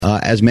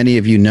As many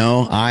of you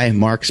know, I,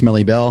 Mark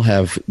Smelly Bell,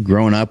 have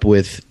grown up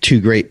with two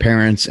great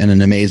parents and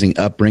an amazing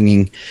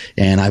upbringing,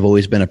 and I've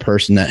always been a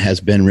person that has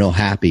been real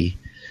happy.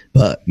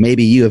 But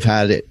maybe you have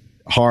had it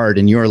hard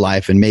in your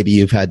life, and maybe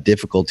you've had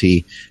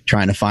difficulty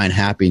trying to find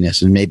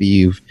happiness, and maybe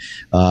you've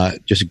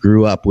just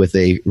grew up with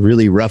a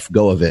really rough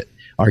go of it.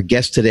 Our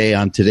guest today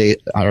on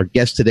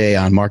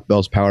Mark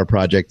Bell's Power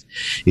Project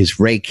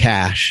is Ray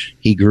Cash.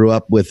 He grew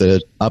up with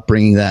an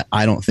upbringing that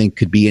I don't think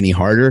could be any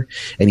harder,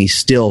 and he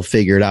still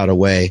figured out a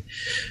way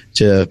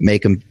to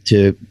make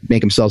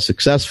himself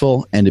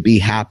successful and to be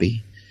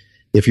happy.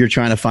 If you're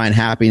trying to find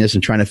happiness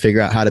and trying to figure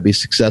out how to be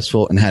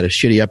successful and had a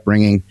shitty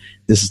upbringing,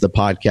 this is the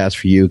podcast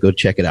for you. Go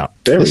check it out.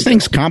 This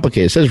thing's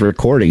complicated. It says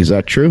recording. Is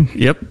that true?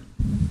 Yep.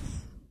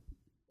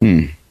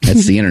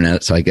 That's the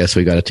internet, so I guess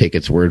we got to take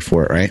its word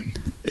for it, right?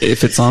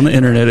 If it's on the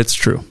internet, it's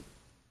true.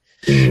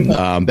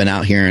 Been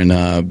out here in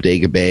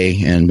Bodega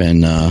Bay and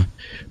been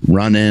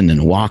running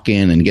and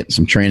walking and getting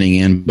some training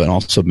in, but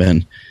also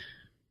been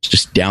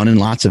just downing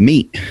lots of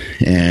meat.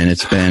 And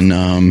it's been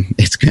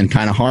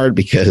kind of hard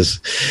because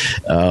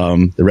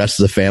the rest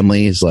of the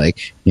family is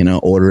like,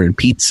 ordering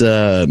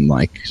pizza and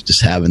like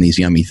just having these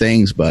yummy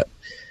things. But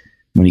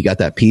when you got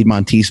that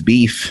Piedmontese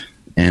beef,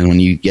 and when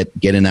you get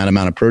in that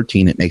amount of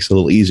protein, it makes it a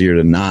little easier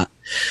to not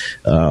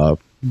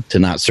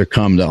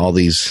succumb to all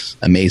these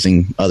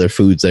amazing other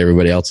foods that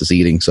everybody else is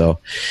eating. So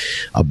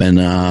I've been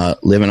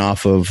living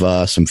off of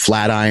some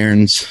flat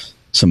irons,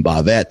 some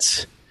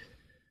bavettes.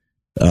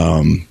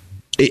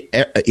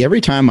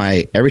 Every time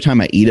I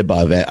eat a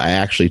bavette, I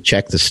actually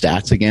check the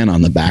stats again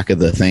on the back of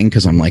the thing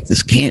because I'm like,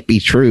 this can't be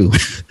true.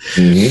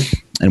 Mm-hmm.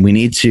 And we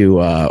need to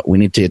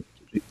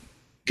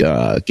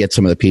get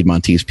some of the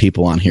Piedmontese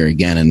people on here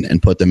again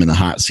and put them in the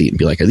hot seat and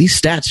be like, are these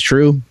stats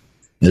true?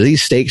 Are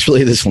these steaks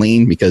really this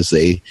lean? Because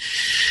they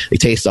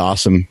taste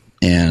awesome.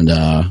 And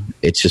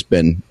it's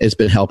been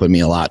helping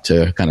me a lot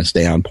to kind of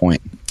stay on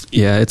point.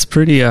 Yeah, it's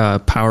pretty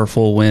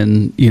powerful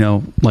when,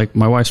 like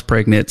my wife's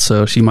pregnant,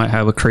 so she might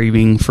have a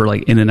craving for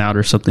like In-N-Out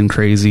or something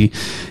crazy,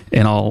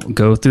 and I'll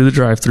go through the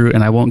drive-thru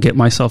and I won't get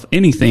myself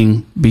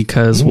anything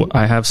because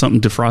I have something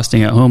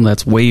defrosting at home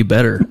that's way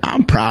better.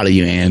 I'm proud of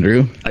you,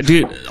 Andrew.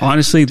 Dude,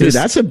 honestly,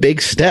 that's a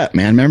big step,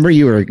 man. Remember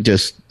you were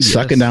just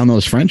sucking down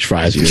those French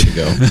fries years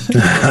ago.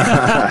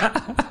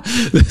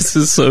 This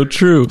is so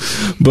true.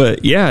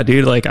 But yeah,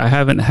 dude, like I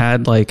haven't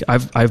had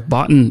I've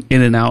bought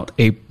In-N-Out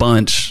a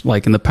bunch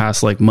like in the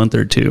past like month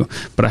or two,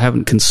 but I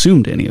haven't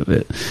consumed any of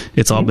it.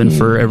 It's all been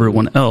for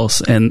everyone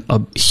else. And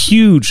a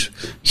huge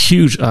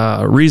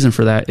reason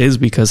for that is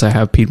because I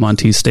have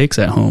Piedmontese steaks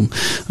at home.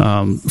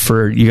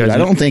 For you guys, I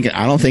don't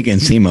think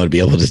Encima would be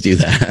able to do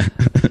that.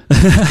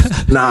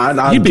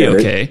 Nah, you'd be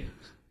okay.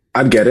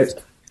 I'd get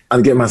it.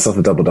 I'd get myself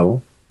a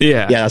double.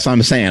 Yeah, that's what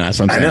I'm saying. I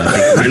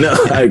know.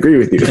 I agree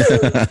with you.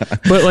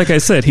 But like I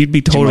said, he'd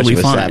be totally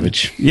fine.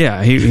 Savage.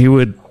 Yeah, he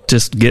would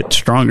just get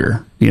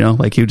stronger.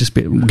 Like he would just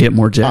get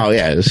more jacked. Oh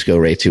yeah, just go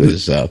right to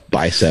his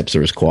biceps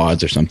or his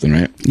quads or something,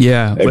 right?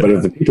 Yeah, but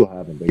if the people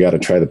haven't, they got to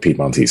try the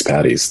Piedmontese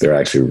patties. They're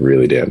actually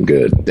really damn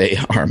good. They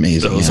are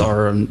amazing. Those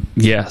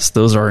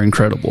are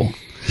incredible.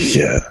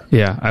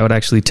 Yeah, I would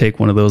actually take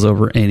one of those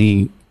over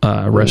any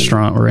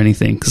restaurant or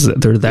anything because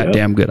they're that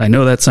damn good. I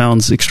know that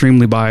sounds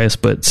extremely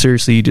biased, but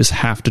seriously, you just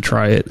have to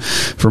try it.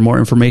 For more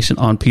information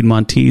on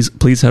Piedmontese,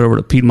 please head over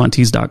to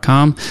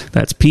Piedmontese.com.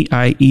 That's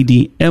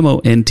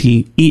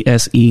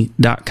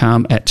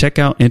Piedmontese.com. At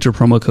checkout, enter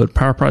promo code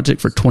Power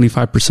Project for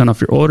 25%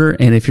 off your order,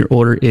 and if your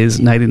order is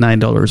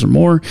 $99 or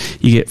more,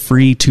 you get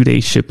free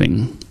 2-day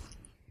shipping.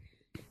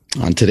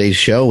 On today's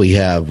show, we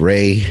have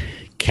Ray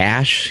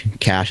Cash.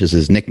 Cash is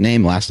his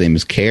nickname. Last name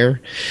is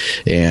Care.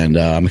 And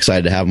I'm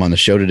excited to have him on the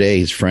show today.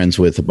 He's friends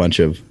with a bunch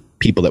of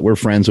people that we're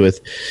friends with.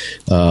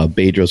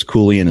 Bedros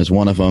Keuilian is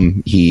one of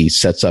them. He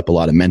sets up a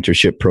lot of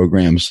mentorship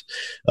programs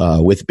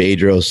with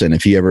Bedros. And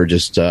if you ever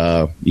just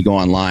you go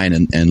online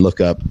and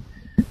look up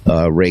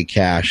Ray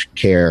Cash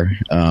Care,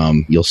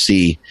 you'll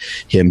see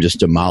him just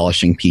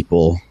demolishing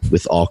people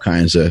with all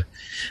kinds of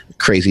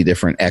crazy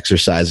different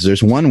exercises.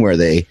 There's one where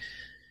they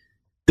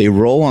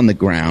roll on the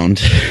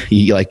ground.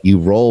 You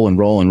roll and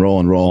roll and roll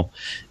and roll,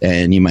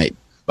 and you might,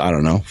 I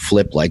don't know,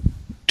 flip like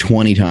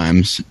 20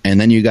 times, and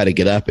then you got to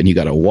get up and you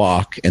got to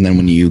walk, and then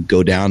when you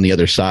go down the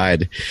other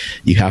side,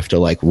 you have to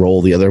like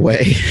roll the other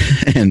way,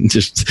 and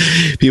just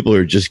people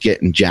are just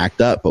getting jacked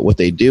up. But what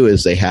they do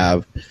is they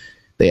have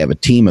a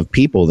team of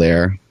people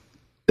there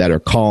that are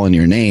calling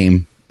your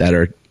name, that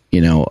are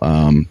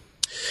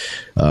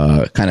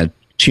kind of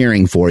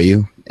cheering for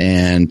you,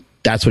 and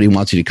that's what he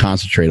wants you to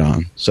concentrate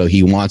on. So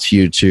he wants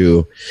you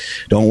to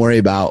don't worry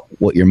about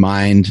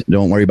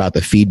don't worry about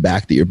the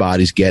feedback that your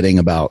body's getting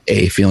about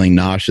A, feeling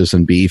nauseous,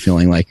 and B,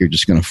 feeling like you're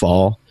just going to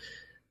fall.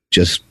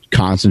 Just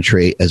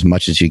concentrate as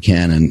much as you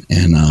can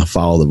and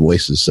follow the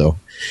voices. So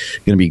it's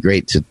going to be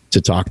great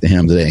to talk to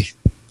him today.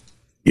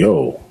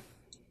 Yo.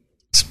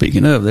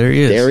 Speaking of, there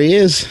he is. There he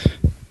is.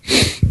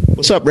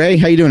 What's up, Ray?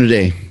 How you doing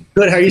today?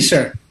 Good. How are you,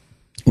 sir?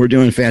 We're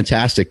doing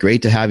fantastic.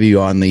 Great to have you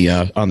on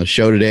the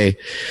show today.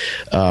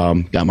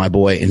 Got my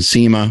boy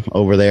Encima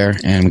over there,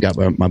 and we got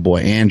my boy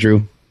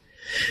Andrew.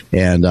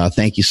 And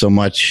thank you so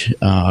much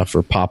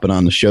for popping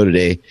on the show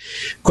today.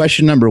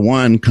 Question number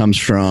 1 comes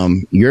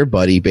from your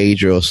buddy,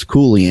 Bedros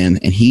Keuilian,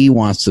 and he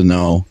wants to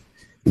know,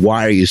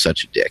 why are you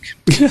such a dick?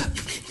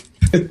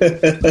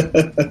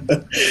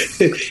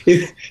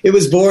 It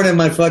was born in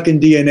my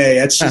fucking DNA.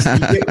 That's just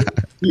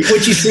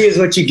what you see is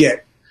what you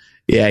get.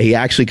 Yeah, he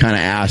actually kind of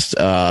asked,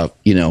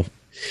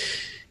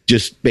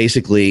 just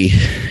basically,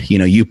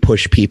 you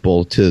push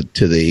people to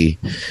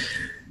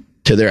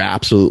their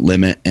absolute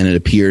limit, and it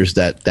appears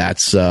that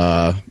that's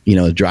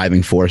the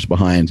driving force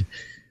behind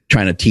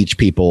trying to teach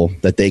people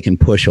that they can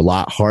push a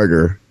lot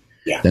harder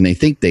than they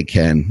think they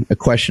can. A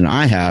question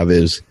I have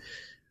is,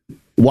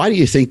 why do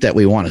you think that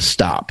we want to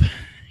stop?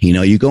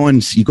 You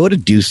go to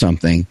do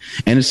something,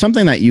 and it's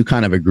something that you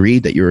kind of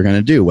agreed that you were going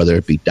to do, whether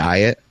it be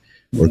diet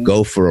or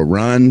go for a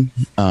run,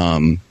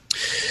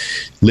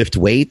 lift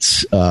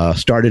weights,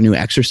 start a new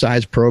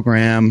exercise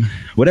program,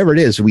 whatever it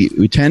is.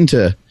 We tend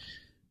to,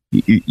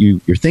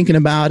 you're thinking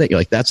about it. You're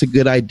like, that's a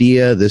good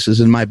idea. This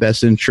is in my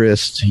best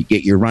interest. You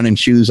get your running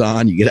shoes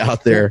on, you get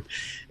out there,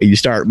 and you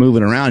start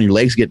moving around. Your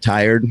legs get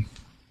tired.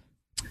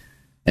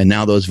 And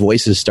now those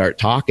voices start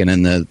talking,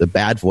 and the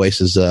bad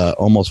voices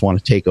almost want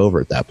to take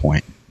over at that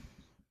point.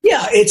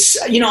 Yeah, it's,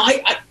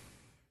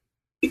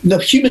 the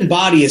human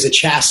body is a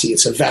chassis.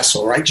 It's a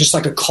vessel, right? Just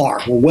like a car.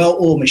 We're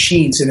well-oiled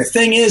machines. And the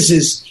thing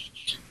is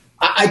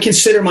I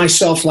consider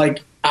myself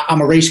like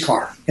I'm a race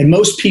car. And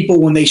most people,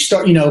 when they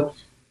start,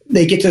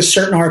 they get to a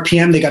certain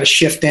RPM, they got to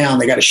shift down.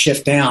 They got to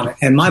shift down.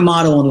 And my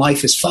motto in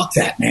life is, fuck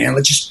that, man.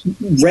 Let's just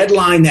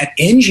redline that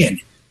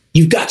engine.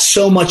 You've got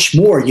so much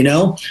more,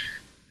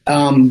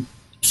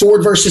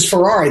 Ford versus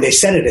Ferrari, they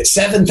said it at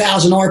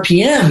 7,000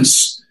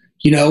 RPMs,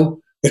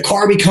 the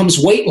car becomes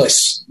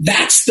weightless.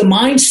 That's the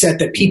mindset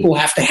that people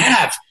have to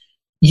have.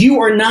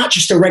 You are not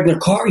just a regular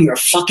car. You're a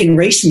fucking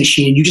racing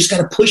machine. You just got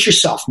to push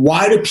yourself.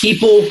 Why do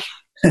people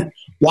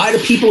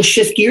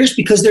shift gears?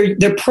 Because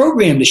they're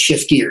programmed to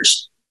shift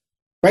gears,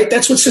 right?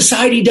 That's what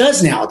society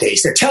does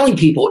nowadays. They're telling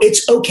people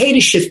it's okay to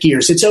shift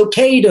gears. It's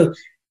okay to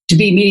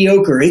be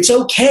mediocre. It's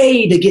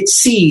okay to get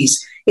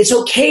C's. It's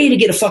okay to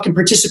get a fucking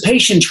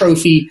participation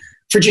trophy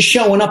for just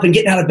showing up and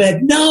getting out of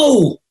bed.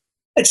 No,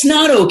 it's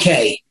not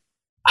okay.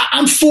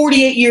 I'm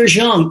 48 years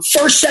young,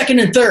 first, second,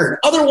 and third.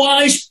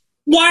 Otherwise,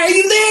 why are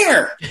you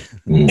there?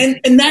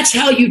 And that's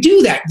how you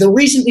do that. The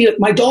reason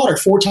my daughter,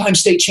 4-time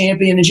state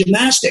champion in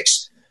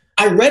gymnastics,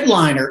 I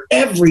redline her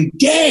every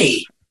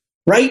day,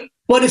 right?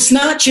 But it's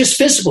not just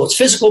physical. It's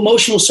physical,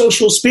 emotional,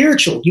 social,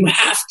 spiritual. You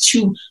have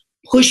to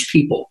push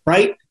people,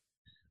 right?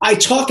 I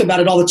talk about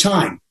it all the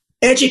time.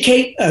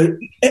 Educate,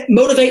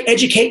 motivate,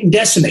 educate, and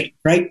decimate,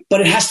 right? But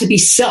it has to be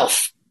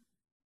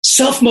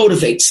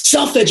self-motivate,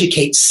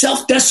 self-educate,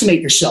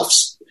 self-decimate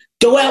yourselves.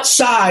 Go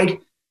outside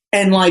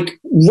and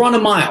run a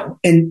mile.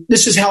 And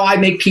this is how I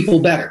make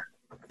people better.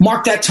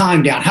 Mark that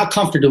time down. How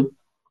comfortable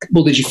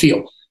did you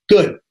feel?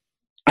 Good.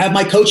 I have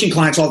my coaching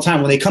clients all the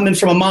time. When they come in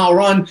from a mile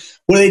run,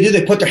 what do?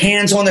 They put their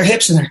hands on their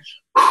hips and they're,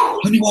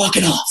 let me walk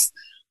it off.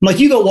 I'm like,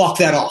 you go walk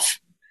that off.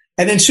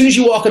 And then as soon as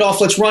you walk it off,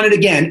 let's run it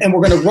again. And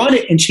we're going to run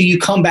it until you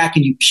come back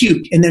and you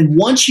puke. And then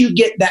once you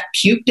get that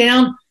puke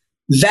down,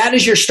 that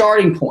is your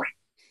starting point.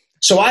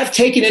 So I've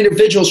taken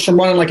individuals from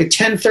running like a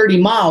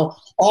 10-30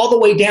 mile all the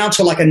way down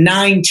to like a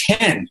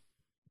 9-10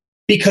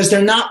 because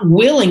they're not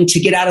willing to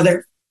get out of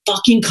their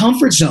fucking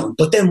comfort zone.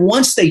 But then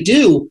once they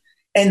do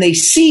and they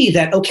see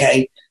that,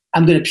 okay,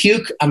 I'm going to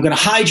puke, I'm going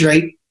to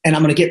hydrate, and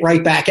I'm going to get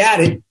right back at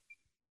it,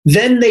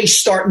 then they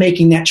start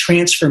making that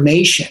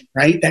transformation,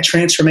 right? That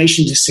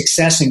transformation to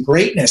success and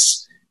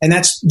greatness. And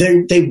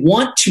they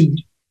want to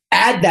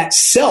add that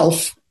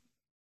self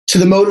to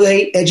the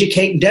motivate,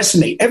 educate, and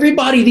decimate.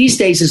 Everybody these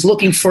days is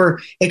looking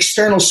for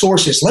external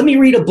sources. Let me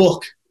read a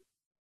book.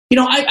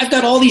 I've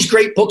got all these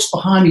great books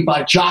behind me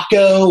by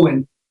Jocko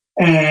and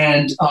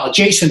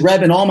Jason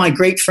Rebb and all my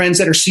great friends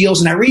that are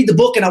SEALs. And I read the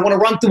book and I want to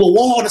run through a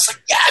wall. And it's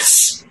like,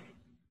 yes.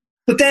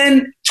 But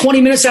then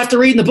 20 minutes after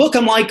reading the book,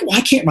 I'm like, well,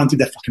 I can't run through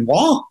that fucking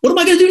wall. What am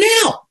I going to do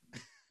now?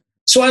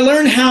 So I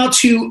learned how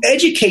to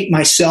educate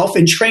myself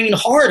and train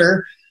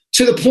harder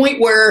to the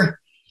point where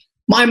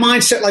my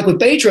mindset, like with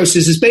Bedros,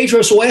 is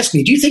Bedros will ask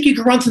me, do you think you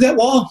can run through that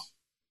wall?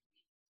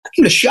 I'll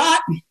give it a shot.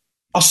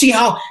 I'll see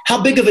how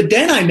big of a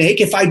dent I make.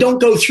 If I don't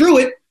go through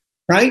it,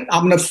 right,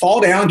 I'm going to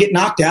fall down, get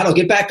knocked out. I'll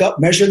get back up,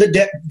 measure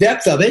the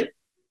depth of it,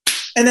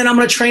 and then I'm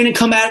going to train and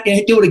come back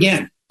and do it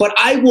again. But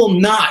I will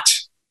not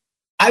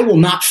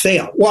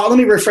fail. Well, let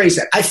me rephrase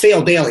that. I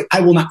fail daily. I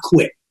will not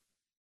quit.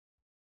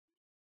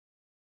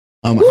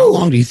 How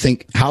long do you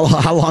think?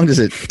 How long does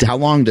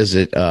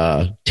it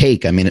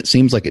take? I mean, it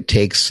seems like it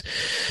takes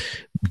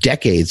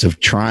decades of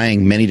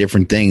trying many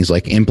different things,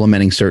 like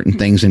implementing certain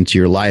things into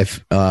your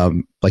life.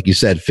 Like you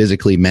said,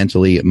 physically,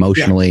 mentally,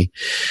 emotionally.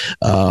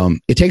 Yeah.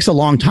 It takes a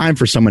long time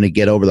for someone to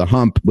get over the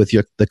hump with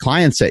the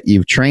clients that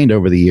you've trained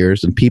over the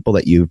years and people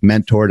that you've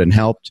mentored and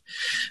helped.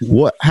 Mm-hmm.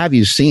 What have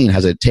you seen?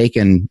 Has it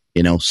taken,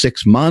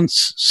 6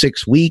 months,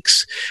 6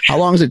 weeks? How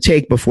long does it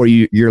take before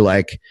you're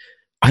like,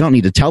 I don't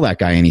need to tell that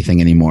guy anything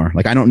anymore.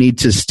 Like, I don't need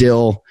to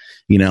still,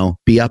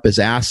 be up his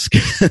ass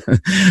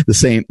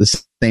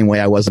the same way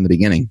I was in the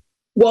beginning.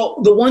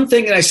 Well, the one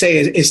thing that I say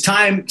is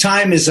time.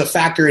 Time is a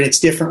factor, and it's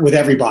different with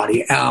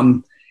everybody.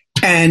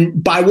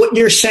 And by what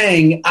you're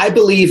saying, I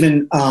believe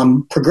in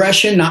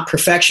progression, not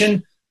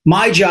perfection.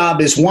 My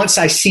job is once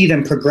I see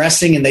them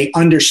progressing and they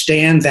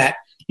understand that,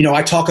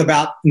 I talk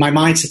about my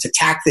mindset's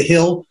attack the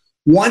hill.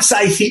 Once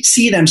I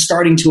see them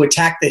starting to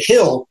attack the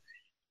hill,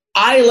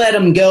 I let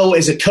them go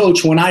as a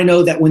coach when I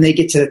know that when they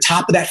get to the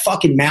top of that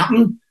fucking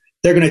mountain,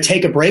 they're going to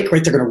take a break,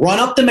 right? They're going to run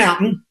up the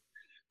mountain.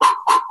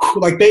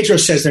 Like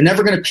Bedros says, they're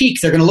never going to peak.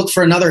 They're going to look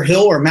for another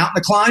hill or mountain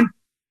to climb,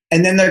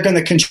 and then they're going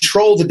to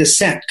control the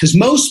descent. Because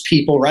most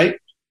people, right,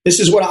 this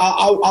is what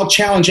I'll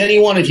challenge any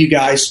one of you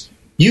guys.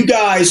 You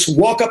guys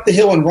walk up the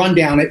hill and run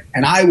down it,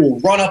 and I will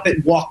run up it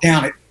and walk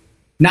down it.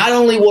 Not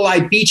only will I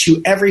beat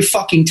you every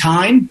fucking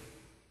time,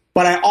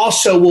 but I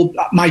also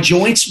my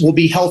joints will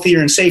be healthier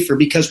and safer,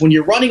 because when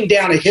you're running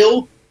down a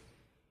hill,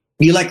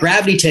 you let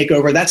gravity take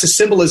over. That's a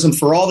symbolism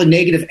for all the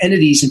negative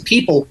entities and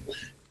people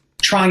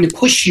trying to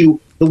push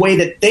you the way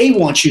that they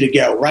want you to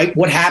go, right?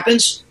 What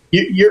happens?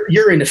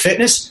 You're into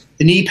fitness.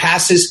 The knees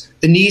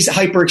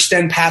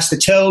hyperextend past the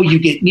toe. You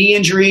get knee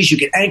injuries. You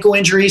get ankle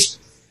injuries.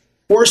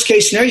 Worst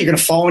case scenario, you're going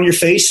to fall on your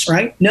face,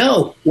 right?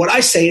 No. What I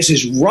say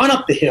is run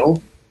up the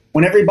hill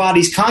when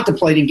everybody's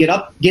contemplating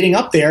getting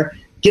up there.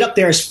 Get up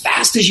there as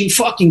fast as you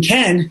fucking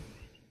can.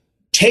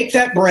 Take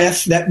that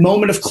breath, that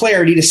moment of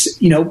clarity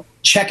to,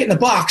 check it in the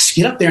box.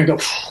 Get up there and go,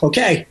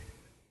 okay,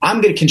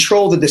 I'm going to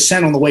control the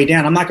descent on the way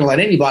down. I'm not going to let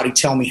anybody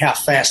tell me how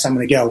fast I'm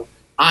going to go.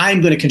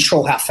 I'm going to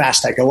control how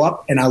fast I go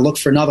up, and I look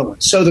for another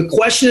one. So the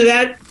question of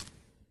that,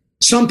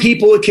 some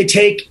people it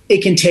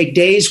can take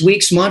days,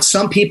 weeks, months.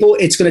 Some people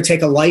it's going to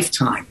take a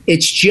lifetime.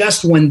 It's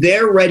just when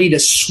they're ready to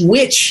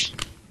switch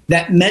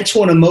that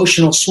mental and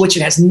emotional switch.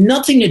 It has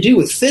nothing to do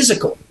with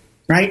physical,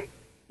 right?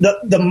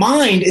 The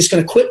mind is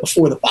going to quit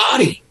before the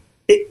body.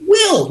 It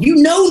will. You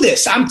know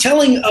this. I'm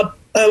telling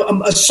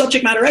a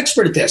subject matter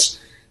expert at this.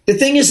 The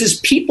thing is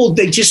people,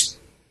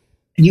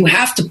 you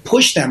have to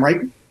push them,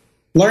 right?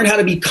 Learn how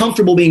to be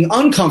comfortable being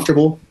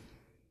uncomfortable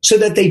so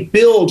that they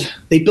build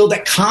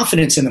that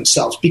confidence in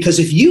themselves. Because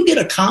if you get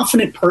a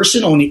confident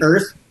person on the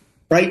earth,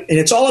 right, and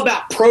it's all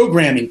about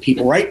programming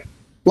people, right?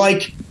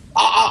 Like,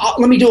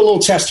 let me do a little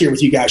test here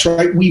with you guys,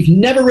 right? We've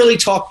never really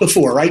talked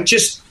before, right?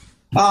 Just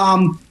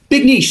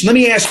Big Niche, let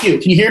me ask you.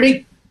 Can you hear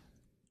me?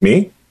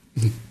 Me?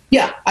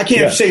 Yeah, I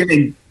can't say your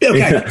name.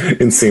 Okay.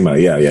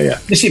 Nsima, yeah.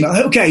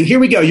 Nsima, okay, here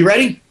we go. You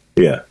ready?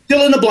 Yeah.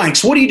 Fill in the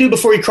blanks. What do you do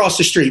before you cross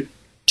the street?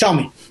 Tell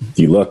me.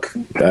 You look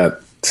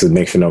to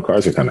make sure no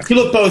cars are coming. You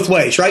look both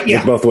ways, right? Yeah.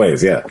 Look both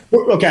ways, yeah.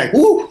 Okay.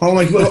 Woo.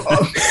 Okay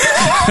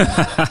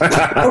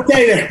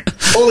there.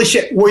 Holy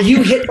shit. Were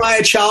you hit by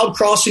a child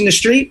crossing the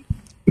street?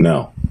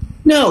 No.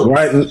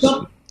 Right.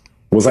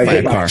 Was I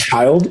hit by a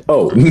child?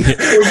 Oh.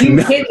 Were you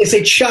hit as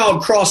a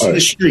child crossing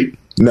the street?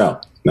 No.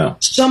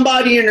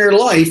 Somebody in their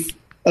life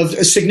of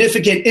a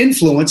significant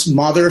influence,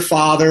 mother,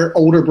 father,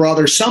 older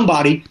brother,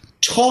 somebody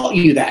taught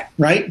you that,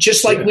 right?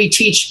 Just like we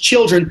teach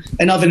children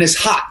an oven is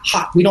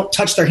hot. We don't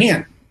touch their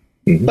hand.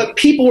 Mm-hmm. But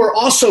people were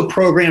also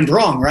programmed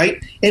wrong,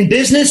 right? In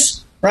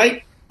business,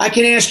 right? I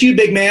can ask you,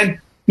 big man,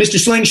 Mr.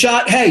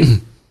 Slingshot, hey,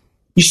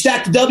 you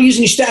stack the W's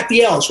and you stack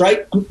the L's,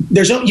 right?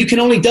 You can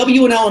only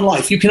W and L in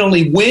life. You can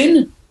only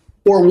win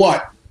or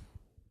what?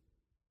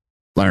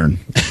 Learn.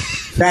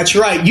 That's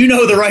right. You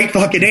know the right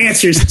fucking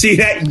answers. See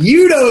that?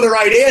 You know the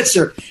right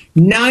answer.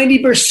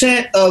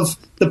 90% of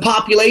the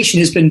population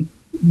has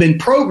been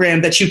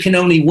programmed that you can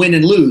only win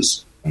and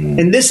lose.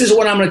 And this is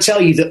what I'm going to tell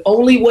you. The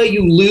only way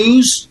you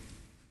lose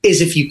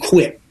is if you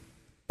quit,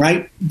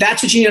 right?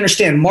 That's what you need to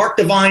understand. Mark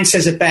Divine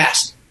says it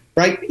best,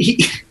 right?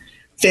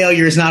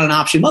 Failure is not an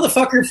option.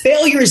 Motherfucker,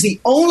 failure is the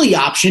only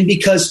option,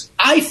 because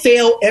I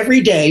fail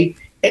every day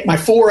at my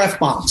 4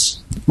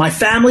 F-bombs. My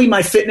family,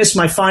 my fitness,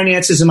 my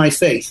finances, and my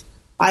faith.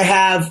 I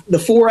have the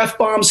 4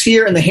 F-bombs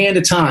here and the hand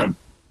of time,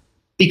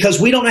 because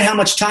we don't know how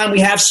much time we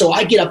have. So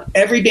I get up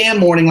every damn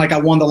morning like I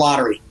won the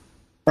lottery,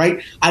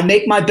 right? I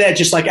make my bed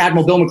just like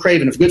Admiral Bill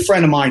McRaven, a good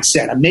friend of mine,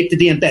 said. I make the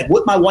damn bed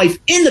with my wife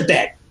in the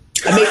bed.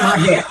 I make my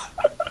hair.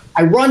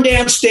 I run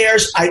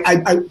downstairs.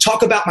 I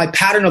talk about my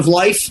pattern of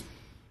life,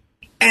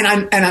 and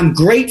I'm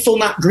grateful,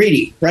 not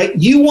greedy, right?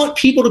 You want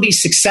people to be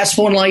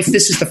successful in life.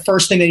 This is the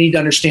first thing they need to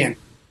understand.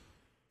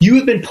 You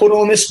have been put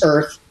on this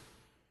earth,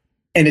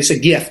 and it's a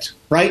gift,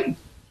 right?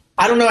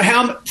 I don't know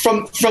how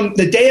from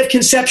the day of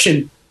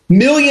conception,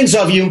 millions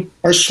of you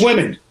are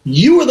swimming.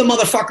 You are the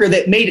motherfucker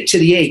that made it to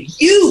the egg.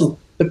 You,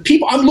 the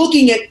people. I'm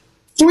looking at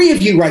 3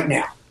 of you right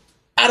now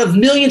out of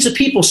millions of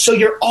people. So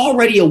you're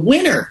already a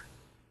winner.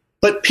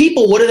 But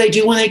people, what do they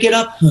do when they get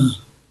up?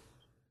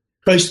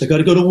 Christ, I got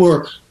to go to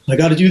work. I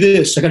got to do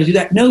this. I got to do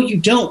that. No, you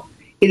don't.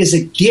 It is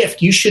a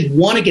gift. You should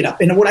want to get up.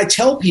 And what I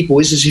tell people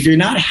is if you're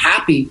not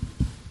happy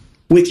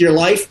with your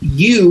life,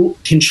 you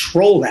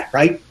control that,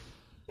 right?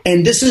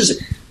 And this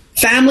is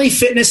family,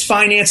 fitness,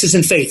 finances,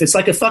 and faith. It's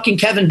like a fucking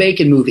Kevin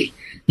Bacon movie.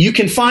 You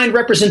can find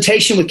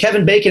representation with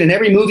Kevin Bacon in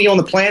every movie on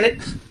the planet.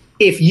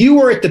 If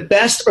you are at the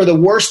best or the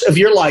worst of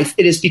your life,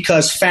 it is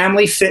because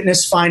family,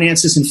 fitness,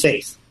 finances, and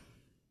faith.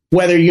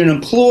 Whether you're an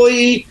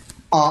employee,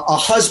 a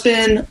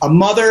husband, a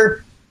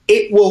mother.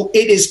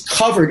 It is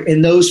covered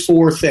in those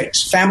 4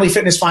 things: family,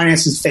 fitness,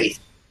 finances, faith.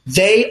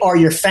 They are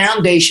your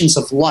foundations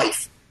of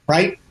life,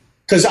 right?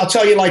 Because I'll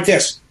tell you like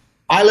this.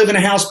 I live in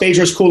a house.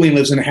 Bedros Keuilian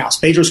lives in a house.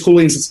 Bedros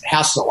Keuilian's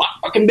house is a lot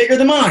fucking bigger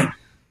than mine.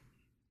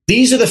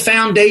 These are the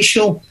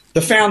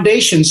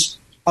foundations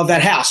of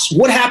that house.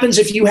 What happens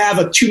if you have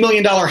a $2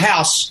 million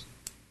house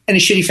and a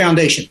shitty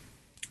foundation?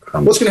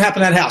 What's going to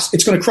happen to that house?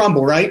 It's going to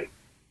crumble, right?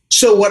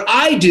 So what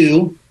I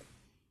do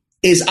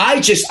is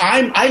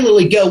I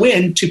literally go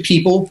into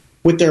people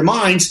with their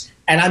minds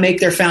and I make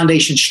their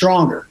foundation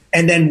stronger.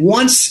 And then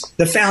once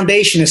the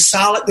foundation is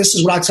solid, this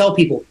is what I tell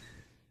people: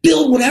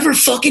 build whatever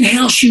fucking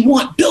house you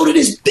want. Build it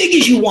as big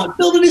as you want.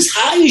 Build it as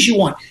high as you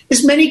want.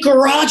 As many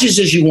garages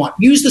as you want.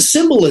 Use the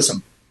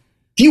symbolism.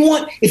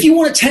 If you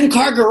want a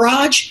 10-car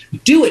garage,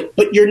 do it.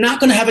 But you're not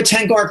going to have a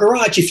 10-car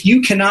garage if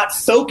you cannot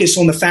focus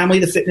on the family,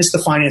 the fitness, the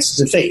finances,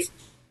 and faith.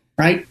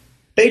 Right?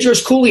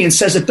 Bedros Keuilian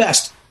says it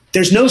best.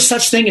 There's no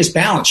such thing as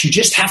balance. You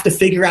just have to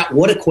figure out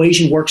what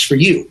equation works for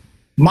you.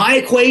 My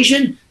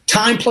equation: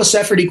 time plus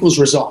effort equals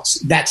results.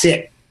 That's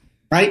it.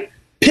 Right?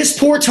 Piss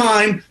poor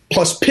time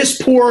plus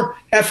piss poor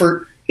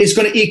effort is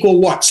going to equal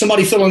what?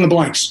 Somebody fill in the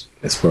blanks.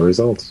 Piss poor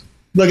results.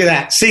 Look at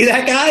that. See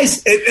that,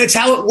 guys? It's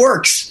how it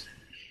works.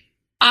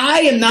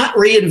 I am not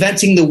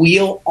reinventing the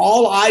wheel.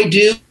 All I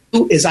do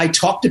is I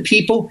talk to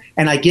people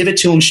and I give it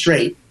to them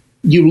straight.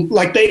 You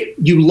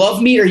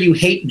love me or you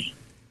hate me.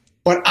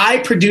 But I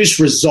produce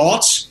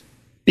results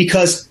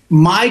because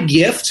my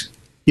gift,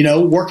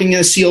 working in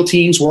the SEAL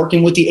teams,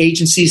 working with the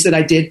agencies that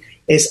I did,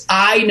 is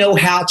I know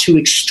how to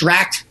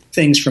extract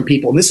things from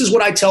people. And this is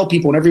what I tell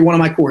people in every one of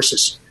my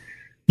courses.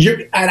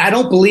 And I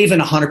don't believe in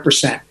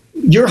 100%.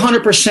 Your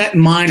 100%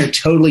 and mine are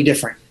totally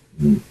different.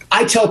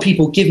 I tell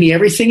people, give me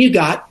everything you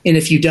got, and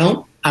if you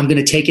don't, I'm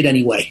going to take it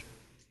anyway.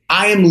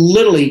 I am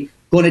literally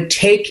going to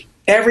take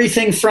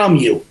everything from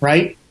you,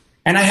 right?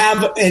 And I've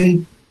had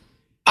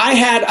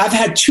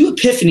 2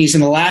 epiphanies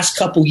in the last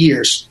couple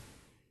years.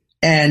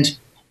 And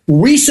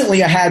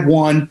recently I had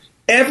one.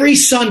 Every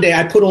Sunday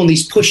I put on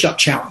these push-up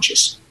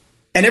challenges.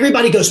 And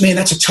everybody goes, man,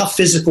 that's a tough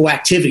physical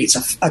activity.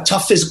 It's a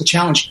tough physical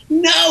challenge.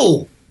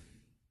 No,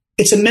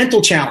 it's a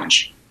mental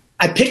challenge.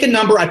 I pick a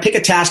number, I pick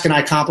a task, and I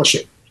accomplish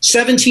it.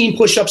 17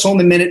 push-ups on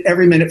the minute,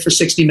 every minute for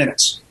 60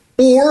 minutes.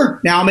 Or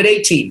now I'm at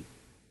 18.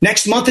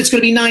 Next month it's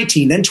going to be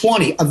 19, then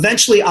 20.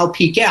 Eventually I'll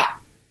peak out.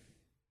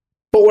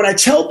 But what I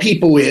tell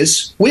people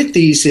with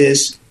these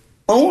is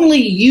only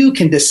you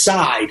can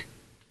decide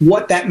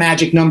what that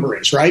magic number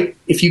is, right?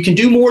 If you can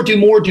do more,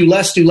 do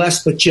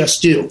less, but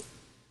just do.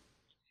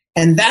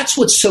 And that's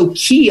what's so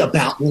key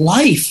about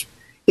life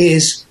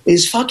is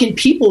fucking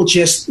people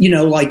just,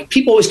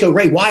 people always go,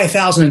 Ray, why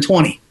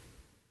 1,020?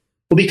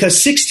 Well,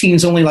 because 16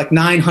 is only like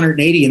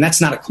 980, and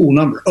that's not a cool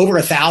number. Over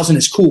 1,000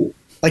 is cool.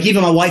 Like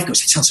even my wife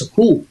goes, it sounds so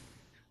cool.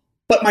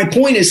 But my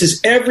point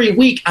is every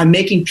week I'm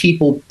making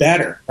people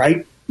better,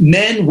 right?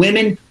 Men,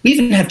 women, we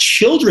even have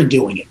children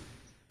doing it.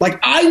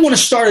 Like I want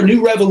to start a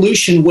new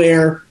revolution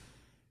where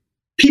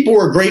people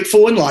are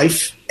grateful in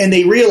life and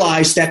they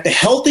realize that the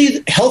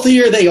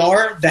healthier they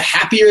are, the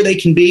happier they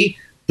can be,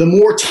 the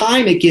more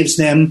time it gives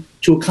them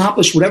to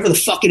accomplish whatever the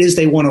fuck it is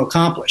they want to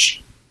accomplish.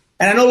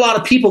 And I know a lot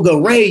of people go,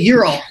 Ray,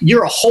 you're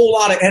a whole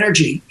lot of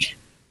energy.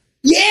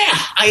 Yeah,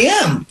 I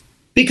am.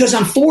 Because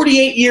I'm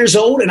 48 years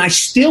old and I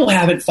still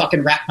haven't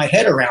fucking wrapped my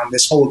head around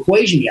this whole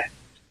equation yet.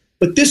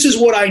 But this is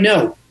what I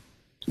know.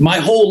 My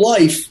whole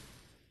life,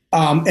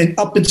 and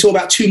up until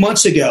about 2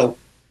 months ago,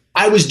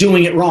 I was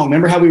doing it wrong.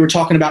 Remember how we were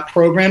talking about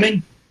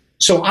programming?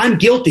 So I'm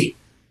guilty.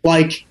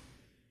 Like,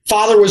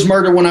 father was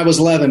murdered when I was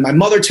 11. My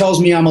mother tells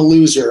me I'm a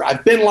loser.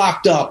 I've been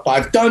locked up.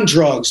 I've done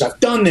drugs.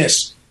 I've done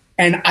this.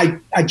 And I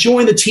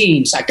joined the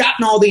teams. I got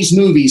in all these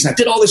movies. And I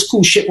did all this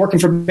cool shit working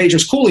for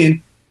Bedros Keuilian.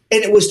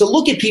 And it was to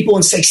look at people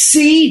and say,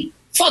 see,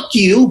 fuck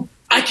you.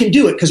 I can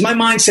do it. Because my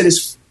mindset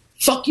is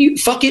fuck you,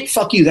 fuck it,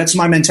 fuck you. That's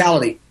my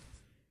mentality.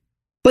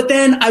 But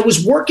then I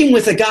was working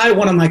with a guy,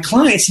 one of my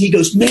clients, and he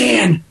goes,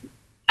 man,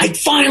 I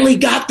finally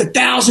got the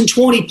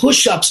 1,020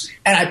 push-ups.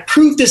 And I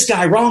proved this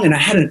guy wrong. And I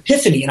had an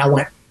epiphany. And I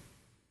went,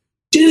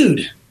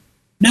 dude,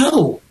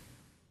 no.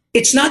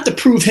 It's not to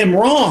prove him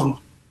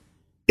wrong.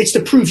 It's to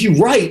prove you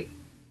right.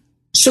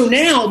 So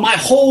now my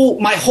whole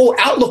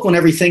outlook on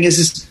everything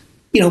is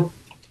the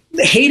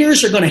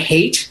haters are going to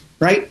hate,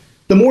 right?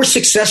 The more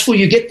successful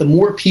you get, the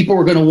more people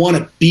are going to want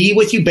to be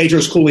with you.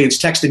 Bedros Keuilian's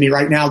texting me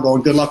right now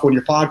going, good luck on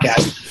your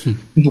podcast.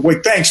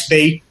 Wait, thanks,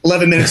 B.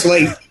 11 minutes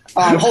late.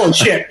 Holy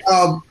shit.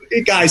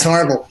 Guy's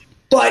horrible.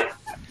 But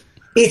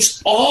it's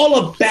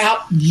all about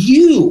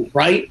you,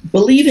 right?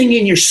 Believing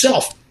in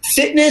yourself.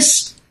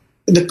 Fitness,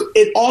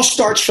 it all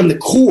starts from the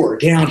core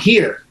down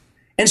here.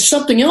 And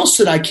something else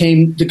that I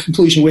came to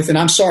conclusion with, and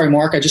I'm sorry,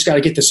 Mark, I just got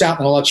to get this out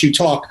and I'll let you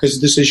talk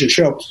because this is your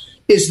show,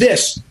 is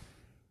this.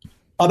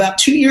 About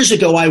 2 years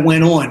ago, I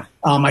went on.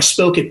 I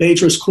spoke at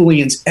Bedros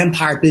Keuilian's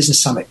Empire Business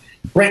Summit.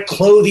 Brent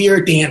Clothier,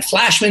 Dan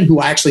Flashman, who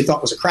I actually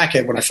thought was a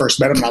crackhead when I first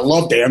met him, and I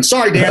love Dan.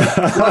 Sorry, Dan.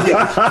 Love you.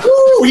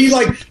 Woo, he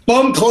like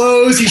bum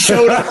clothes. He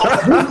showed up.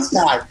 This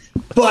guy.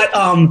 But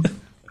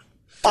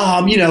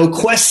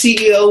Quest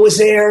CEO was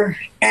there.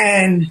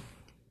 And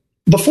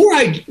before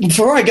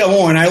I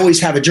go on, I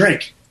always have a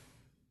drink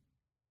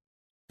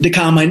to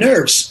calm my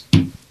nerves.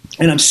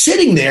 And I'm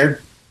sitting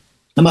there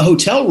in my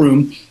hotel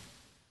room,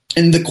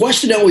 and the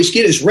question I always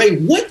get is, Ray,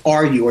 what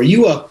are you? Are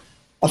you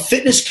a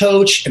fitness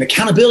coach, an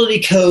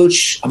accountability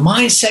coach, a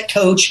mindset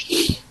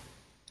coach?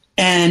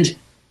 And,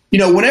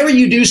 whenever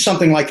you do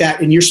something like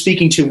that and you're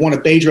speaking to one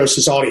of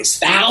Bedros' audience,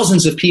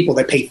 thousands of people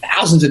that pay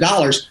thousands of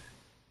dollars,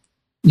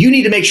 you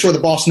need to make sure the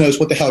boss knows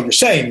what the hell you're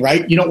saying,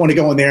 right? You don't want to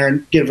go in there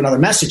and give another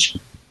message.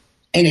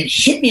 And it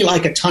hit me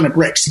like a ton of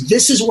bricks.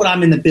 This is what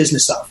I'm in the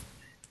business of.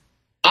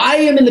 I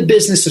am in the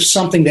business of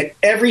something that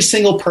every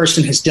single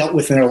person has dealt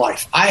with in their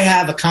life. I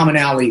have a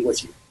commonality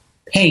with you: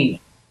 pain.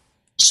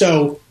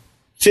 So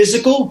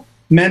physical,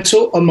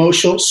 mental,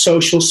 emotional,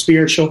 social,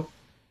 spiritual,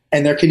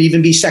 and there can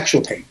even be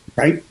sexual pain,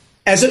 right?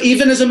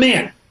 Even as a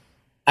man,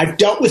 I've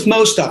dealt with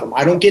most of them.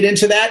 I don't get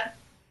into that,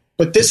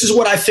 but this is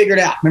what I figured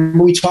out.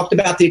 Remember, we talked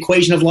about the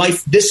equation of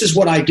life? This is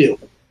what I do.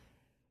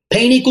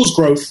 Pain equals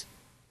growth.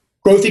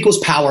 Growth equals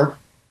power.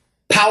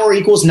 Power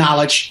equals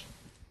knowledge.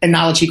 And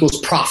knowledge equals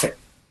profit.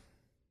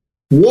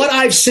 What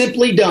I've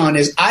simply done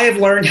is I have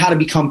learned how to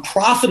become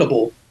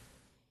profitable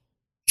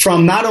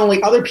from not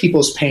only other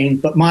people's pain,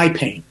 but my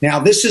pain. Now,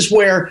 this is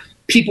where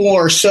people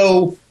are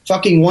so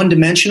fucking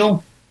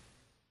one-dimensional.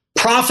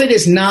 Profit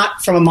is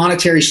not from a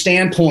monetary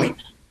standpoint.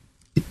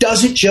 It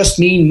doesn't just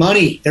mean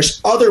money. There's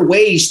other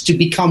ways to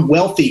become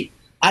wealthy.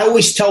 I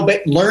always tell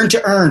learn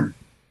to earn.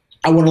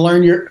 I want to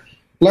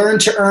learn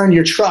to earn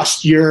your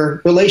trust,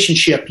 your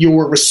relationship,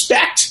 your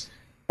respect,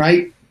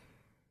 right?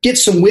 Get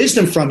some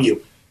wisdom from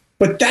you.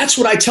 But that's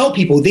what I tell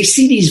people. They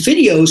see these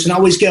videos and I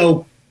always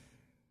go,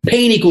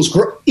 pain equals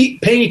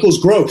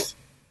growth.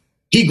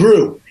 He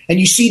grew.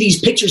 And you see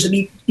these pictures of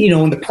me,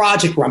 in the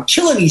project where I'm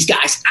killing these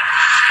guys.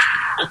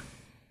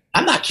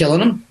 I'm not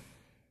killing them.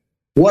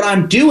 What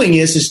I'm doing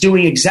is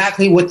doing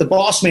exactly what the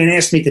boss man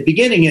asked me at the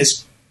beginning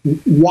is,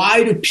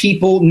 why do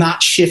people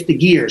not shift the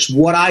gears?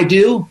 What I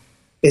do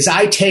is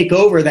I take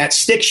over that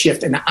stick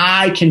shift and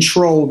I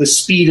control the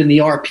speed and the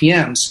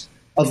RPMs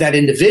of that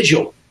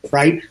individual,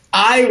 right?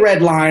 I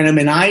redline them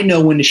and I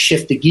know when to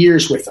shift the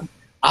gears with them.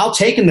 I'll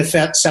take them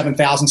to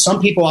 7,000.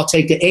 Some people I'll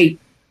take to 8.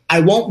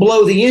 I won't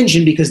blow the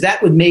engine because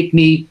that would make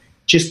me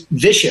just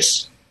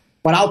vicious.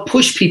 But I'll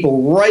push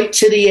people right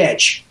to the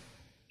edge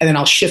and then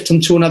I'll shift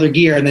them to another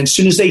gear. And then as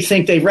soon as they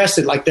think they've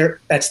rested,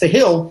 that's the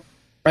hill,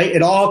 right?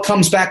 It all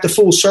comes back to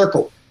full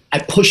circle. I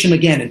push them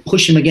again and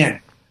push them again.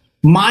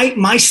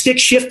 My stick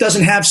shift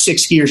doesn't have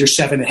 6 gears or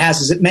 7. It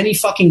has as many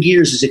fucking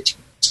gears as it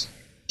takes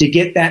to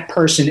get that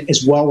person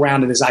as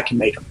well-rounded as I can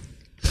make them.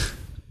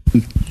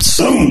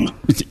 Boom.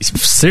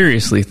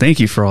 Seriously, thank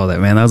you for all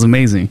that, man. That was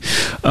amazing.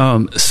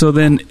 So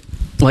then,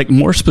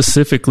 more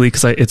specifically,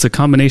 because it's a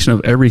combination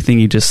of everything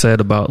you just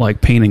said about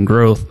pain and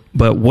growth,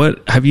 but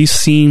what have you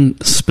seen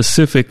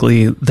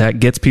specifically that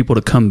gets people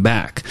to come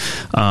back?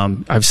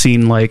 I've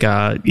seen memes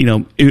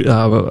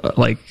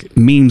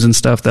and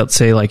stuff that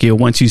say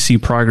once you see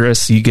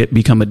progress, you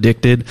become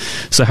addicted.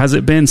 So has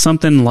it been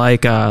something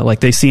like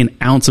they see an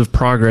ounce of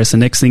progress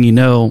and next thing you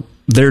know,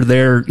 they're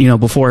there,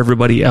 before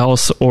everybody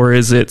else, or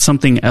is it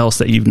something else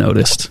that you've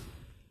noticed?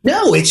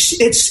 No,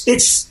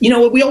 it's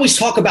we always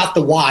talk about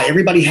the why.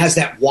 Everybody has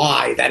that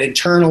why, that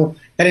internal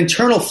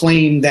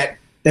flame that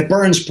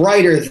burns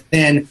brighter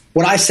than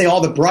what I say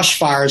all the brush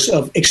fires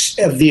of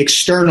the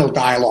external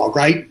dialogue,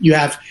 right?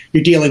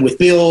 You're dealing with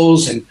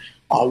bills and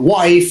a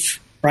wife,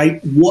 right?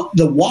 What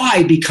the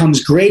why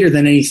becomes greater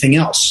than anything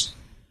else.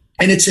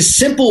 And it's as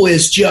simple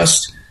as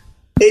just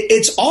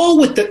it's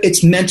all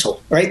it's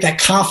mental, right? That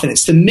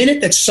confidence. The minute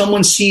that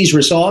someone sees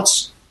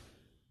results,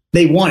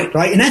 they want it,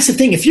 right? And that's the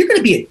thing. If you're going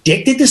to be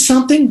addicted to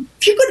something,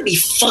 if you're going to be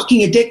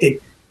fucking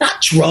addicted,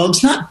 not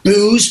drugs, not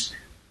booze,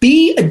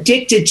 be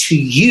addicted to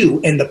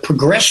you and the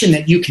progression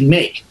that you can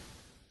make.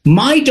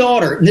 My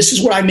daughter, and this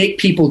is what I make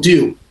people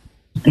do,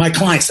 my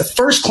clients, the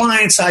first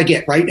clients I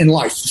get, right, in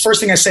life, the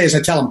first thing I say is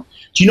I tell them,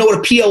 do you know what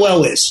a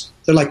POL is?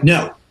 They're like,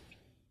 no.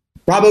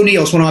 Rob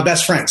O'Neill is one of my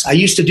best friends. I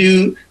used to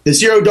do the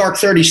Zero Dark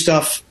 30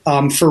 stuff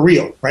for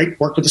real, right?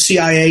 Worked with the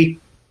CIA.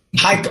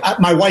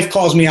 My wife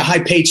calls me a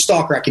high-paid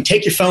stalker. I can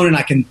take your phone and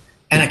I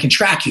can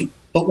track you.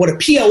 But what a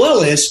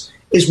POL is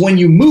when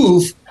you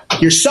move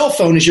your cell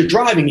phone as you're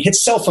driving, it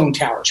hits cell phone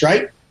towers,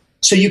 right?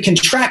 So you can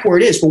track where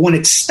it is. But when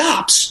it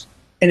stops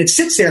and it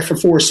sits there for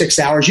 4 or 6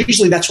 hours,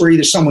 usually that's where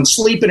either someone's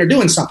sleeping or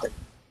doing something.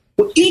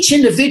 Well, each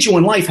individual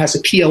in life has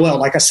a POL.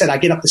 Like I said, I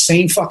get up the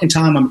same fucking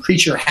time. I'm a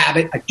creature of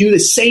habit. I do the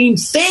same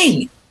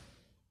thing.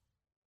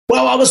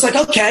 Well, I was like,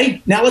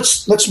 okay, now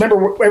let's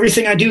remember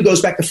everything I do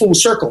goes back to full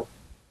circle.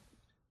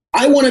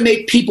 I want to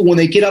make people, when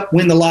they get up,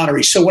 win the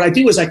lottery. So what I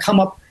do is I come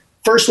up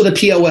first with a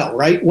POL,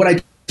 right? What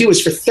I do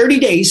is for 30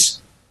 days,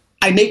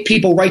 I make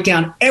people write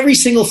down every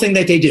single thing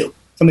that they do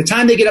from the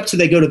time they get up to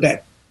they go to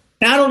bed.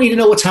 Now, I don't need to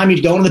know what time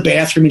you go in the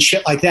bathroom and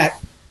shit like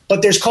that,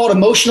 but there's called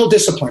emotional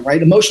discipline,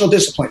 right? Emotional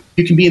discipline.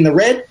 You can be in the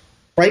red,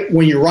 right,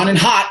 when you're running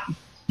hot.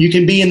 You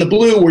can be in the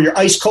blue where you're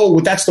ice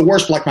cold. That's the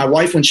worst, like my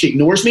wife when she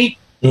ignores me,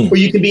 or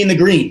you can be in the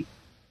green.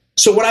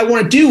 So what I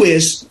want to do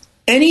is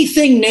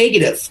anything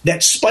negative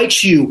that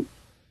spikes you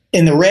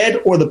in the red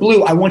or the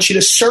blue, I want you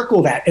to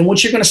circle that. And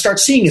what you're going to start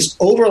seeing is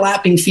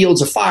overlapping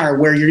fields of fire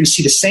where you're going to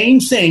see the same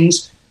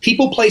things,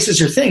 people,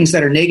 places, or things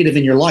that are negative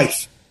in your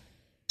life.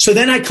 So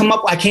then I came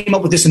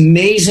up with this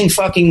amazing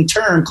fucking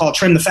term called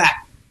trim the fat.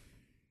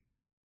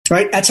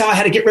 Right? That's how I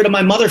had to get rid of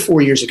my mother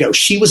 4 years ago.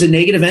 She was a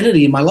negative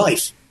entity in my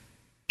life.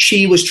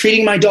 She was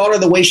treating my daughter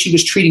the way she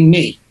was treating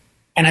me.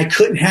 And I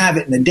couldn't have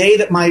it. And the day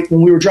that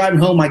when we were driving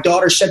home, my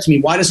daughter said to me,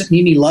 "Why doesn't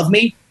Mimi love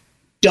me?"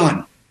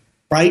 Done.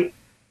 Right?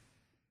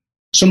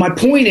 So my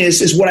point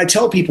is what I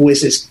tell people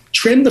is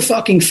trim the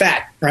fucking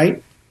fat,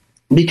 right?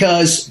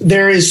 Because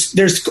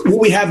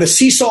we have the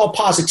seesaw of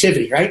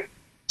positivity, right?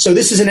 So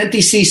this is an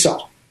empty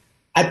seesaw.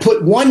 I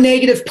put one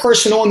negative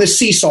person on the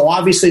seesaw.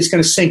 Obviously, it's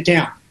going to sink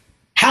down.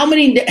 How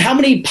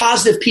many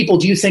positive people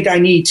do you think I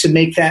need to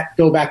make that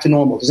go back to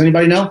normal? Does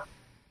anybody know?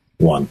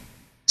 1.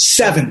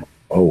 7.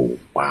 Oh,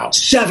 wow.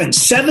 7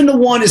 to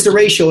 1 is the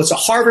ratio. It's a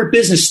Harvard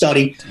business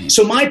study.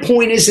 So my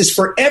point is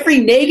for every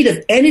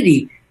negative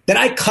entity that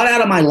I cut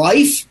out of my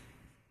life,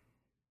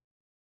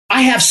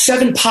 I have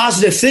 7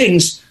 positive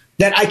things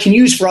that I can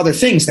use for other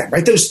things then,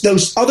 right?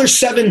 Those other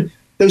 7,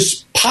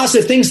 those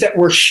positive things that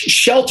were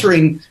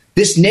sheltering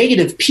this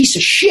negative piece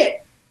of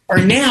shit are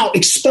now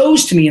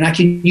exposed to me, and I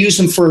can use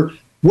them for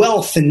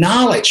wealth and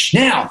knowledge.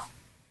 Now,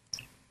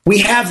 we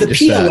have the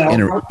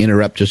POL.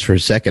 Interrupt just for a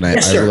second. I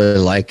really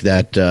like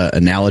that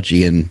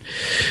analogy, and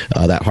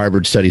that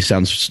Harvard study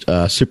sounds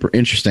super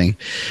interesting.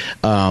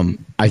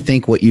 I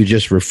think what you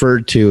just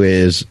referred to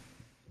is,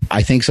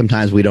 I think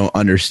sometimes we don't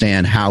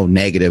understand how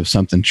negative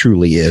something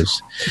truly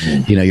is.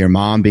 You know, your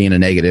mom being a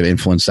negative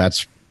influence,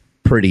 that's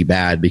pretty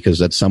bad because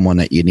that's someone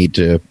that you need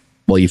to,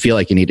 well, you feel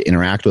like you need to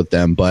interact with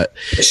them, but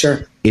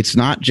sure. It's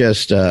not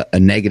just a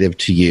negative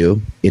to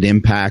you. It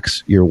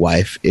impacts your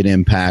wife. It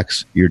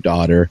impacts your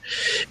daughter.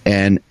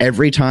 And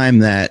every time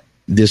that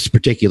this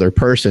particular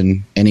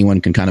person, anyone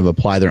can kind of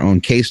apply their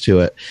own case to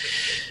it.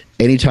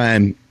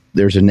 Anytime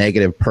there's a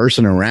negative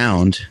person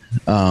around,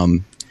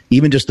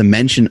 even just the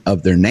mention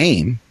of their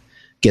name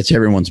gets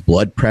everyone's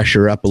blood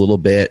pressure up a little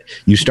bit.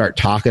 You start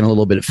talking a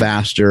little bit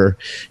faster.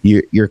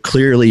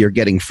 You're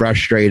getting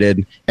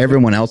frustrated.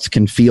 Everyone else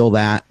can feel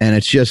that. And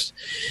it's just,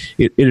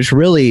 it is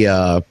really,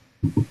 but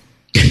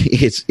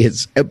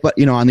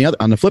you know,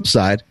 on the flip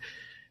side,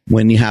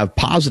 when you have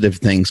positive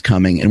things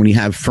coming and when you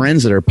have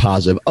friends that are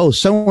positive, oh,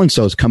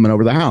 so-and-so is coming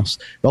over the house.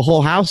 The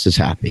whole house is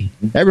happy.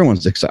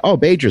 Everyone's excited. Oh,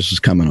 Bedros is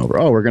coming over.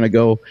 Oh, we're going to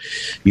go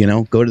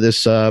to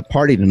this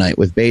party tonight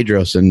with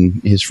Bedros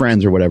and his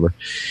friends or whatever.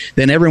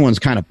 Then everyone's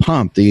kind of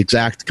pumped. The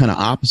exact kind of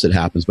opposite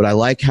happens. But I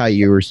like how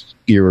you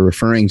were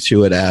referring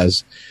to it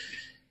as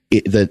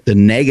the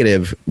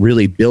negative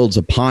really builds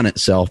upon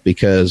itself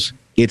because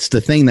it's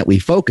the thing that we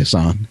focus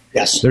on.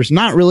 Yes. There's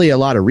not really a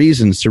lot of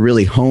reasons to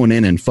really hone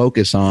in and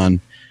focus on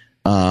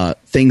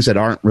things that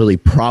aren't really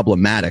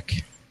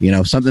problematic. You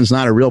know, if something's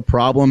not a real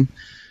problem,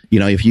 you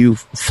know, if you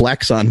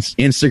flex on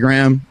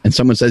Instagram and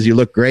someone says you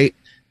look great,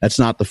 that's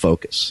not the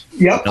focus.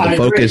 Yep, the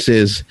focus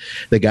is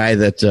the guy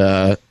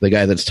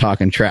that's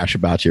talking trash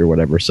about you or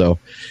whatever. So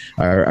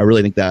I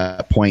really think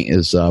that point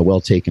is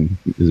well taken.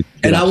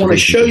 And I want to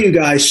show you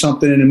guys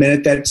something in a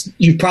minute that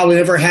you've probably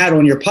never had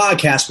on your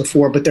podcast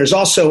before, but there's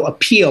also a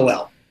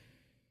POL.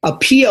 A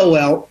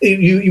POL,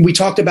 we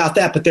talked about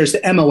that, but there's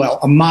the MOL,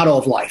 a motto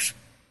of life.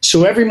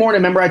 So every morning,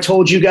 remember I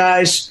told you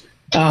guys,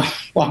 I'm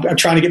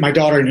trying to get my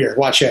daughter in here.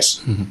 Watch this.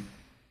 Mm-hmm.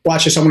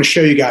 Watch this. I'm going to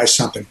show you guys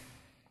something.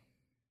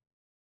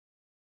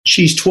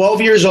 She's 12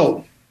 years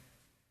old.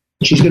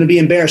 She's going to be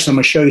embarrassed. I'm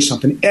going to show you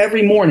something.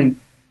 Every morning,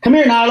 come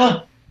here,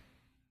 Nyla.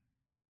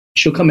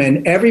 She'll come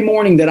in. Every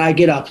morning that I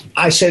get up,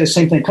 I say the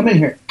same thing. Come in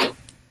here.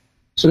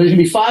 So there's going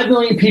to be 5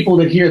 million people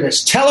that hear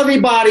this. Tell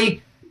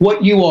everybody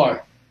what you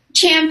are.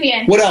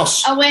 Champion. What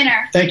else? A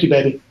winner. Thank you,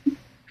 baby.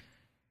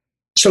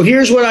 So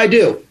here's what I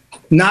do.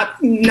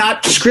 Not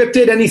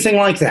scripted, anything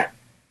like that.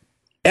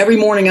 Every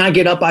morning I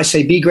get up, I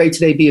say, be great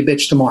today, be a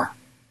bitch tomorrow.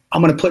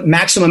 I'm going to put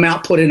maximum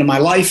output into my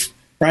life,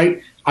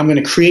 right? I'm going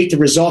to create the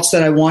results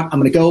that I want. I'm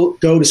going to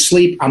go to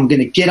sleep. I'm going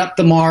to get up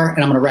tomorrow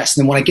and I'm going to rest.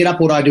 And then when I get up,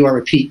 what do? I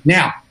repeat.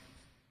 Now,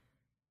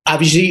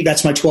 obviously,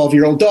 that's my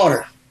 12-year-old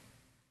daughter,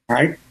 all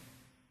right?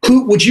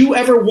 Who would you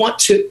ever want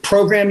to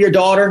program your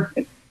daughter?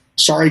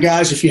 Sorry,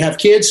 guys, if you have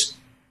kids,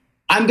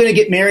 I'm going to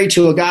get married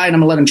to a guy and I'm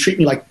going to let him treat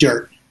me like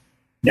dirt.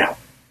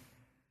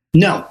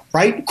 No,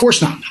 right? Of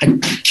course not.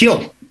 I'd kill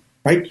him,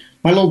 right?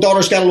 My little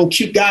daughter's got a little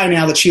cute guy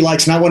now that she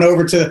likes, and I went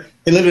over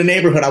they live in a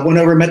neighborhood. I went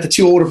over and met the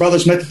 2 older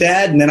brothers, met the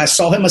dad, and then I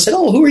saw him. I said,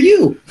 oh, who are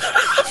you?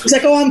 He's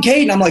like, oh, I'm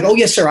Caden. I'm like, oh,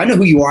 yes, sir. I know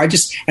who you are.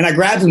 And I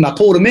grabbed him. I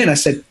pulled him in. I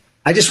said,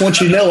 I just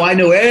want you to know I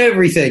know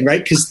everything,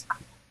 right? Because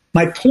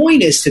my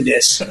point is to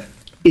this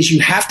is you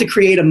have to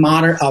create a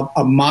motto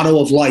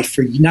of life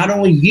for not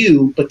only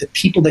you, but the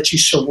people that you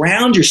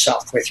surround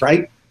yourself with,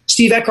 right?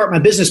 Steve Eckhart, my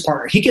business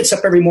partner, he gets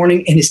up every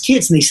morning and his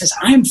kids and he says,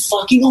 I'm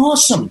fucking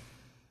awesome.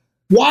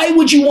 Why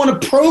would you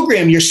want to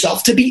program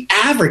yourself to be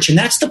average? And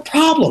that's the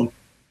problem.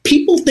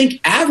 People think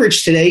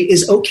average today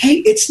is okay.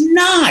 It's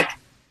not.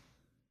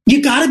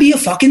 You got to be a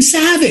fucking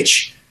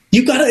savage.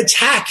 You got to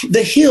attack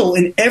the hill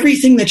in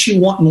everything that you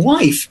want in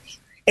life.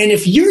 And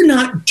if you're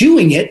not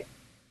doing it,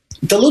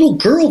 the little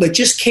girl that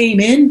just came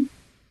in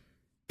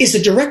is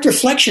a direct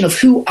reflection of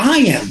who I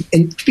am.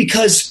 And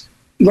because,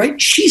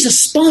 right, she's a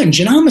sponge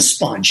and I'm a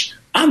sponge.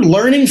 I'm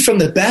learning from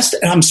the best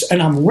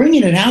and I'm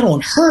wringing it out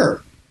on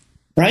her,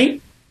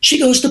 right? She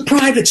goes to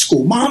private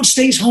school. Mom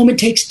stays home and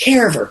takes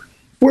care of her.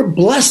 We're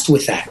blessed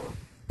with that.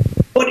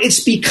 But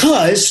it's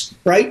because,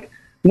 right,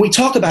 when we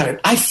talk about it,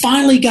 I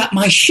finally got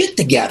my shit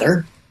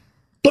together.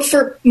 But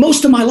for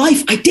most of my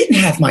life, I didn't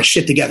have my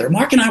shit together.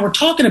 Mark and I were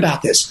talking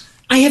about this.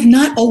 I have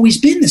not always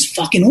been this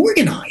fucking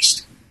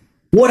organized.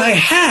 What I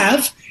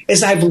have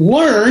is I've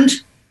learned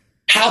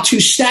how to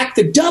stack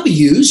the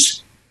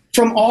W's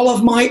from all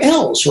of my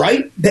L's,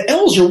 right? The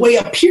L's are way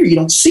up here. You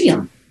don't see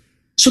them.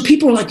 So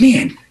people are like,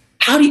 man,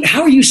 how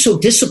are you so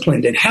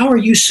disciplined? And how are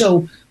you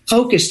so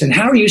focused? And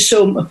how are you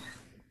so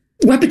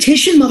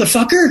repetition,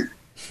 motherfucker?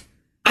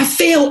 I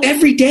fail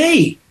every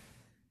day.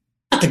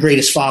 Not the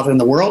greatest father in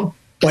the world,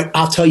 but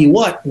I'll tell you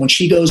what, when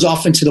she goes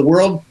off into the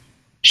world,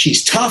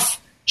 she's tough.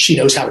 She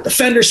knows how to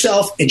defend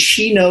herself, and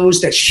she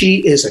knows that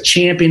she is a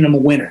champion and a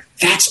winner.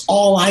 That's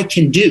all I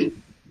can do.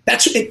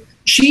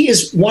 She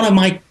is one of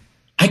my,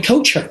 I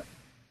coach her,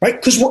 right?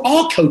 Because we're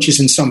all coaches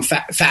in some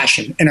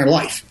fashion in our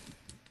life.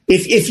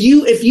 If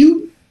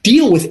you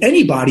deal with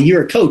anybody,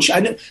 you're a coach.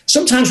 I know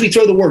sometimes we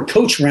throw the word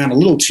coach around a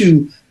little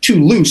too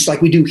loose,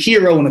 like we do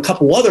hero and a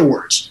couple other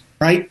words,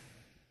 right?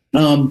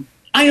 I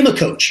am a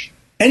coach.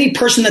 Any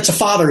person that's a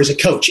father is a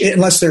coach,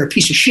 unless they're a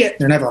piece of shit and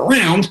they're never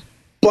around.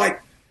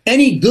 But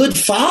any good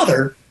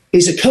father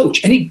is a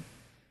coach.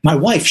 My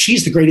wife,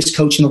 she's the greatest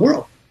coach in the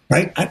world,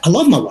 right? I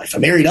love my wife.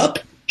 I'm married up.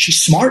 She's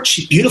smart.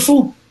 She's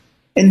beautiful.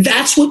 And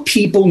that's what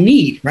people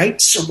need, right?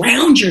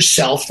 Surround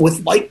yourself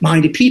with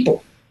like-minded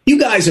people. You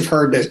guys have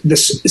heard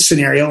this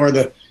scenario or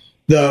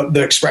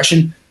the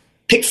expression,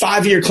 pick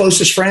 5 of your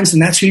closest friends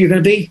and that's who you're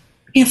going to be.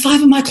 And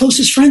 5 of my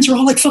closest friends are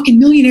all like fucking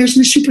millionaires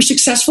and they're super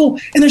successful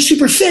and they're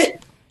super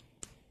fit.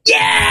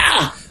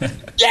 Yeah!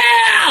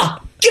 Yeah!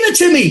 Give it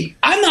to me.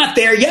 I'm not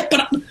there yet,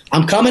 but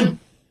I'm coming.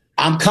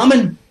 I'm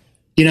coming,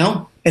 you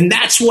know? And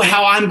that's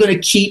how I'm going to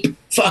keep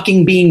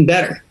fucking being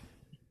better.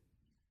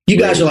 You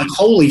guys are like,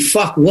 holy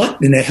fuck,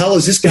 what in the hell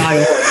is this guy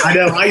on? I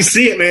know, I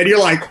see it, man. You're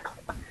like...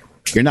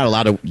 You're not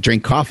allowed to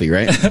drink coffee,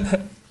 right?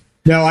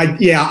 No, I'm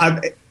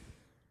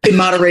in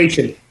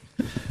moderation.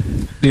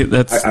 Dude,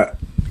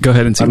 go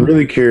ahead and see. I'm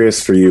really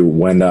curious for you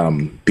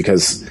when,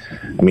 because,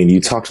 I mean, you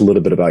talked a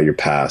little bit about your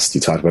past.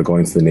 You talked about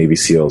going to the Navy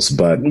SEALs,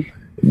 but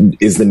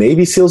is the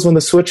Navy SEALs when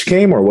the switch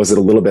came, or was it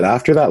a little bit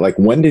after that? Like,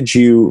 when did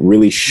you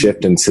really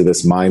shift into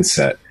this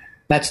mindset?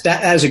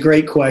 That is a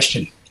great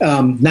question.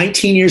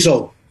 19 years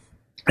old,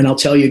 and I'll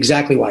tell you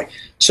exactly why.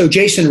 So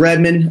Jason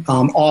Redman,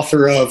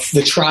 author of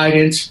The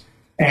Trident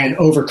and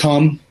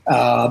Overcome,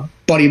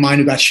 buddy of mine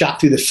who got shot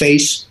through the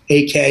face,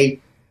 AK,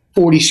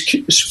 40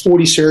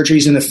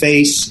 surgeries in the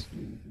face,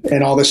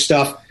 and all this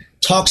stuff,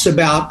 talks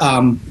about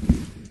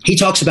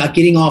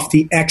getting off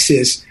the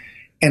X's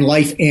and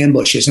life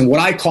ambushes. And what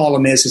I call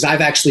them is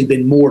I've actually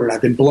been mortared.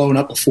 I've been blown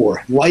up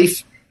before.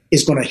 Life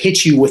is going to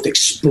hit you with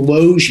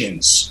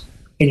explosions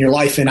in your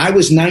life. And I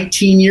was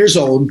 19 years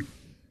old.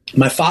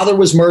 My father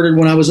was murdered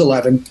when I was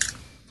 11.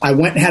 I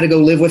went and had to go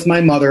live with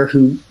my mother,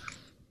 who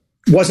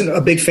wasn't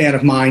a big fan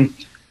of mine.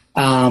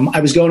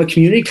 I was going to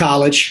community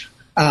college.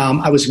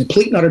 I was a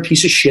complete and utter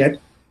piece of shit,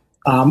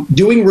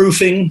 doing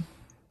roofing,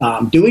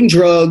 doing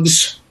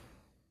drugs,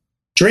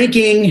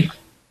 drinking.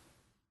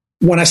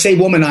 When I say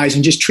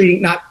womanizing, just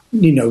treating,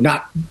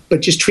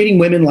 just treating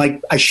women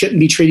like I shouldn't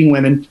be treating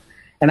women.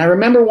 And I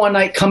remember one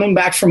night coming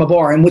back from a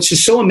bar, and what's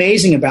is so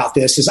amazing about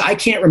this is I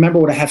can't remember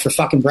what I had for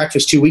fucking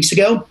breakfast 2 weeks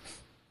ago,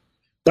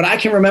 but I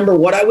can remember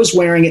what I was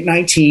wearing at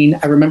 19.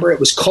 I remember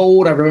it was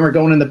cold. I remember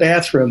going in the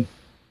bathroom,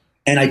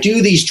 and I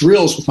do these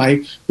drills with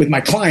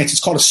my clients.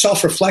 It's called a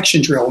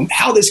self-reflection drill. And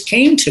how this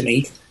came to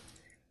me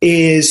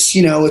is,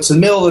 it's the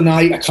middle of the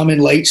night. I come in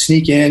late,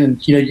 sneak in,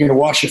 and you're going to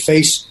wash your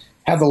face,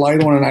 have the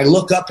light on, and I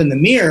look up in the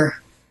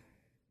mirror.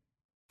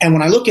 And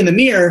when I look in the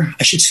mirror,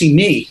 I should see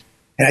me.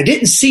 And I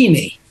didn't see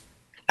me.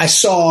 I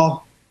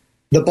saw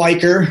the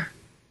biker,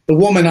 the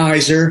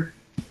womanizer,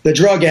 the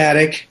drug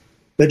addict,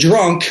 the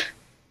drunk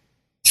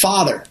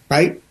father,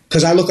 right?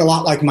 Because I look a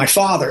lot like my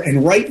father.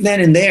 And right then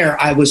and there,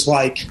 I was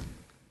like,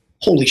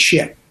 holy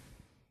shit.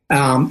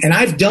 And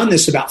I've done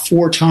this about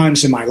 4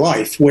 times in my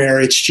life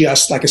where it's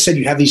just, like I said,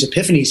 you have these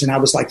epiphanies. And I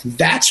was like,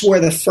 that's where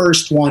the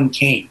first one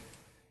came.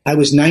 I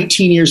was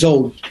 19 years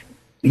old,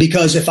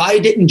 because if I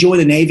didn't join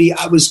the Navy,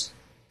 I was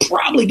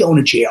probably going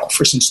to jail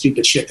for some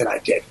stupid shit that I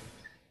did.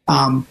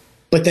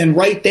 But then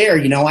right there,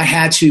 I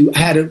had to,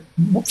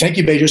 thank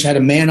you, Bezos, had to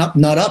man up,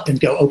 nut up and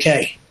go,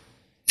 okay,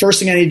 first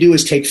thing I need to do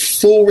is take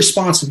full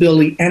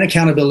responsibility and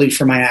accountability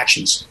for my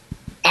actions.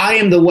 I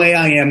am the way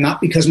I am, not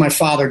because my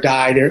father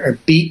died or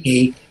beat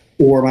me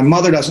or my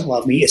mother doesn't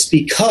love me. It's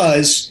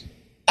because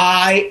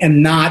I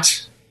am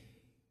not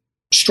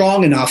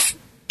strong enough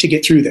to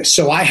get through this.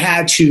 So I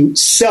had to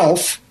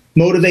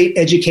self-motivate,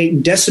 educate,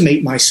 and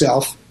decimate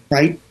myself,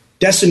 right?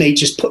 decimate,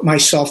 just put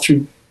myself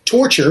through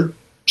torture,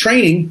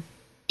 training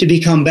to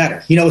become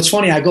better. You know, it's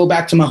funny. I go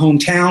back to my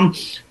hometown.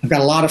 I've got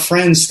a lot of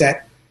friends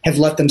that have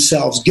let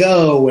themselves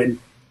go and,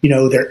 you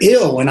know, they're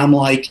ill. And I'm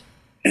like,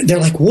 they're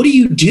like, what do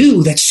you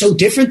do that's so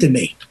different than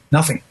me?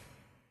 Nothing.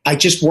 I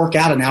just work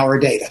out an hour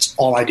a day. That's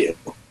all I do.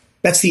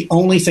 That's the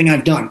only thing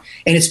I've done.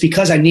 And it's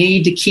because I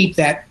need to keep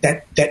that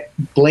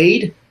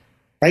blade,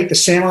 right? The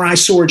samurai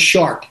sword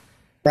sharp,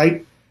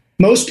 right?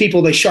 Most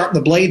people, they sharpen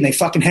the blade and they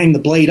fucking hang the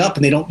blade up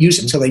and they don't use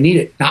it until they need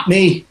it. Not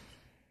me.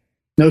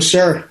 No,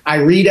 sir. I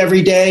read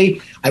every day.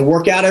 I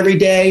work out every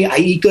day. I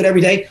eat good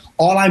every day.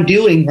 All I'm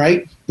doing,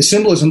 right? The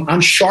symbolism,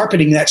 I'm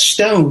sharpening that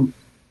stone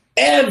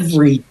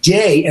every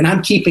day and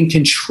I'm keeping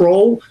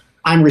control.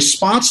 I'm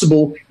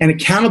responsible and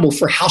accountable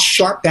for how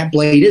sharp that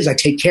blade is. I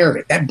take care of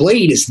it. That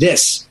blade is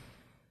this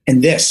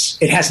and this.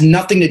 It has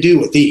nothing to do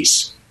with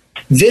these.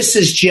 This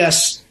is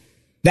just,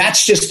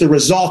 that's just the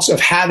results of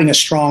having a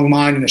strong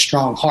mind and a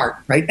strong heart,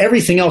 right?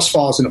 Everything else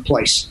falls into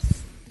place.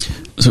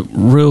 So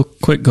real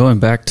quick, going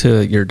back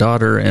to your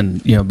daughter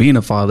and, you know, being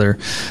a father,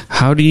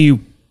 how do you,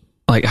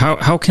 like,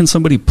 how can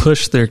somebody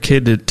push their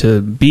kid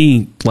to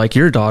be like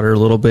your daughter a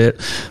little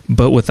bit,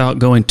 but without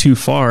going too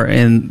far?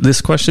 And this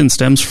question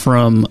stems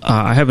from,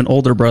 I have an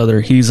older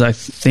brother. He's, I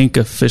think,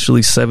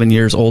 officially 7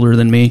 years older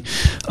than me.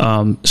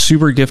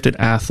 Super gifted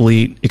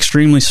athlete,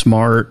 extremely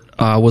smart,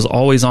 was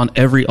always on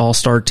every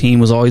all-star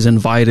team, was always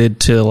invited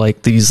to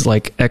like these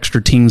like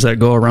extra teams that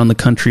go around the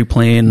country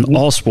playing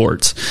all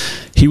sports.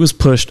 He was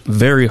pushed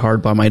very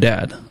hard by my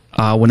dad.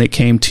 When it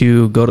came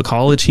to go to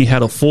college, he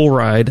had a full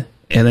ride.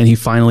 And then he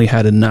finally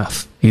had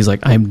enough. He's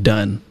like, I'm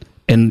done.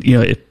 And, you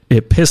know,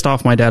 it pissed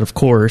off my dad, of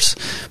course,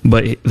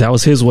 but that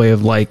was his way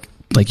of like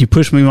you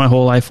pushed me my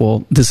whole life.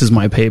 Well, this is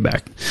my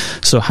payback.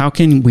 So how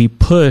can we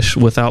push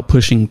without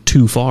pushing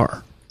too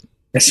far?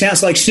 It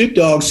sounds like Snoop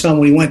Dogg's son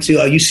when he went to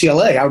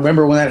UCLA. I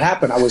remember when that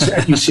happened. I was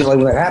at UCLA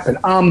when that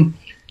happened.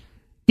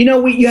 You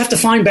know, you have to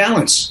find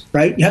balance,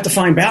 right? You have to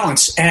find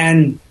balance.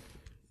 And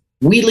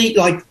we lead,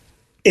 like,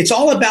 it's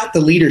all about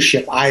the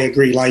leadership. I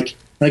agree. Like,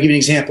 I'll give you an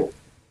example.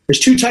 There's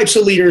two types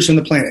of leaders on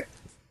the planet.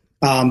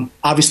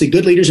 Obviously,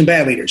 good leaders and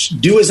bad leaders.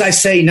 Do as I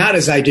say, not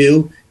as I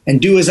do, and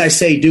do as I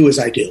say, do as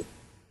I do.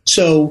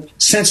 So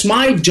since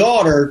my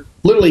daughter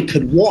literally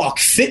could walk,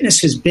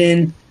 fitness has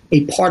been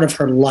a part of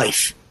her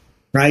life,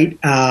 right?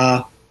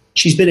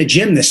 She's been a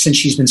gymnast since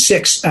she's been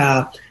 6.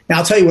 Now,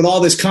 I'll tell you, with all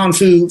this Kung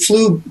Fu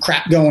flu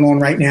crap going on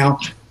right now,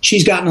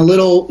 she's gotten a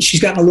little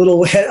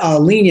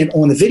lenient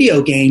on the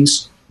video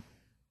games,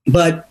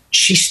 but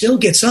she still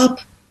gets up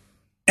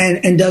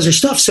and does her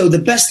stuff. So the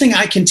best thing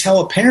I can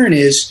tell a parent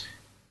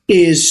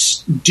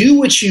is do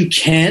what you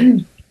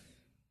can.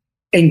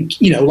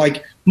 And, you know,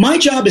 like my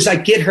job is I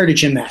get her to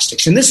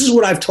gymnastics. And this is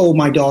what I've told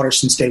my daughter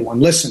since day one.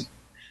 Listen,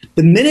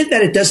 the minute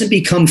that it doesn't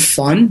become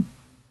fun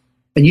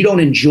and you don't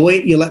enjoy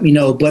it, you let me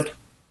know. But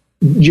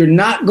you're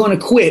not going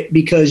to quit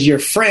because your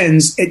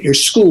friends at your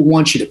school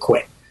want you to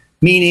quit.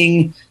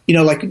 Meaning, you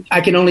know, like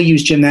I can only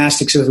use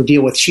gymnastics as a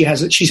deal with.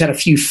 She's had a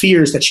few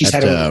fears that she's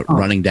had.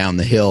 Running down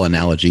the hill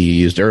analogy you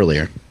used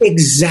earlier.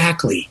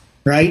 Exactly.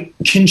 Right.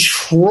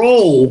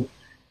 Control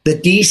the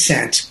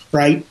descent.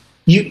 Right.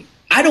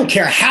 I don't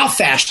care how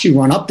fast you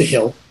run up the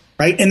hill.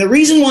 Right. And the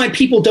reason why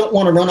people don't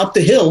want to run up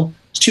the hill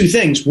is two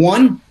things.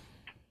 One,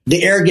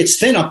 the air gets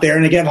thin up there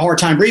and they have a hard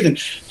time breathing.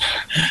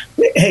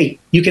 Hey,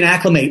 you can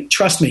acclimate.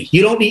 Trust me.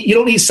 You don't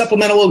need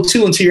supplemental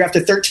O2 until you're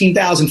after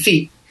 13,000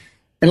 feet.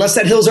 Unless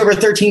that hill's over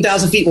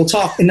 13,000 feet, we'll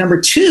talk. And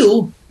number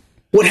two,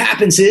 what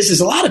happens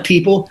is a lot of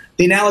people,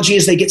 the analogy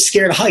is they get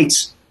scared of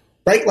heights,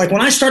 right? Like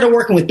when I started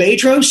working with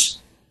Bedros,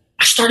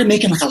 I started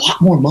making like a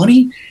lot more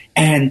money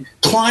and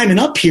climbing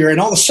up here. And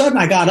all of a sudden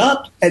I got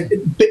up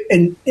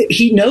and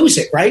he knows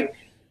it, right?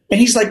 And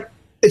he's like,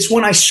 it's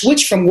when I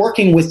switched from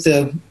working with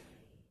the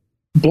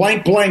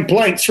blank, blank,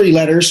 blank 3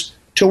 letters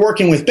to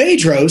working with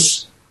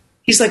Bedros.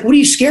 He's like, what are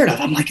you scared of?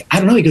 I'm like, I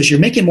don't know. He goes, you're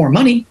making more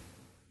money.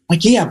 I'm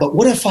like, yeah, but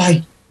what if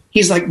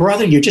He's like,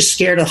 brother, you're just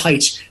scared of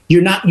heights.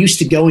 You're not used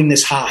to going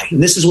this high.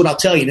 And this is what I'll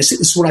tell you. This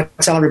is what I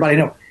tell everybody I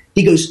know.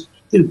 He goes,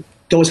 dude,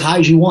 go as high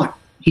as you want.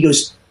 He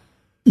goes,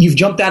 you've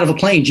jumped out of a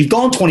plane. You've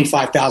gone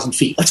 25,000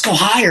 feet. Let's go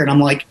higher. And I'm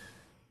like,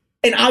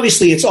 and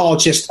obviously it's all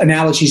just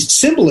analogies and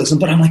symbolism,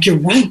 but I'm like, you're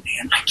right,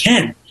 man. I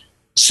can.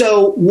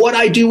 So what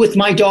I do with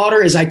my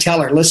daughter is I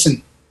tell her,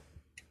 listen,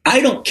 I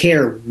don't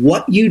care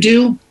what you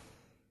do.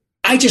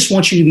 I just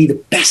want you to be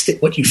the best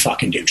at what you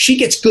fucking do. She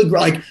gets good,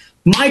 like,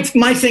 my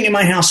thing in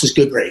my house is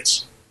good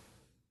grades.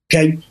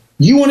 Okay.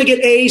 You want to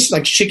get A's,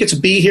 like she gets a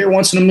B here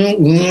once in a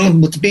moon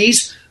with the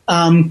B's.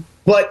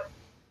 But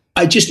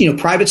I just,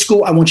 private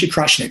school, I want you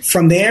crushing it.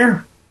 From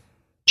there,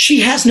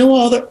 she has no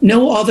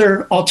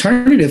other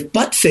alternative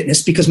but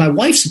fitness because my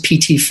wife's a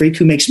PT freak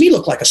who makes me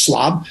look like a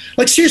slob.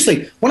 Like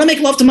seriously, when I make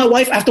love to my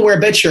wife, I have to wear a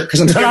bed shirt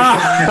because I'm scared.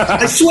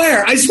 I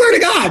swear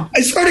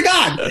to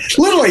God.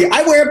 Literally,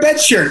 I wear a bed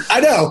shirt. I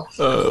know.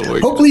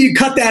 Hopefully you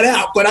cut that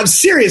out, but I'm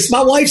serious.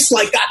 My wife's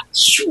like got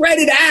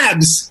shredded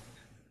abs,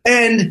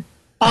 and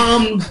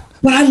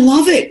but I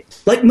love it.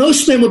 Like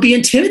most men would be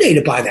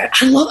intimidated by that.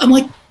 I'm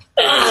like,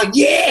 oh,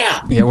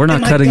 yeah. Yeah, we're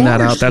not cutting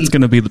that out. That's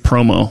going to be the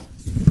promo.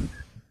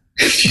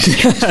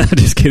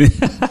 Just kidding.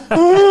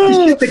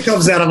 It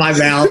comes out of my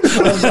mouth.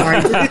 I'm sorry.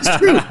 It's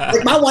true.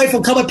 Like, my wife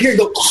will come up here and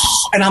go,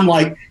 oh, and I'm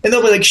like, and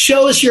they'll be like,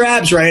 show us your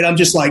abs, right? I'm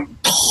just like,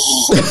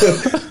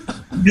 oh.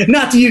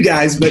 Not to you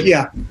guys, but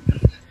yeah.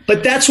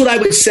 But that's what I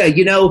would say.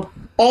 You know,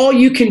 all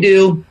you can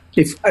do,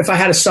 if I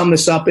had to sum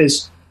this up,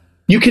 is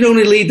you can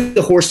only lead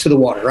the horse to the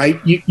water, right?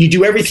 You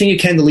do everything you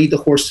can to lead the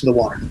horse to the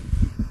water.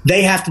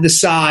 They have to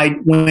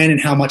decide when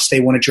and how much they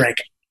want to drink.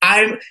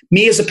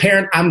 Me as a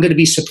parent, I'm going to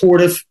be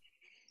supportive.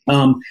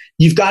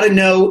 You've got to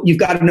know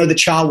the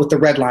child with the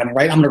red line,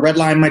 right? I'm going to red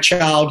line my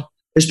child.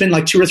 There's been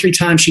like 2 or 3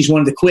 times she's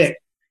wanted to quit.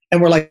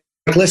 And we're like,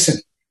 listen,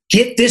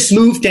 get this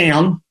move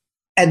down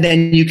and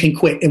then you can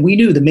quit. And we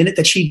knew the minute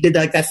that she did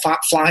like that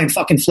flying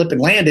fucking flip and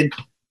landed,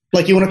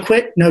 like, you want to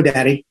quit? No,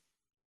 daddy.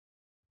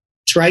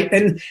 That's right.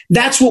 And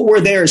that's what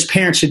we're there as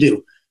parents to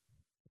do.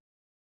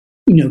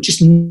 You know,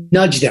 just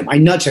nudge them. I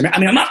nudge them. I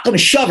mean, I'm not going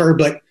to shove her,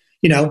 but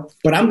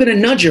I'm going to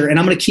nudge her and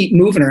I'm going to keep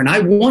moving her. And I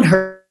want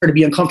her to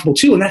be uncomfortable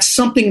too. And that's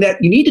something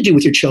that you need to do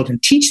with your children.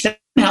 Teach them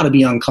how to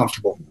be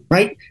uncomfortable,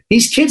 right?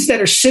 These kids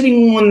that are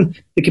sitting on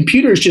the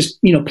computers just,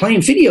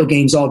 playing video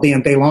games all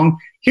damn day long.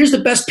 Here's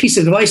the best piece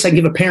of advice I can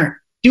give a parent.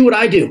 Do what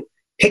I do.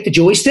 Take the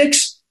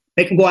joysticks,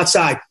 make them go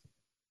outside.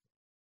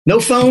 No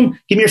phone,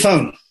 give me your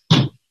phone,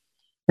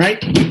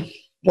 right?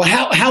 Well,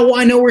 how will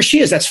I know where she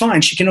is? That's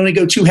fine. She can only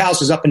go 2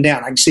 houses up and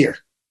down. I can see her.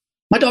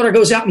 My daughter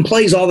goes out and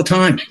plays all the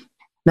time,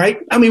 right?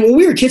 I mean, when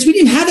we were kids, we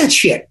didn't have that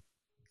shit.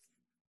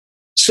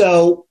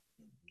 So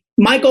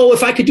my goal,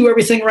 if I could do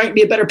everything right and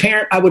be a better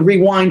parent, I would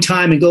rewind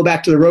time and go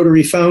back to the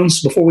rotary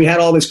phones before we had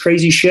all this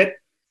crazy shit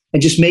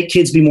and just make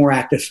kids be more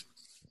active.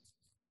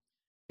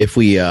 If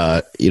we,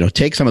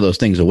 take some of those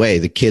things away,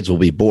 the kids will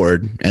be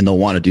bored and they'll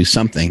want to do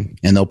something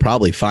and they'll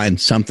probably find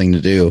something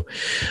to do.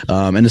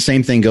 And the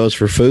same thing goes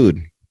for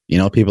food.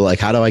 People are like,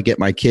 how do I get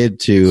my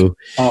kid to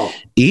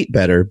eat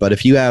better? But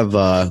if you have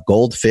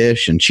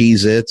Goldfish and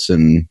Cheez-Its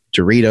and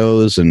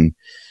Doritos and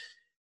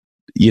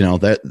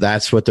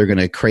that's what they're going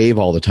to crave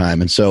all the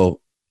time. And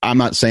so I'm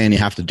not saying you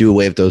have to do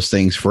away with those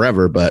things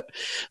forever, but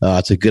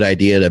it's a good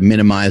idea to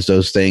minimize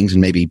those things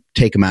and maybe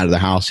take them out of the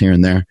house here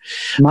and there.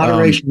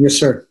 Moderation. Yes,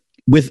 sir.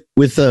 With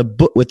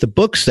the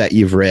books that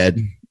you've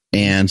read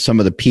and some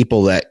of the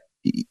people that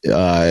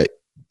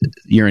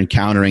you're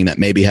encountering that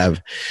maybe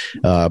have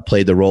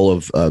played the role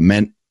of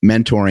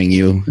mentoring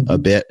you a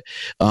bit,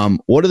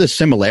 what are the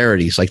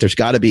similarities? Like, there's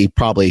got to be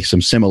probably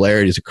some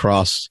similarities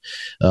across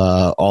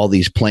all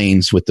these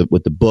planes with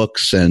the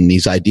books and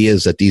these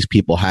ideas that these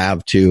people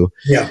have to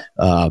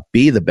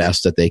be the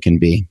best that they can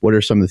be. What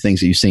are some of the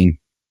things that you've seen?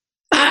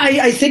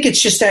 I think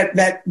it's just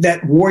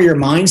that warrior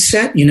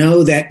mindset,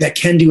 that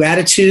can-do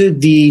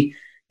attitude.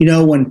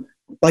 When,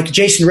 like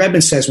Jason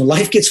Redman says, when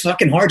life gets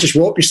fucking hard, just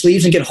roll up your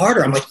sleeves and get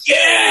harder. I'm like,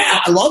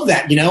 yeah, I love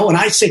that, And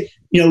I say,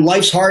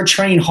 life's hard,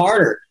 train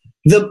harder.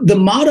 The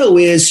motto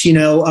is,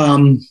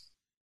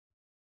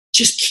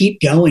 just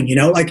keep going,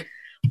 like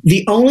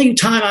the only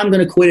time I'm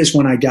going to quit is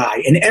when I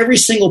die. And every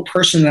single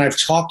person that I've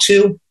talked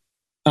to,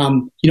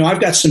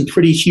 I've got some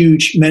pretty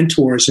huge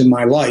mentors in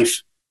my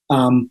life.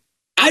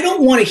 I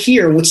don't want to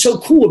hear, what's so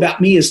cool about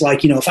me is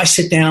like, if I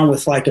sit down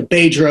with like a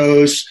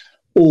Bedros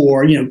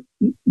or,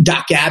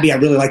 Doc Gabby, I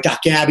really like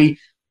Doc Gabby.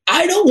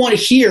 I don't want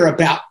to hear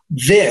about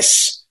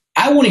this.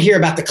 I want to hear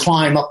about the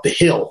climb up the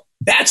hill.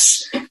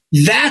 That's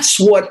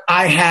what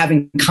I have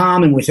in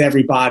common with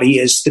everybody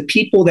is the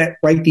people that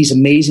write these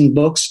amazing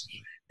books.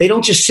 They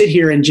don't just sit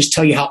here and just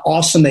tell you how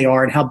awesome they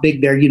are and how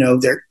big their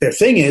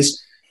thing is.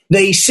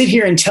 They sit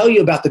here and tell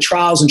you about the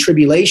trials and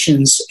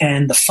tribulations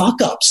and the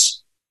fuck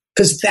ups,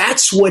 because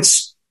that's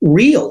what's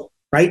real,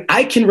 right?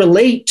 I can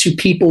relate to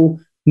people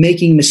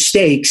making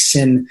mistakes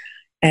and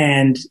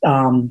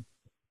wanting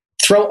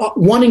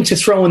to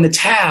throw in the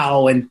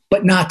towel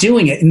but not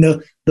doing it. And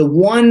the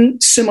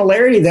one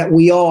similarity that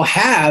we all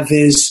have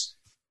is,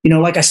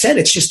 like I said,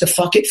 it's just the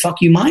fuck it,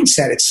 fuck you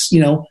mindset. It's,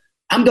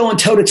 I'm going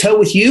toe to toe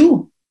with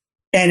you.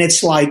 And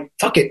it's like,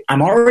 fuck it,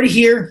 I'm already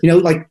here.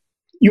 Like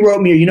you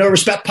wrote me,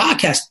 nervous about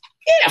podcast.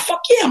 Yeah,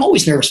 fuck yeah, I'm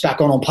always nervous about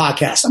going on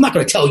podcasts. I'm not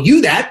going to tell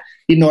you that,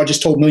 even though I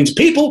just told millions of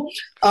people.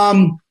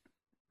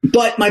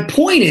 But my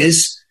point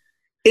is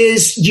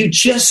you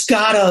just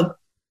gotta,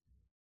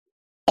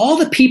 all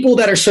the people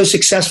that are so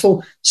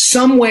successful,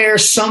 somewhere,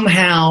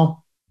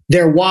 somehow,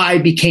 their why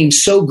became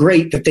so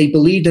great that they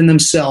believed in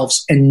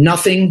themselves and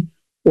nothing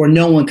or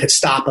no one could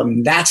stop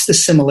them. That's the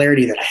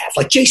similarity that I have.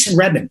 Like Jason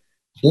Redman,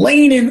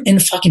 laying in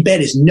the fucking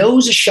bed, his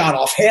nose is shot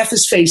off, half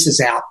his face is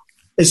out.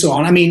 It's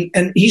on. I mean,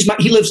 and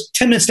he lives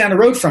 10 minutes down the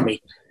road from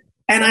me.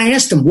 And I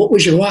asked him, what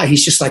was your why?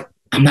 He's just like,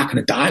 I'm not going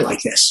to die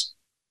like this.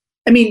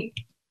 I mean,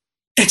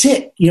 that's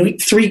it.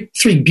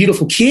 Three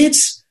beautiful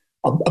kids,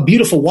 a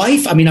beautiful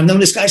wife. I mean, I've known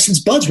this guy since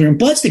Buds. We were in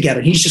Buds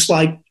together. He's just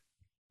like,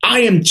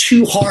 I am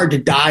too hard to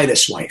die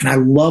this way. And I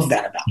love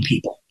that about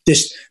people.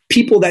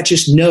 People that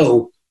just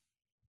know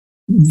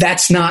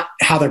that's not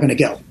how they're going to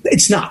go.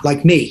 It's not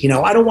like me.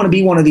 I don't want to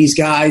be one of these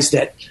guys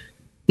that,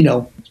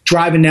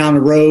 driving down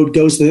the road,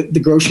 goes to the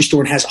grocery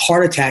store and has a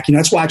heart attack.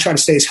 That's why I try to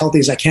stay as healthy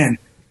as I can.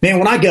 Man,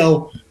 when I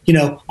go,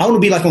 I want to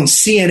be like on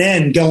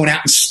CNN going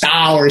out in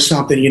style or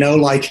something,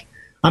 like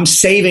I'm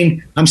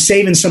saving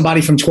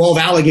somebody from 12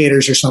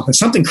 alligators or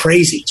something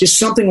crazy, just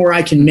something where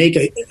I can make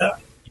a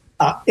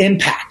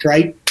impact,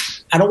 right?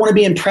 I don't want to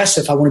be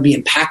impressive. I want to be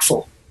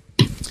impactful.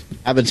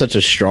 Having such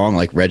a strong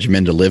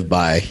regimen to live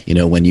by,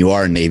 when you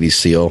are a Navy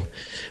SEAL,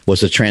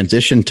 was the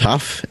transition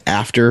tough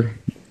after,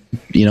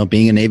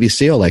 being a Navy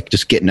SEAL, like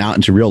just getting out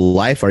into real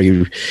life? Are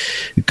you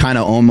kind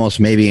of almost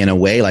maybe in a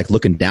way like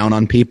looking down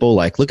on people?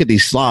 Like, look at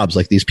these slobs,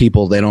 like these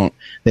people, they don't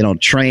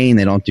train,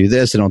 they don't do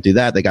this, they don't do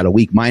that. They got a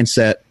weak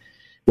mindset.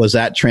 Was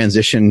that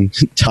transition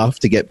tough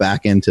to get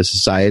back into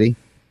society?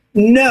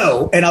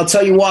 No. And I'll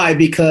tell you why,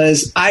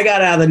 because I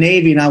got out of the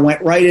Navy and I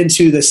went right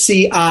into the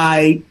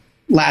CI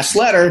last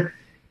letter.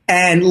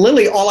 And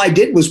literally all I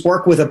did was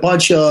work with a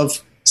bunch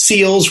of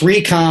SEALs,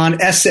 recon,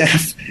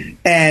 SF,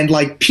 and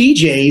like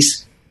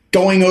PJs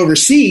going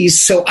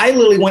overseas. So I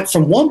literally went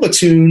from one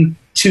platoon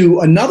to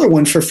another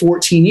one for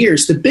 14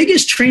 years. The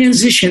biggest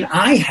transition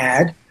I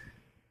had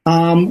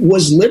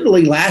was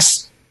literally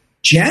last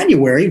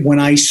January when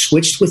I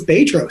switched with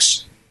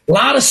Bedros. A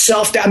lot of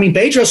self-doubt.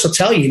 Bedros will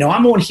tell you,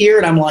 I'm on here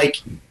and I'm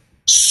like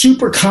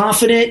super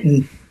confident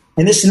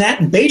and this and that.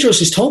 And Bedros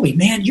has told me,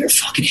 man, you're a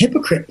fucking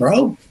hypocrite,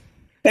 bro.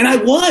 And I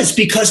was,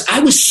 because I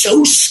was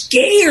so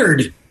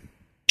scared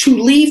to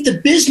leave the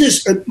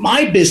business, or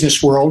my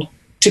business world,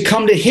 to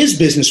come to his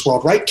business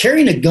world, right?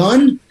 Carrying a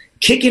gun,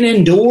 kicking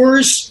in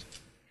doors,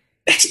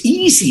 that's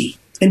easy.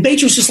 And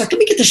Bedros is like, let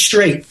me get this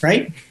straight,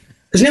 right?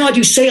 Because now I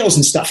do sales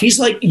and stuff. He's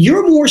like,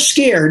 you're more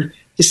scared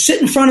to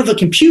sit in front of a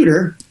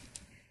computer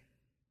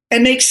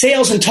and make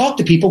sales and talk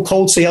to people,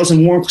 cold sales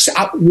and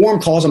warm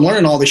calls. I'm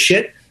learning all this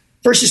shit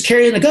versus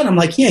carrying a gun. I'm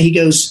like, yeah. He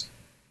goes,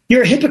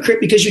 you're a hypocrite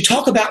because you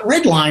talk about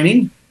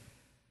redlining,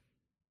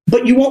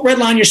 but you won't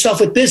redline yourself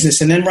with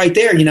business. And then right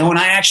there, and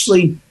I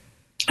actually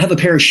have a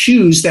pair of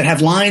shoes that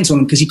have lines on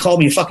them because he called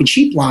me a fucking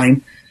sheep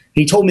line.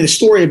 He told me the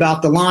story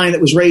about the line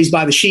that was raised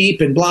by the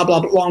sheep and blah, blah,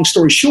 blah. Long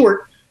story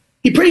short,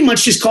 he pretty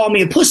much just called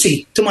me a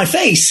pussy to my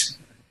face.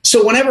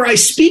 So whenever I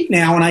speak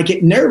now and I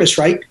get nervous,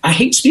 right, I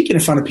hate speaking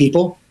in front of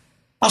people.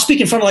 I'll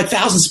speak in front of like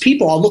thousands of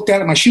people. I'll look down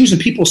at my shoes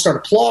and people will start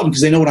applauding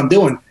because they know what I'm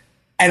doing.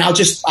 And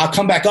I'll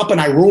come back up and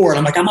I roar and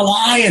I'm like, I'm a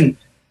lion.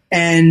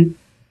 And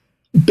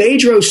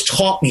Bedros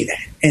taught me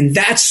that. And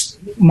that's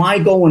my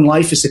goal in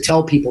life, is to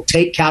tell people,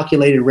 take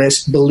calculated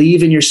risk,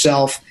 believe in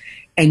yourself,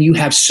 and you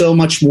have so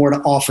much more to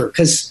offer.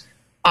 Because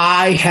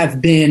I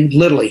have been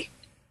literally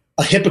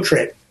a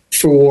hypocrite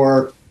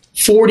for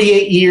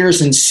 48 years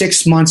and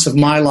 6 months of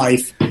my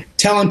life,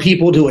 telling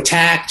people to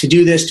attack, to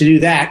do this, to do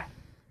that.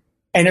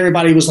 And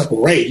everybody was like,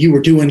 well, Ray, you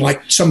were doing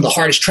like some of the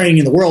hardest training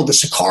in the world, the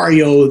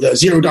Sicario, the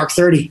Zero Dark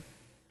 30.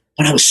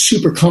 And I was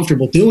super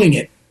comfortable doing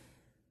it.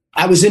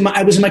 I was in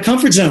my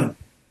comfort zone.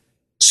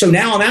 So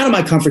now I'm out of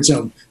my comfort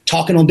zone,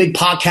 talking on big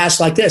podcasts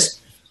like this.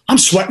 I'm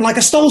sweating like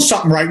I stole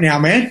something right now,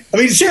 man.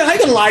 Seriously, I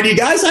ain't gonna lie to you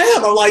guys. I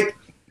am. I'm like,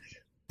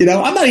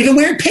 I'm not even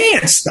wearing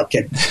pants. No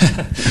kidding.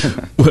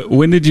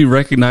 When did you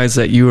recognize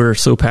that you were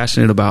so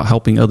passionate about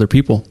helping other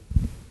people?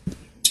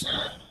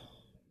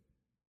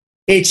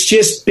 It's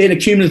just been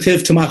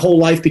accumulative to my whole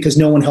life because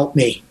no one helped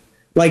me.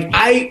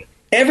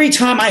 Every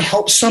time I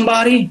help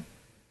somebody,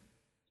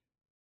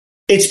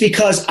 it's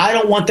because I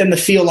don't want them to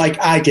feel like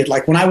I did.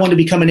 Like when I wanted to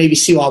become a Navy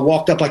SEAL, I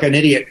walked up like an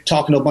idiot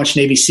talking to a bunch of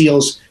Navy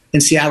SEALs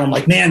in Seattle. I'm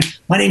like, man,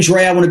 my name's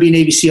Ray. I want to be a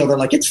Navy SEAL. They're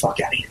like, get the fuck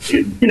out of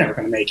here, dude. You're never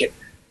going to make it.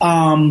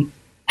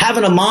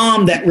 Having a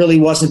mom that really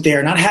wasn't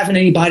there, not having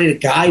anybody to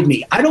guide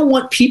me. I don't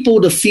want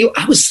people to feel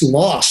I was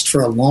lost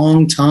for a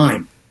long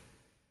time.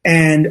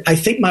 And I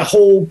think my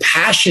whole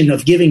passion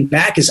of giving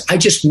back is I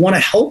just want to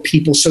help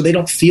people so they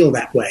don't feel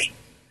that way.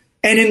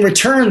 And in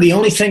return, the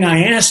only thing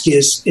I ask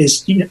is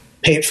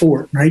pay it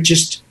forward, right?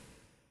 Just,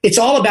 it's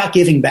all about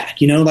giving back,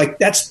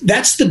 that's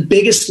the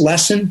biggest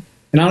lesson.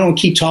 And I don't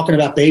keep talking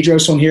about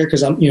Bedros on here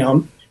because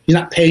he's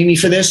not paying me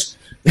for this.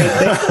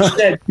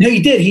 No, he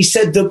did. He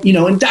said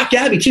and Doc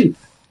Gabby too.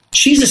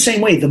 She's the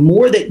same way. The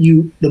more that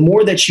you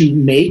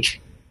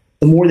make,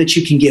 the more that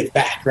you can give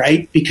back,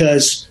 right?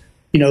 Because,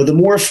 the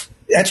more,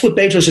 that's what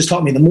Bedros has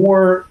taught me. The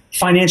more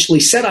financially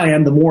set I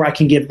am, the more I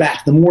can give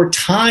back. The more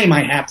time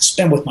I have to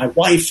spend with my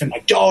wife and my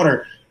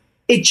daughter,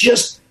 it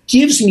just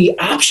gives me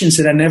options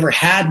that I never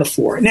had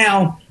before.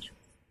 Now,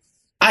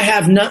 I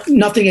have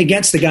nothing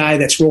against the guy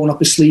that's rolling up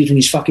his sleeves and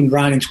he's fucking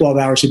grinding 12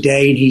 hours a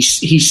day and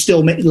he's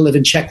still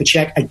living check to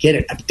check. I get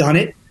it. I've done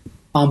it.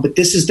 But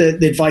this is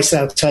the advice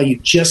that I'll tell you.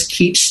 Just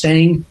keep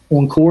staying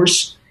on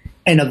course.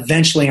 And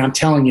eventually, I'm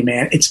telling you,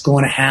 man, it's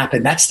going to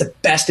happen. That's the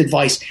best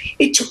advice.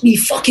 It took me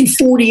fucking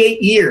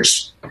 48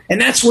 years. And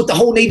that's what the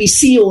whole Navy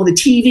SEAL and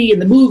the TV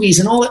and the movies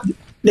and all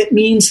that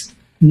means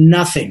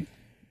nothing.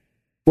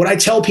 What I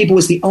tell people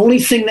is the only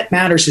thing that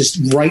matters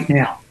is right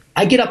now.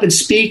 I get up and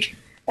speak,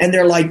 and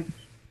they're like,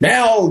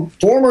 now,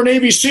 former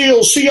Navy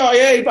SEAL,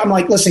 CIA. I'm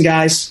like, listen,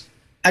 guys,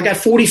 I got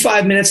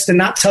 45 minutes to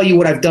not tell you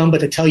what I've done,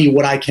 but to tell you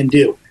what I can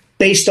do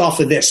based off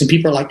of this. And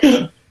people are like,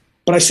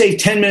 but I saved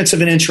 10 minutes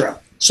of an intro.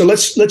 So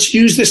let's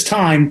use this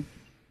time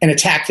and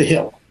attack the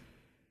hill.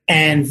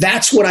 And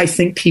that's what I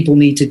think people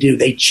need to do.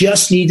 They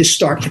just need to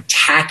start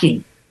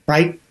attacking,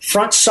 right?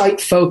 Front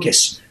sight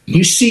focus.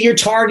 You see your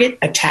target,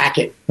 attack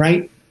it,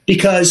 right?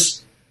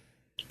 Because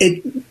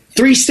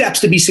 3 steps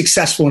to be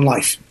successful in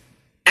life.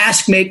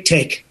 Ask, make,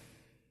 take.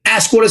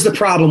 Ask, what is the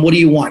problem? What do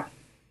you want?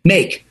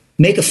 Make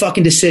a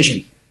fucking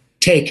decision.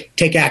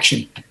 Take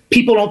action.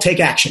 People don't take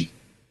action.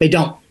 They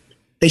don't.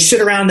 They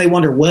sit around and they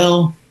wonder,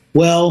 well,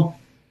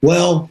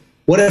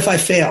 what if I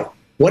fail?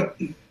 What?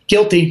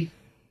 Guilty.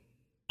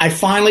 I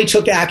finally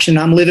took action.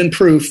 I'm living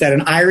proof that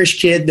an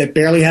Irish kid that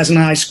barely has a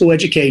high school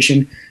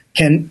education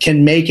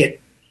can make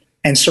it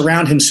and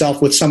surround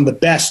himself with some of the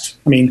best.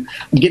 I mean,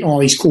 I'm getting all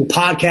these cool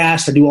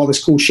podcasts. I do all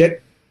this cool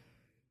shit.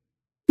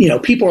 You know,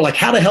 people are like,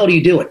 how the hell do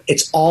you do it?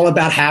 It's all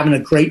about having a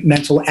great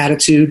mental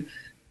attitude,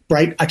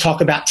 right? I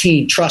talk about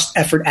team, trust,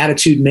 effort,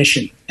 attitude,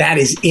 mission. That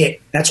is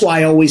it. That's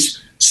why I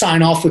always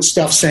sign off with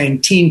stuff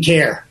saying team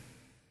care.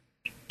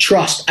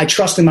 Trust. I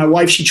trust in my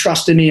wife. She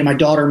trusted me and my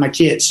daughter and my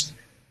kids.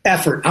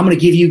 Effort. I'm going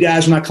to give you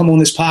guys, when I come on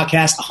this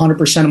podcast,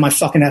 100% of my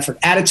fucking effort.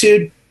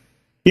 Attitude.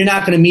 You're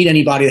not going to meet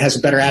anybody that has a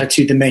better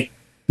attitude than me.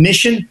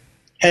 Mission.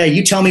 Hey,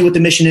 you tell me what the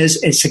mission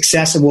is. It's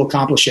success and we'll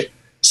accomplish it.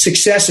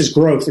 Success is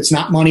growth. It's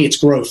not money. It's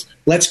growth.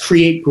 Let's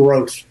create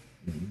growth.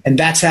 And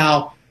that's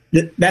how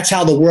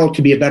the world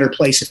could be a better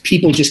place if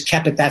people just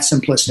kept it that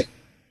simplistic.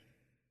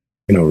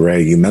 You know,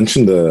 Ray, you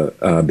mentioned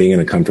the being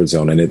in a comfort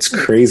zone, and it's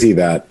crazy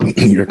that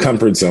your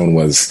comfort zone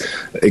was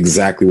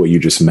exactly what you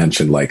just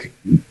mentioned, like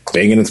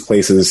being in its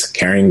places,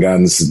 carrying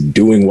guns,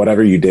 doing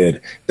whatever you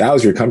did. That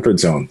was your comfort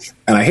zone.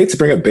 And I hate to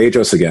bring up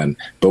Bezos again,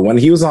 but when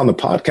he was on the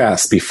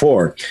podcast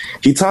before,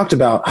 he talked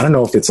about, I don't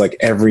know if it's like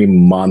every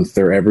month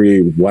or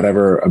every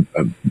whatever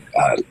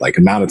like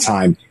amount of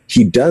time,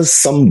 he does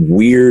some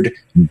weird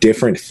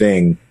different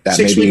thing that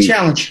 6-week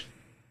challenge.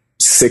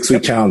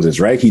 6-week challenges,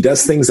 right? He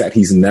does things that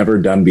he's never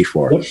done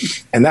before.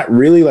 And that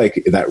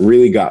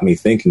really got me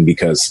thinking,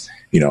 because,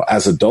 you know,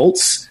 as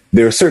adults,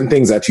 there are certain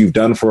things that you've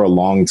done for a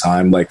long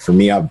time. Like for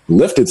me, I've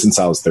lifted since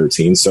I was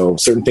 13. So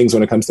certain things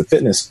when it comes to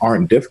fitness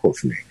aren't difficult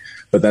for me.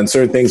 But then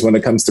certain things when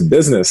it comes to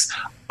business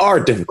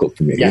are difficult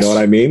for me. Yes. You know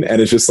what I mean?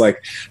 And it's just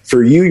like,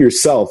 for you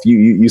yourself,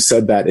 you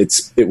said that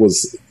it's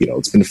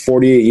been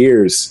 48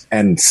 years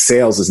and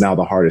sales is now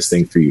the hardest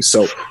thing for you.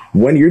 So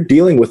when you're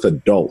dealing with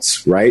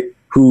adults, right,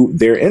 who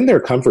they're in their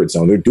comfort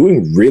zone, they're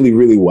doing really,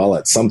 really well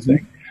at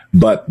something,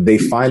 but they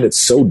find it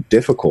so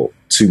difficult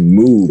to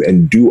move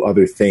and do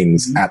other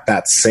things at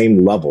that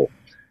same level.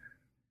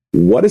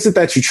 What is it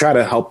that you try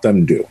to help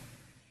them do?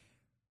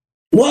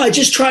 Well, I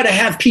just try to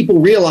have people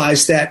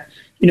realize that,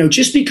 you know,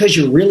 just because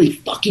you're really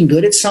fucking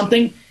good at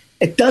something,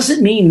 it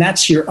doesn't mean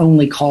that's your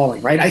only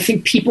calling, right? I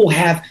think people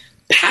have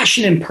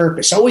passion and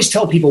purpose. I always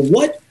tell people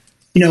like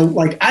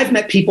I've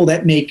met people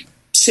that make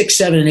 6,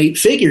 7, and 8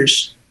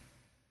 figures,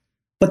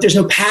 but there's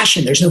no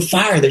passion, there's no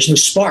fire, there's no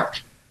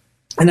spark.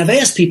 And I've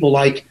asked people,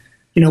 like,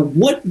 you know,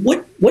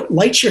 what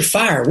lights your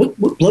fire?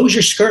 What blows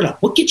your skirt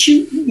up? What gets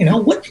you,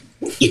 what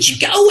gets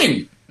you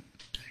going?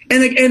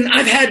 And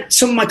I've had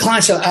some of my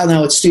clients say, oh,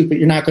 no, it's stupid.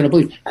 You're not going to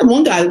believe. I had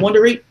one guy that wanted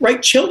to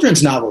write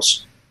children's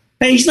novels.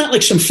 And he's not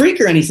like some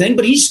freak or anything,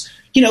 but he's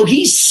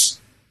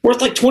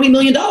worth like $20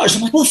 million. I'm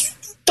like, well,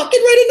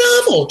 fucking write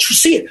a novel.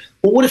 See it.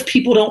 Well, what if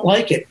people don't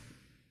like it?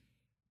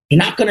 You're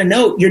not going to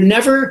know. You're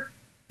never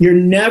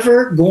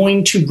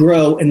going to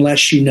grow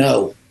unless you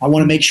know. I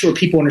want to make sure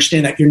people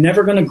understand that. You're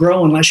never going to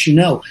grow unless you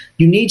know.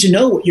 You need to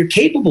know what you're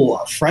capable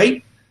of,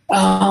 right?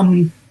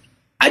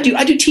 I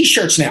do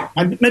T-shirts now.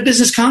 My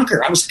business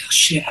Conquer. I was like, oh,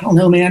 shit, I don't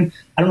know, man.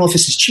 I don't know if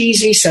this is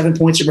cheesy. 7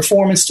 points of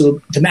performance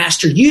to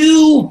master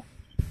you.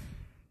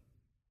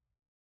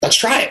 Let's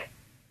try it.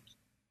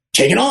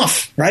 Take it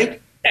off,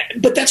 right?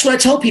 But that's what I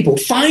tell people.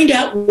 Find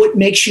out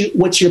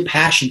what's your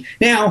passion.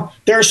 Now,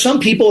 there are some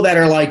people that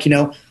are like,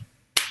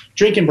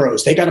 drinking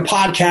bros. They got a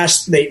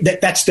podcast.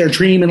 That's their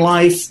dream in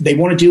life. They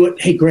want to do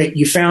it. Hey, great.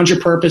 You found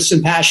your purpose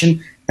and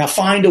passion. Now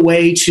find a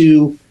way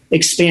to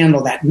expand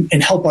on that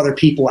and help other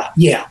people out.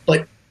 Yeah.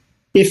 But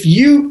if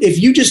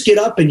you just get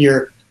up and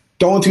you're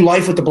going through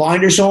life with the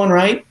blinders on,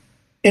 right?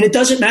 And it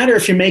doesn't matter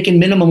if you're making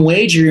minimum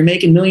wage or you're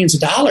making millions of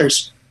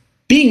dollars.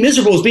 Being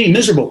miserable is being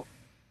miserable.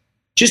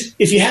 Just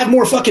if you have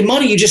more fucking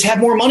money, you just have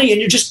more money and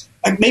you're just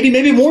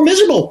maybe more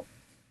miserable,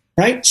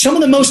 right? Some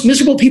of the most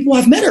miserable people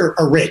I've met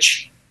are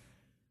rich.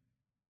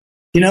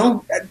 Yeah.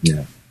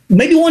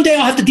 Maybe one day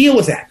I'll have to deal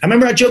with that. I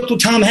remember I joked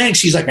with Tom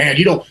Hanks. He's like, man,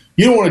 you don't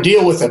want to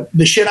deal with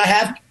the shit I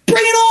have.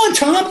 Bring it on,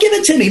 Tom. Give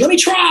it to me. Let me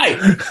try.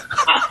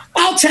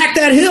 I'll tack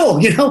that hill.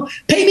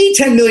 Pay me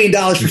 $10 million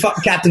for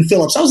fucking Captain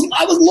Phillips. I was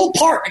a little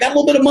part. I got a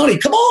little bit of money.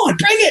 Come on,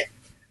 bring it.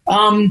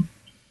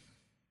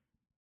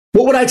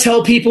 What would I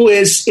tell people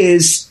is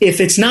if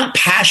it's not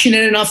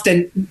passionate enough,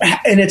 and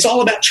it's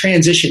all about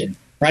transitioning,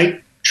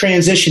 right?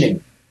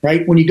 Transitioning,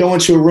 right? When you go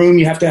into a room,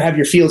 you have to have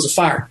your fields of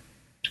fire.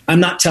 I'm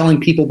not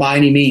telling people by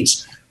any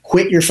means,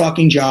 quit your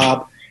fucking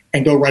job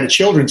and go write a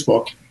children's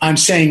book. I'm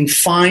saying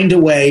find a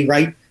way,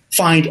 right?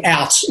 Find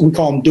outs. We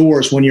call them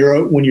doors when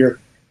you're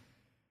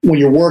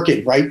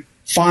working, right?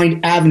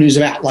 find avenues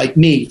of out, like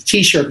me,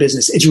 t-shirt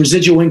business, it's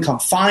residual income.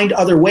 Find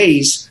other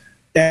ways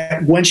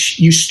that once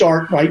you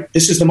start, right,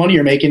 this is the money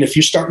you're making. If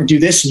you're starting to do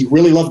this and you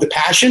really love the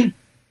passion,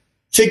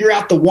 figure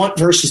out the want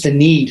versus the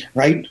need,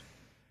 right?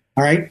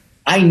 All right.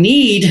 I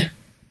need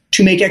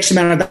to make X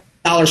amount of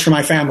dollars for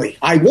my family.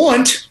 I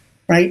want,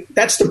 right?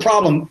 That's the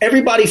problem.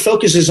 Everybody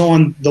focuses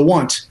on the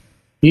want.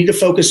 You need to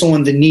focus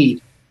on the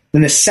need, the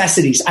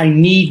necessities. I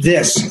need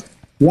this.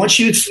 Once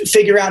you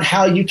figure out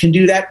how you can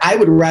do that, I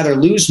would rather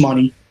lose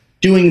money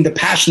doing the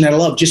passion that I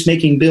love, just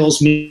making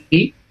bills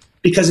meet,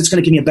 because it's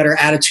going to give me a better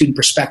attitude and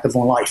perspective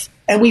on life.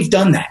 And we've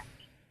done that.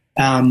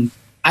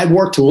 I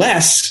worked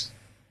less.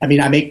 I mean,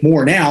 I make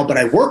more now, but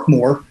I work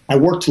more. I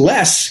worked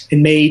less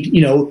and made,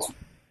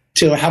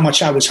 to how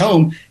much I was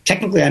home.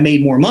 Technically, I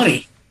made more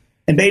money.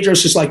 And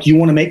Bedros is like, you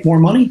want to make more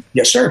money?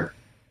 Yes, sir.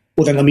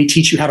 Well, then let me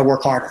teach you how to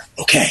work harder.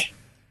 Okay.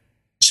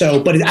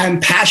 So, but I'm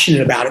passionate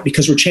about it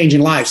because we're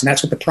changing lives. And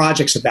that's what the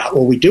project's about.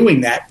 Well, we're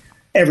doing that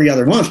every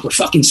other month. We're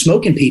fucking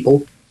smoking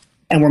people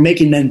and we're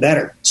making men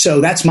better.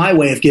 So that's my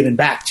way of giving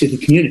back to the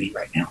community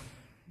right now.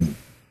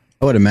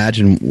 I would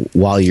imagine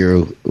while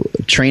you're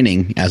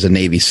training as a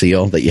Navy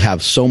SEAL that you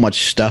have so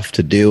much stuff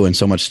to do and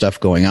so much stuff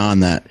going on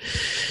that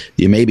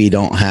you maybe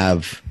don't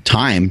have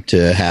time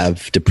to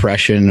have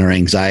depression or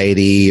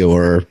anxiety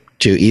or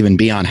to even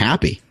be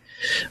unhappy.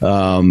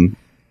 What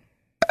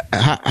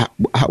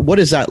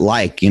is that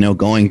like,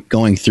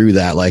 going through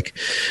that? Like,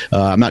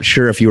 I'm not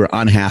sure if you were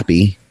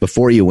unhappy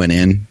before you went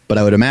in, but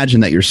I would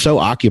imagine that you're so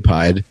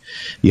occupied,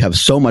 you have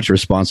so much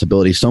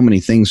responsibility, so many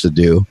things to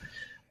do,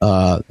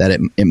 that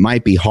it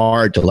might be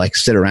hard to like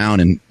sit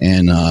around and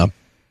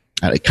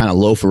kind of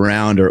loaf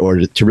around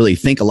or to really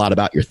think a lot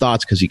about your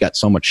thoughts because you got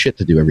so much shit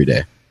to do every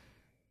day.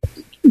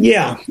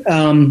 Yeah.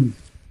 When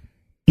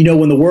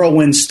the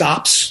whirlwind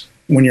stops,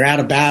 when you're out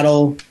of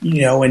battle,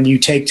 and you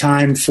take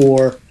time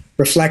for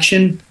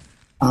reflection,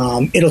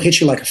 it'll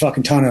hit you like a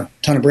fucking ton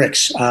of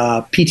bricks.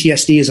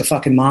 PTSD is a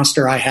fucking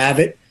monster. I have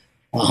it.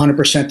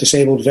 100%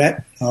 disabled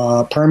vet,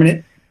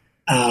 permanent.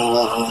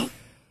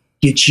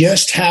 You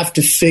just have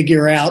to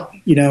figure out,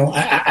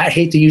 I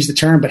hate to use the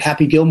term, but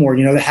Happy Gilmore,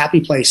 the happy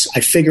place.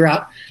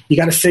 You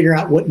got to figure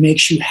out what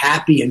makes you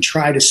happy and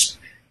try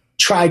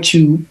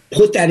to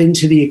put that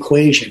into the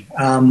equation.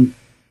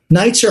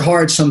 Nights are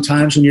hard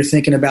sometimes when you're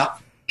thinking about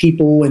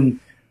people and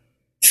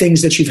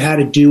things that you've had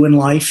to do in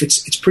life.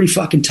 It's pretty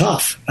fucking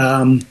tough.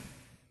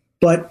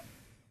 But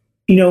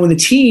in the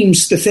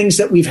teams, the things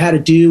that we've had to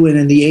do and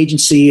in the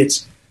agency,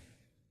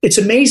 it's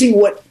amazing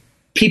what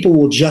people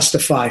will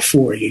justify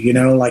for you.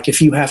 Like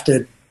if you have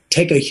to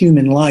take a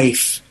human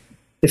life,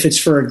 if it's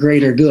for a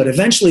greater good,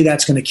 eventually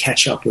that's going to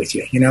catch up with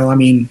you.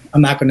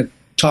 I'm not going to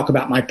talk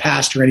about my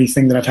past or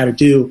anything that I've had to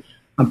do.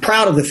 I'm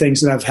proud of the things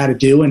that I've had to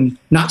do and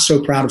not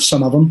so proud of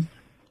some of them.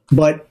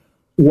 But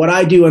what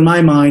I do in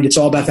my mind, it's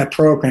all about that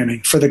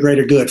programming for the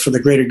greater good, for the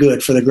greater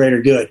good, for the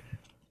greater good.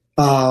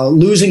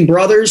 Losing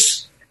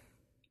brothers,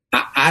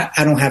 I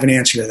don't have an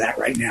answer to that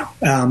right now.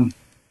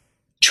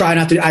 Try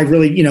not to,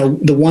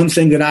 the one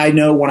thing that I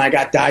know when I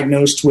got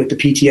diagnosed with the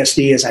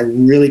PTSD is I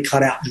really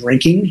cut out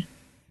drinking,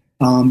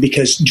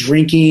 because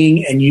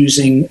drinking and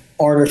using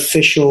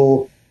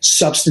artificial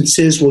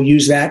substances,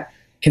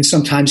 can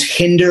sometimes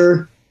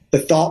hinder the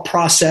thought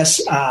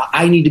process.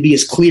 I need to be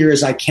as clear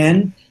as I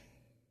can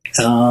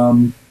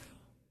for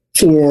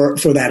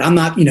that. I'm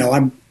not,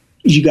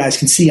 you guys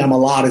can see I'm a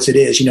lot as it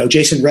is.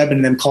 Jason Redman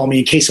and them call me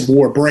in case of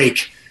war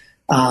break.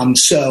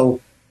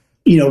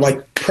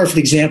 Like perfect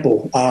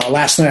example.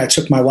 Last night I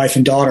took my wife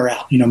and daughter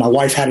out. My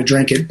wife had a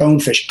drink at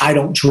Bonefish. I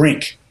don't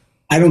drink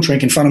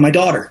in front of my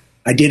daughter.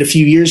 I did a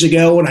few years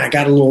ago and I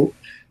got a little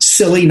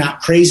silly,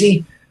 not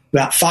crazy,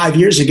 about 5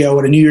 years ago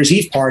at a New Year's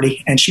Eve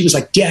party. And she was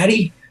like,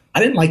 Daddy, I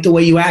didn't like the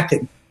way you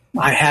acted.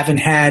 I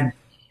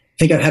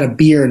think I've had a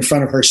beer in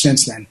front of her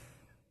since then.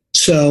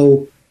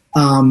 So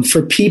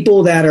for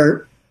people that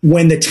are,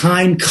 when the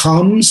time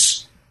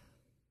comes,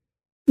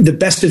 the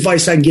best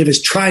advice I can give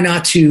is try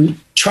not to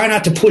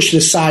push it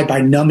aside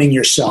by numbing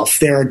yourself.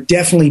 There are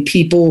definitely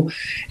people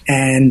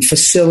and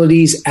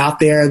facilities out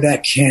there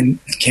that can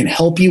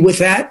help you with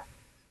that,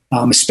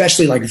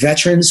 especially like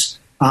veterans.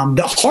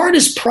 The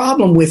hardest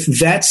problem with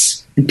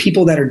vets and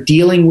people that are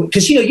dealing with,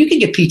 because you can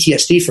get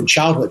PTSD from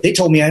childhood. They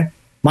told me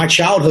my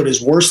childhood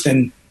is worse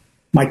than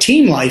my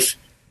teen life.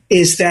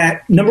 Is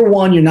that number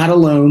one, you're not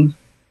alone.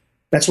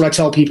 That's what I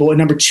tell people. And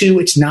number two,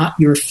 it's not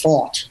your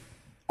fault,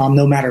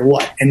 no matter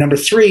what. And number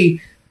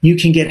three, you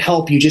can get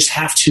help. You just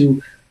have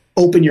to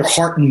open your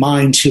heart and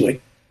mind to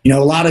it. A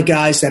lot of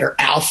guys that are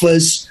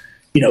alphas,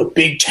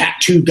 big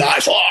tattooed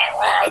guys,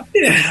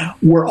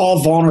 we're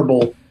all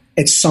vulnerable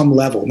at some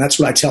level. And that's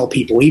what I tell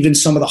people. Even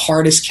some of the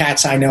hardest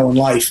cats I know in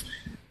life,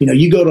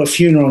 you go to a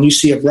funeral and you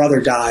see a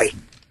brother die.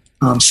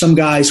 Some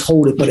guys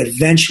hold it, but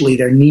eventually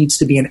there needs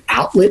to be an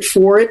outlet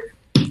for it.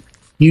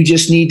 You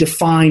just need to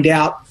find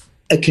out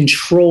a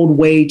controlled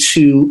way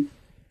to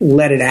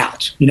let it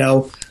out.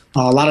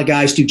 A lot of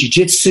guys do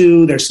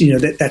jiu-jitsu. There's,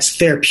 that's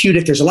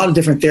therapeutic. There's a lot of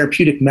different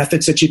therapeutic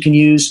methods that you can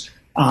use.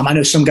 I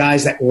know some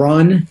guys that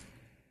run.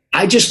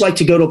 I just like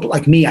to go to,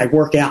 like me, I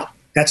work out.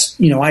 That's,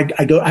 I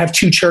have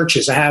two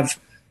churches. I have,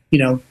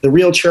 the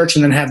real church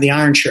and then have the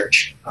Iron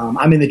Church.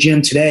 I'm in the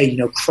gym today,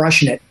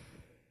 crushing it.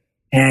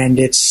 And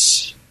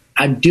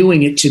I'm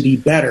doing it to be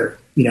better,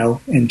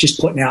 and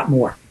just putting out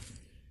more.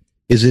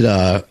 Is it,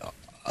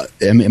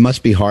 it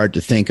must be hard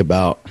to think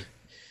about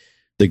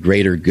the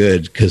greater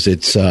good, because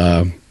it's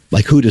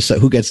like who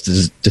gets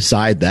to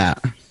decide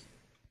that,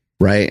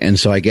 right? And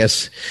so I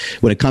guess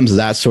when it comes to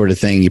that sort of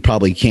thing, you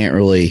probably can't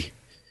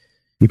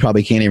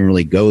even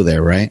really go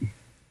there, right?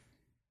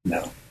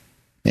 No.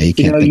 Yeah, you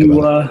can't think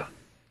about it.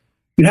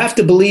 You have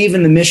to believe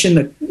in the mission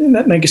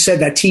that, like I said,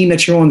 that team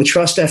that you're on, the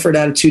trust, effort,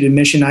 attitude, and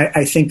mission.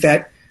 I think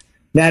that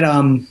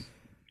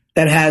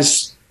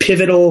has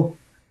pivotal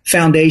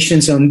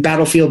foundations on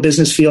battlefield,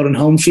 business field, and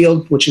home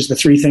field, which is the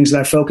three things that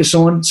I focus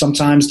on.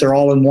 Sometimes they're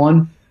all in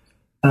one.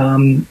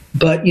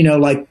 But,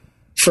 like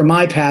for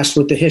my past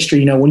with the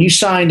history, when you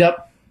signed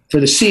up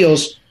for the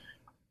SEALs,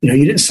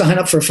 you didn't sign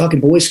up for a fucking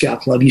Boy Scout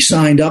club. You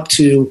signed up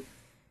to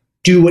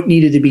do what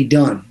needed to be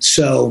done.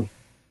 So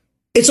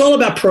it's all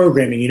about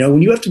programming.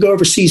 When you have to go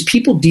overseas,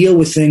 people deal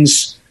with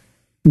things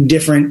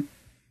different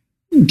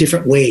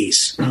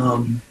ways.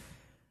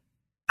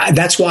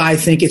 That's why I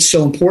think it's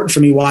so important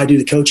for me why I do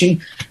the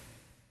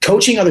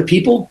coaching other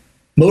people,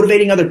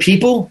 motivating other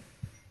people,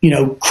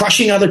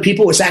 crushing other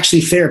people. It's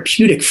actually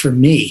therapeutic for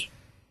me.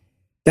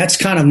 That's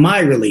kind of my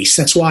release.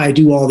 That's why I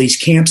do all these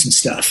camps and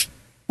stuff.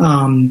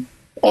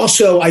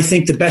 Also, I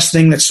think the best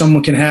thing that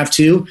someone can have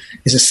too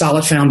is a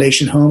solid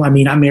foundation home. I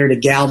mean, I married a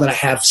gal that I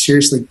have,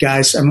 seriously,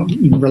 guys, I don't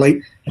even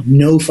relate, have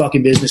no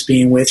fucking business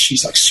being with.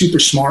 She's like super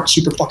smart,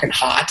 super fucking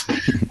hot.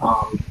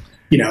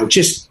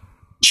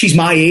 She's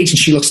my age, and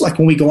she looks like,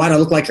 when we go out, I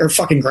look like her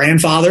fucking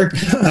grandfather.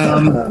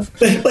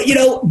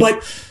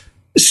 But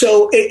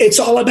so it's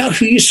all about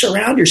who you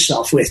surround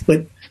yourself with.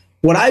 But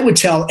what I would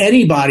tell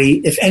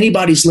anybody, if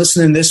anybody's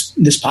listening to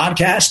this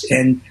podcast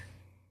and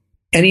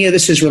any of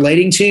this is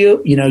relating to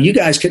you, you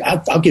guys could,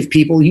 I'll give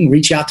people, you can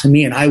reach out to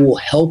me and I will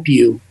help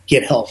you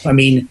get help. I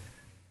mean,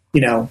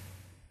 I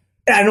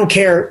don't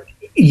care.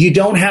 You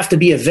don't have to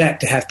be a vet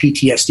to have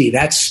PTSD.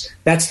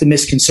 That's the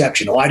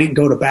misconception. Oh, I didn't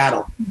go to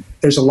battle.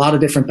 There's a lot of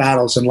different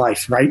battles in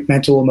life, right?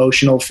 Mental,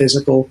 emotional,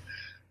 physical,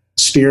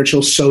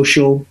 spiritual,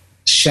 social,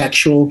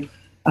 sexual.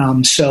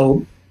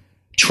 So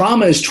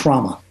trauma is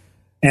trauma.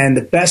 And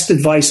the best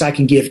advice I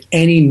can give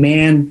any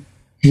man,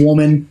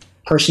 woman,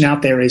 person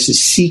out there is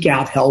seek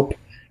out help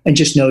and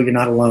just know you're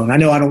not alone. I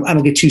know I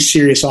don't get too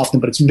serious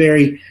often, but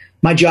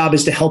my job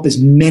is to help as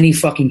many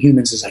fucking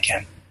humans as I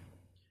can.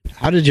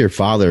 How did your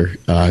father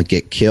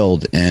get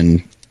killed,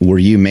 and were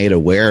you made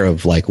aware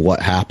of like what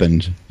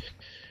happened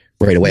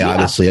right away? Yeah.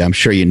 Obviously, I'm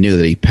sure you knew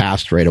that he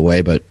passed right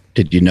away, but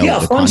did you know?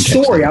 Yeah, fun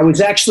story. I was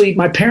actually,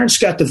 my parents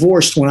got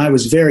divorced when I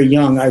was very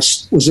young. I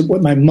was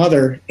with my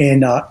mother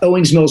in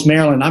Owings Mills,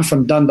 Maryland. I'm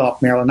from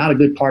Dundalk, Maryland, not a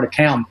good part of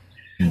town.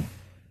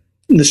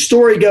 The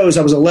story goes,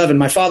 I was 11.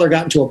 My father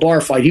got into a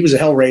bar fight. He was a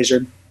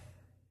hellraiser,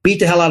 beat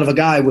the hell out of a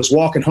guy, was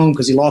walking home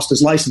because he lost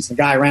his license. The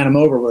guy ran him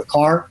over with a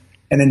car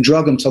and then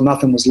drug him till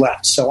nothing was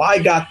left. So I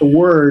got the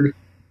word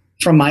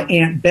from my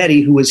Aunt Betty,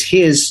 who was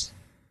his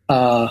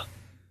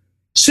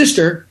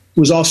sister,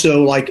 who was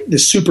also like the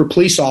super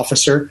police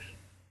officer,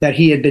 that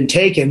he had been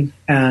taken,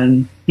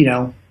 and,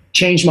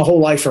 changed my whole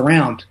life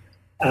around.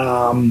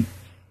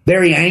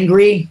 Very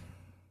angry,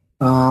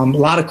 a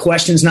lot of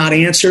questions not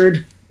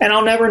answered. And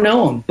I'll never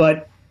know him.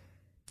 But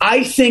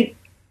I think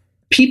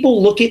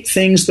people look at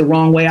things the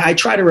wrong way. I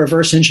try to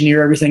reverse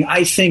engineer everything.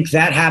 I think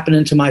that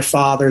happening to my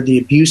father, the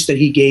abuse that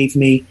he gave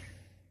me,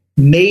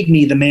 made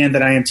me the man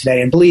that I am today.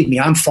 And believe me,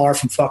 I'm far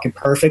from fucking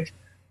perfect.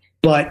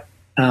 But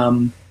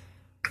I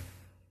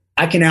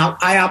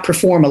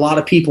outperform a lot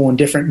of people in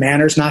different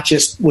manners, not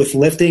just with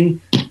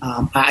lifting.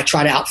 I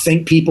try to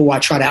outthink people. I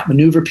try to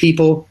outmaneuver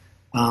people.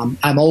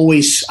 I'm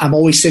always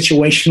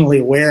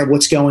situationally aware of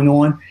what's going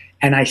on.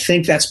 And I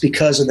think that's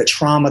because of the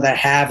trauma that I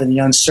have and the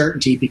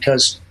uncertainty,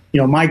 because,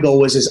 my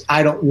goal is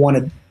I don't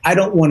want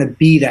to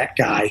be that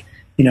guy.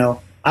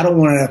 I don't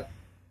want to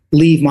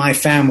leave my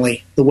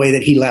family the way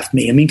that he left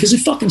me. I mean, because it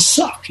fucking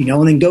sucked, and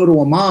then go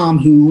to a mom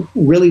who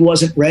really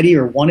wasn't ready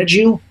or wanted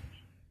you.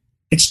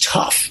 It's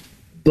tough,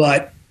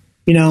 but,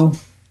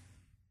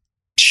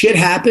 shit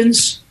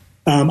happens.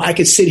 I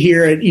could sit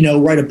here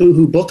and, write a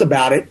boohoo book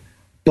about it,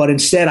 but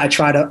instead I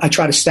try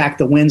to stack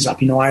the wins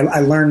up. I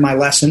learned my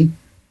lesson.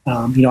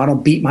 I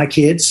don't beat my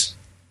kids.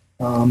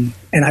 And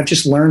I've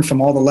just learned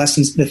from all the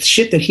lessons, the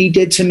shit that he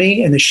did to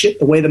me and the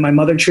way that my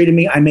mother treated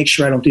me. I make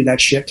sure I don't do that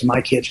shit to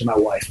my kids or my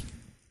wife.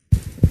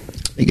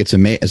 I think it's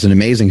an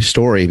amazing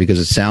story, because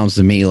it sounds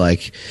to me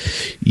like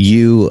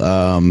you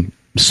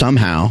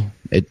somehow,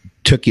 it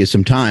took you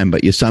some time,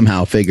 but you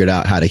somehow figured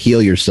out how to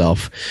heal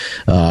yourself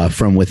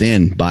from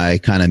within by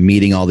kind of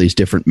meeting all these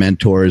different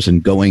mentors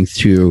and going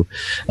through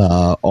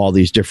all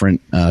these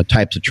different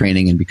types of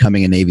training and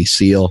becoming a Navy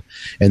SEAL.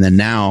 And then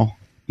now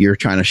you're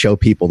trying to show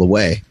people the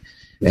way.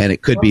 And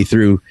it could be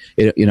through,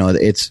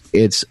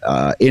 it's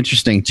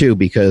interesting too,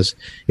 because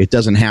it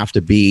doesn't have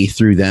to be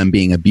through them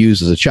being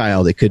abused as a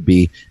child. It could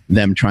be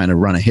them trying to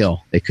run a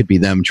hill. It could be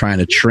them trying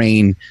to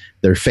train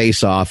their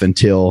face off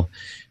until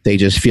they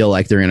just feel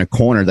like they're in a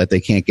corner that they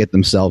can't get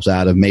themselves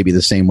out of, maybe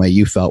the same way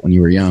you felt when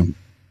you were young.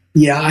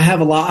 Yeah, I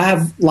have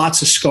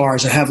lots of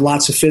scars. I have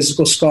lots of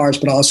physical scars,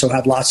 but I also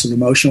have lots of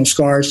emotional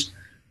scars.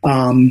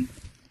 And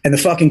the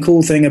fucking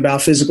cool thing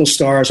about physical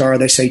scars are,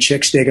 they say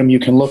chicks dig them. You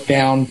can look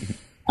down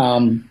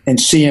and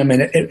see them,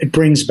 and it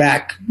brings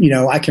back,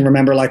 I can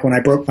remember like when I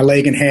broke my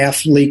leg in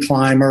half, lead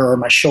climber, or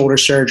my shoulder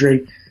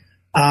surgery.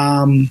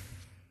 The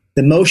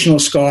emotional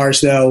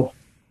scars, though,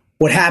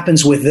 what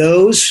happens with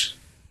those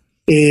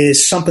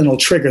is something will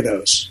trigger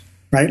those,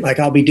 right? Like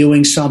I'll be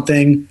doing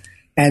something,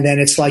 and then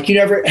it's like, you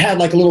never had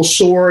like a little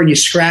sore and you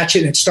scratch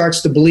it and it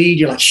starts to bleed.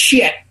 You're like,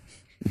 shit.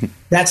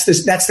 That's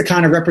the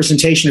kind of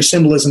representation or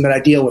symbolism that I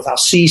deal with. I'll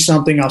see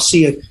something. I'll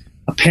see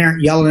a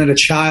parent yelling at a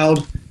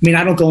child. I mean,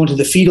 I don't go into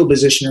the fetal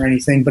position or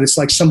anything, but it's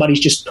like somebody's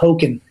just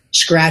poking,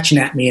 scratching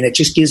at me, and it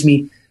just gives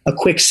me a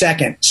quick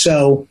second.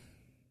 So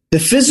the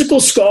physical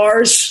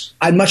scars,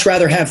 I'd much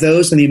rather have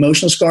those than the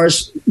emotional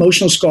scars.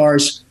 Emotional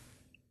scars,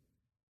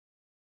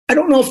 I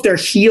don't know if they're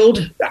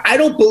healed. I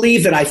don't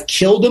believe that I've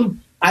killed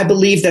them. I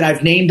believe that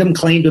I've named them,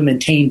 claimed them, and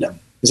tamed them.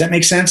 Does that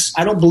make sense?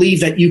 I don't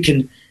believe that you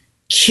can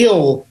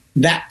kill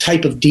that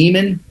type of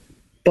demon,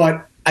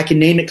 but I can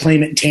name it,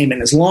 claim it, and tame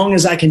it. As long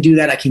as I can do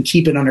that, I can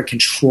keep it under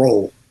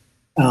control.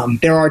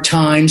 There are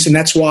times, and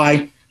that's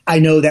why I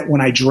know that when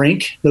I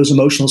drink, those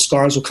emotional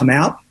scars will come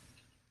out.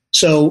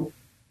 So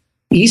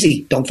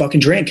easy, don't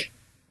fucking drink.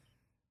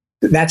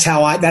 That's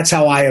how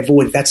I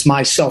avoid. That's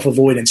my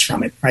self-avoidance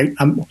from it, right?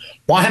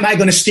 Why am I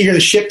going to steer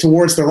the ship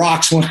towards the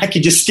rocks when I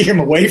could just steer them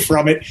away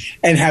from it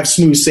and have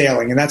smooth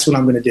sailing? And that's what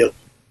I'm going to do.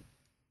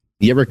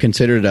 You ever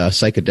considered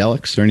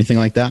psychedelics or anything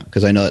like that?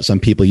 Because I know that some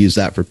people use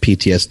that for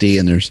PTSD,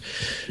 and there's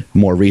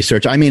more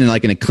research. I mean,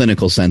 like in a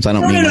clinical sense. I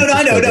don't mean. No.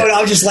 I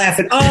was just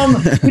laughing.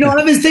 I've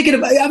been thinking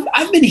about.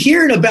 I've been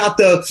hearing about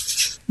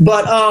just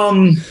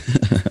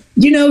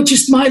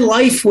my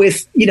life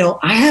with.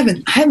 I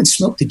haven't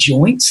smoked a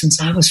joint since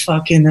I was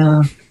fucking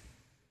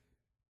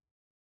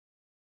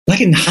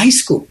like in high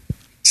school.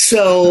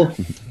 So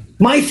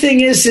my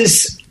thing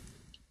is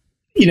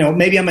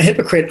maybe I'm a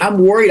hypocrite. I'm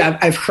worried.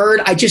 I've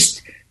heard.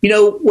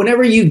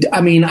 Whenever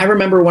I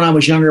remember when I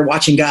was younger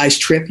watching guys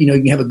trip, you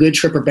can have a good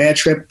trip or bad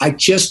trip. I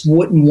just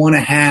wouldn't want to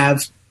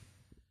have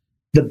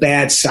the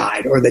bad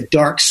side or the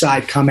dark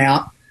side come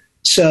out.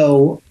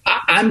 So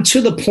I'm to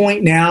the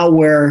point now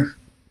where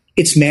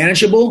it's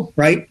manageable,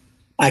 right?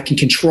 I can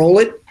control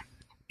it.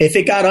 If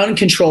it got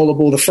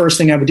uncontrollable, the first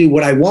thing I would do,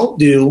 what I won't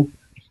do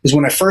is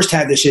when I first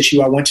had this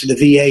issue, I went to the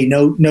VA,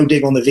 no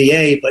dig on the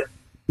VA, but,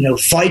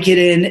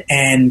 Vicodin,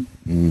 and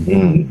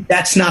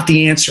that's not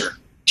the answer.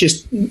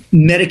 Just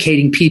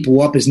medicating people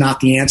up is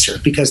not the answer,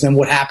 because then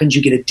what happens?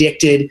 You get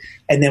addicted,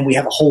 and then we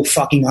have a whole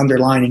fucking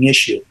underlining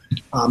issue.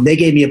 They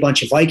gave me a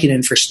bunch of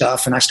Vicodin for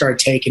stuff, and I started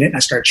taking it, and I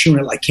started chewing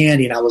it like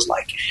candy, and I was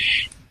like,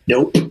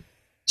 nope.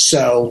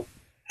 So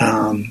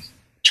I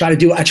try to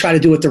do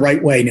it the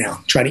right way now.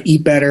 Try to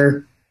eat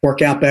better,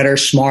 work out better,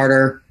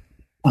 smarter,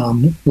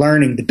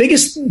 learning. The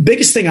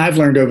biggest thing I've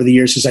learned over the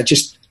years is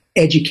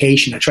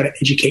education. I try to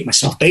educate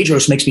myself.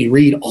 Bedros makes me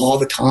read all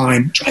the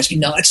time. It drives me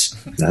nuts.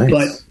 Nice.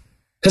 But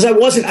because I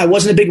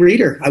wasn't a big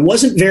reader. I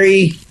wasn't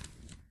very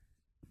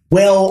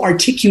well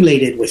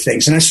articulated with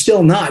things, and I'm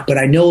still not, but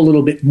I know a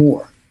little bit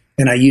more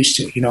than I used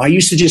to. I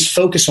used to just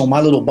focus on my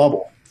little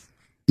bubble,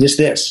 just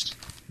this,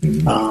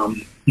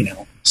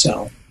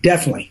 so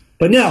definitely.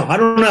 But no, I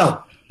don't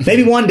know.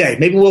 Maybe one day,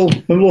 maybe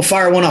we'll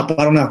fire one up.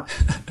 I don't know.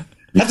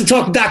 I have to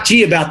talk to Doc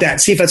G about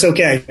that, see if that's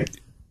okay.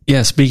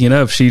 Yeah, speaking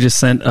of, she just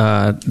sent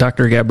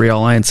Dr.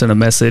 Gabrielle Lyons sent a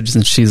message,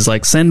 and she's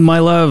like, "Send my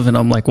love," and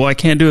I'm like, "Well, I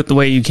can't do it the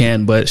way you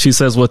can," but she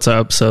says, "What's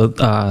up?" So, shout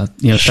out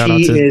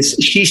to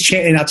she's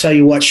and I'll tell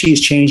you what,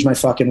 she's changed my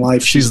fucking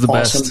life. She's the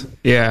awesome. best.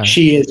 Yeah,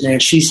 she is, man.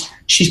 She's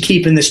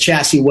keeping this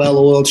chassis well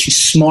oiled. She's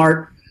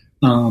smart.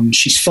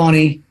 She's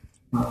funny.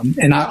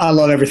 And I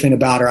love everything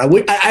about her. I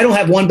don't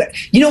have one, but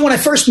when I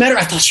first met her,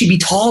 I thought she'd be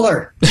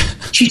taller.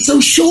 She's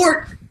so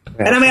short.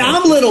 And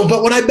I'm little,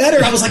 but when I met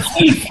her, I was like,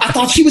 holy, I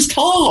thought she was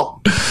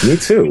tall. Me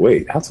too.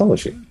 Wait, how tall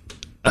is she?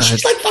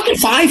 She's like fucking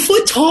 5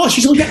 foot tall.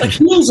 She's only got like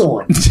heels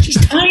on. She's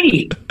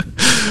tiny.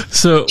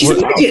 So she's a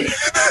midget.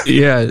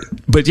 Yeah,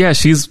 but yeah,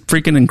 she's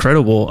freaking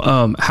incredible.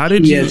 How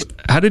did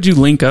you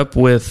link up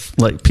with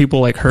like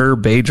people like her,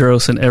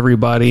 Bedros, and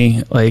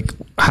everybody? Like,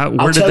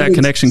 where did that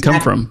connection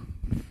come from?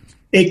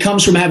 It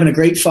comes from having a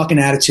great fucking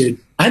attitude.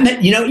 I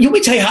met, let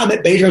me tell you how I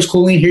met Bedros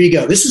Keuilian. Here you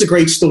go. This is a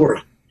great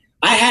story.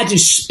 I had to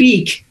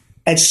speak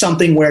at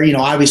something where,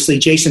 obviously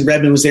Jason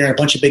Redman was there and a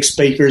bunch of big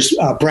speakers,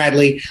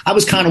 Bradley. I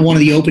was kind of one of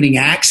the opening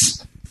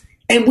acts.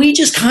 And we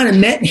just kind of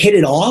met and hit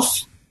it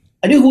off.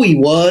 I knew who he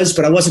was,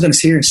 but I wasn't going to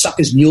sit here and suck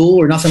his mule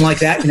or nothing like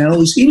that.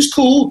 He was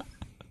cool.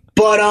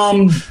 But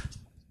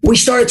we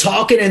started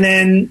talking, and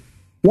then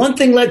one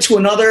thing led to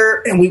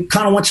another, and we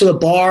kind of went to the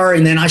bar,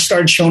 and then I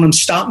started showing him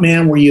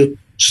Stuntman, where you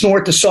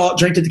snort the salt,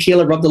 drink the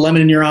tequila, rub the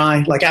lemon in your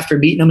eye, like after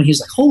meeting him. And he's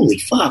like, holy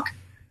fuck.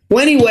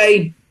 Well,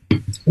 anyway,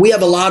 we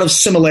have a lot of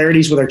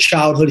similarities with our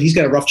childhood. He's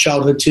got a rough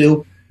childhood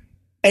too.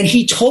 And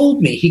he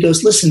told me, he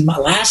goes, listen, my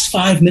last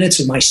 5 minutes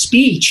of my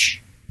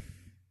speech,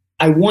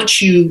 I want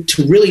you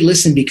to really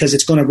listen because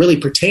it's going to really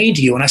pertain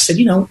to you. And I said,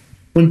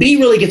 when B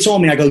really gets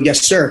on me, I go,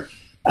 yes, sir.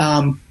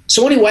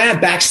 So anyway, I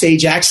have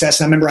backstage access.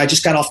 And I remember I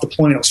just got off the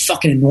plane. It was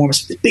fucking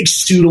enormous with a big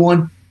suit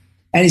on.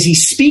 And as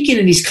he's speaking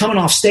and he's coming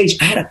off stage,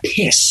 I had to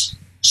piss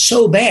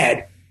so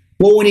bad.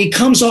 Well, when he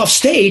comes off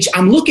stage,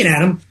 I'm looking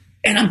at him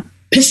and I'm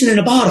pissing in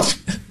a bottle.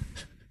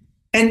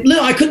 And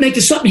I couldn't make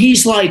this up. And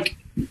he's like,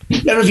 I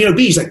don't know if you know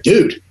B. He's like,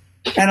 dude.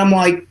 And I'm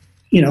like,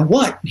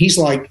 what? He's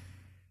like,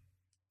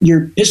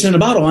 you're pissing in a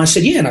bottle. And I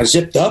said, yeah. And I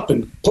zipped up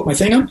and put my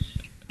thing on.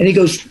 And he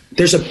goes,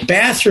 there's a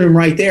bathroom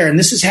right there. And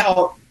this is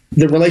how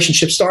the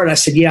relationship started. I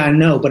said, yeah, I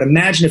know. But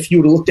imagine if you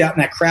would have looked out in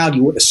that crowd,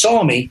 you would have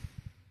saw me.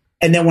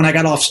 And then when you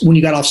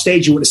got off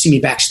stage, you would have seen me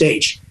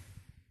backstage.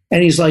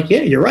 And he's like,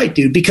 yeah, you're right,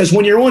 dude. Because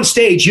when you're on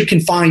stage, you can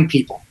find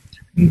people.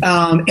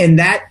 And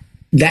that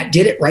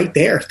did it right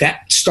there.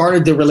 That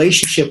started the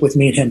relationship with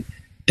me and him.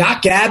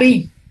 Doc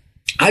Gabby,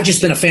 I've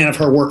just been a fan of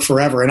her work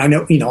forever. And I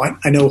know,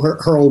 I know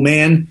her old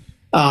man,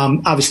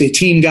 obviously a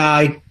team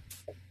guy.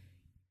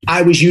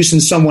 I was using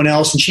someone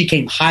else and she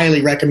came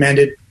highly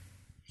recommended.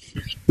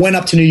 Went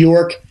up to New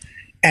York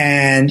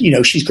and,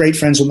 she's great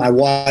friends with my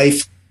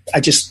wife.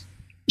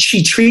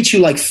 She treats you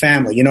like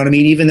family. You know what I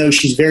mean? Even though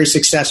she's very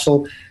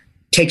successful,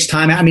 takes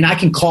time. I mean, I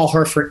can call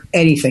her for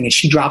anything and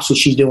she drops what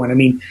she's doing. I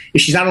mean,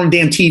 if she's not on a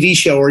damn TV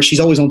show or she's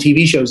always on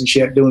TV shows and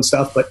shit doing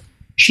stuff, but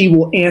she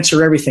will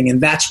answer everything.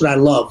 And that's what I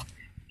love,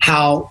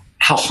 how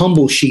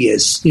humble she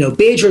is.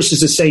 Bedros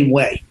is the same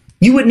way.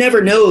 You would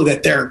never know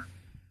that they're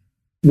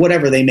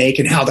whatever they make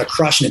and how they're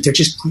crushing it. They're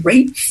just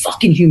great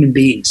fucking human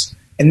beings.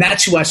 And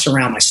that's who I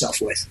surround myself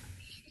with.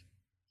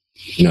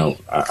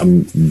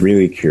 I'm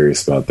really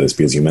curious about this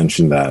because you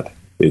mentioned that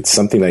it's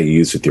something that you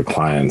use with your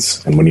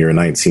clients. And when you were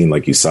 19,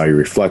 like you saw your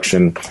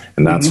reflection,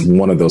 and that's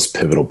one of those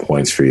pivotal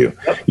points for you.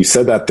 Yep. You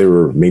said that there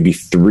were maybe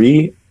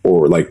three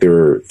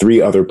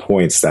other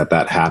points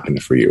that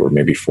happened for you, or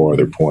maybe 4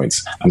 other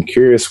points. I'm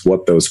curious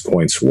what those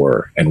points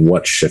were and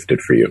what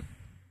shifted for you.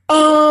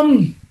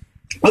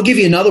 I'll give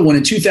you another one.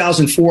 In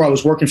 2004, I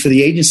was working for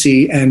the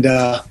agency and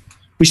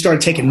we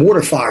started taking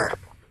mortar fire.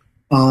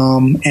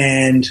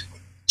 And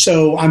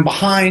so I'm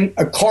behind,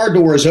 a car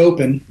door is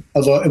open,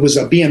 it was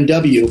a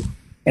BMW,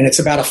 and it's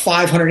about a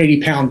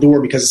 580-pound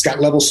door because it's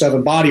got level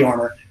 7 body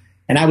armor.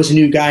 And I was a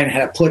new guy and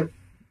had to put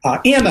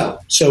ammo,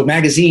 so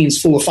magazines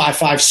full of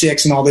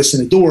 5.56 and all this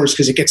in the doors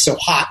because it gets so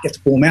hot, you have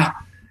to pull them out.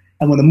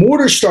 And when the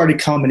mortars started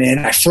coming in,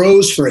 I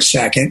froze for a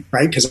second,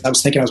 right, because I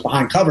was thinking I was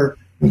behind cover.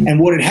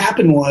 And what had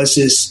happened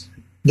is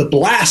the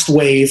blast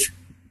wave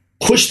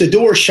pushed the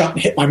door shut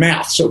and hit my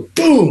mouth. So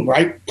boom,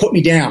 right, put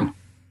me down.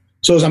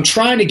 So as I'm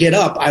trying to get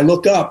up, I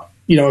look up,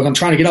 as I'm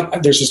trying to get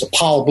up, there's just a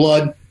pile of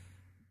blood.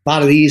 A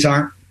lot of these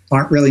aren't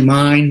really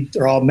mine.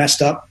 They're all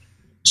messed up.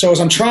 So as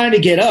I'm trying to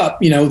get up,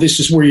 this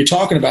is where you're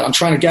talking about. I'm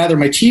trying to gather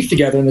my teeth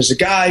together. And there's a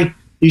guy I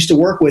used to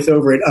work with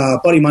over at a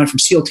buddy of mine from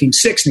SEAL Team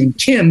 6 named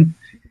Tim.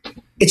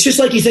 It's just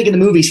like you think in the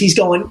movies. He's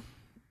going,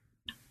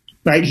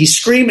 right? He's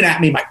screaming at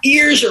me. My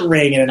ears are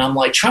ringing. And I'm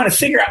like trying to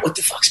figure out what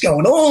the fuck's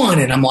going on.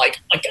 And I'm like,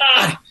 my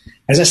God.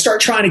 As I start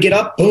trying to get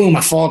up, boom,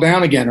 I fall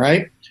down again,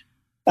 right?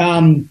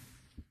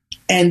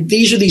 And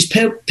these are these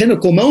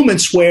pinnacle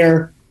moments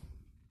where,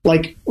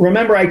 like,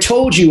 remember I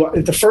told you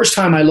the first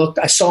time I looked,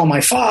 I saw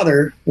my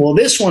father. Well,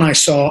 this one I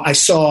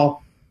saw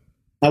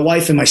my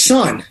wife and my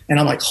son. And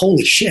I'm like,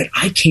 holy shit,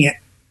 I can't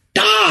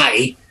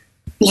die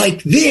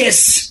like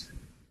this.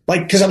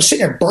 Like, because I'm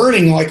sitting there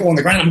burning like on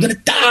the ground. I'm going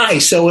to die.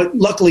 So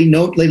luckily,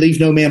 they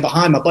leave no man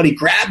behind. My buddy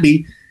grabbed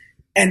me.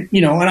 And,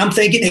 and I'm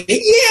thinking,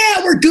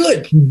 yeah, we're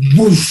good.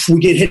 Woof, we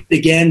get hit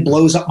again,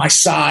 blows up my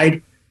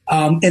side.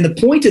 And the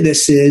point of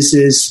this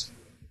is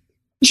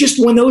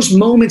just when those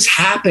moments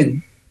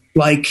happen,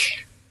 like,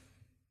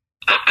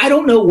 I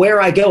don't know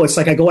where I go. It's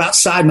like I go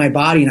outside my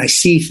body and I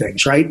see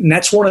things, right? And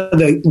that's one of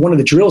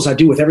the drills I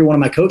do with every one of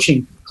my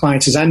coaching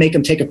clients is I make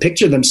them take a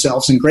picture of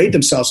themselves and grade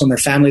themselves on their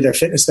family, their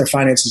fitness, their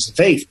finances, and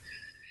faith.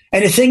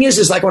 And the thing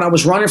is like when I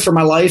was running for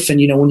my life and,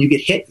 when you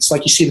get hit, it's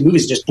like you see the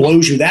movies, it just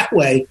blows you that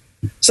way.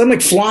 So I'm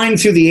like flying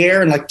through the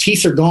air and like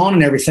teeth are gone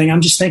and everything.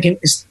 I'm just thinking,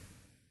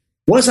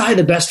 was I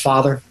the best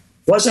father?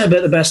 Was I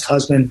the best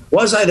husband?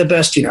 Was I the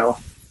best,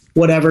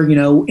 whatever,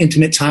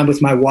 intimate time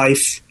with my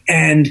wife?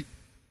 And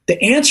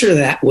the answer to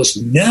that was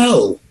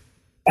no.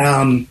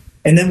 And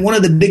then one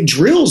of the big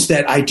drills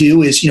that I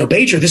do is,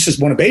 Bedros, this is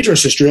one of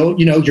Bedros' drill.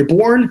 You're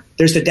born,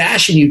 there's the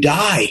dash and you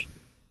die,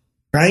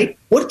 right?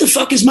 What the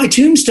fuck is my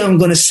tombstone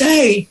going to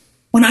say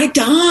when I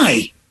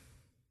die?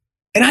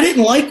 And I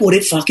didn't like what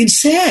it fucking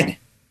said.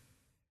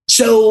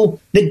 So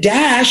the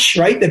dash,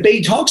 right, that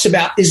Babe talks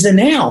about is the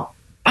now.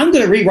 I'm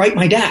going to rewrite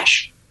my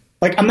dash.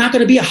 Like, I'm not going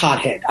to be a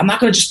hothead. I'm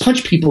not going to just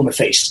punch people in the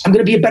face. I'm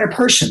going to be a better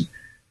person.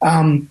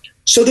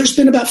 So there's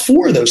been about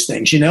 4 of those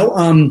things,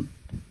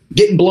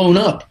 getting blown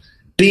up,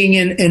 being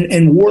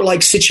in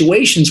warlike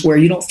situations where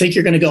you don't think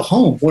you're going to go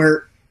home,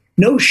 where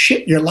no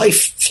shit, your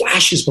life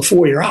flashes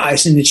before your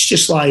eyes, and it's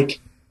just like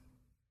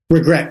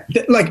regret.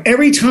 Like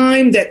every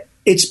time that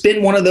it's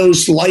been one of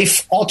those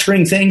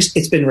life-altering things,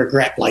 it's been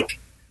regret. Like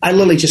I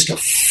literally just go,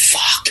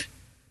 fuck.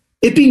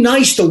 It'd be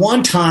nice the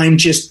one time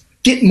just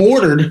get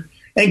mortared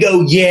and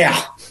go,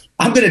 yeah,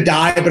 I'm going to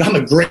die, but I'm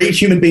a great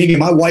human being, and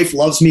my wife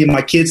loves me, and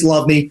my kids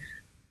love me.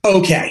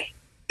 Okay.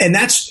 And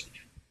that's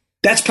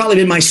probably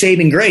been my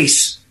saving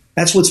grace.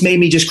 That's what's made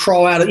me just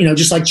crawl out of,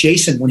 just like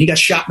Jason when he got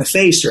shot in the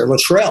face, or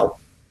Latrell.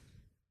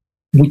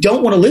 We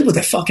don't want to live with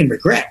that fucking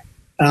regret.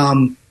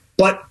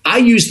 But I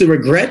use the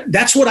regret.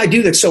 That's what I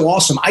do that's so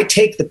awesome. I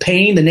take the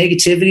pain, the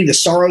negativity, the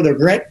sorrow, the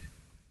regret,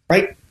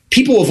 right?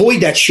 People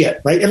avoid that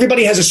shit, right?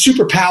 Everybody has a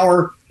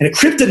superpower and a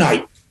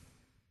kryptonite.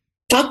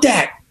 Fuck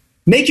that.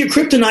 Make your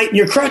kryptonite and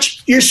your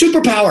crutch your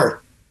superpower.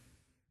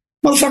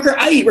 Motherfucker,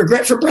 I eat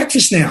regret for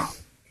breakfast now.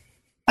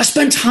 I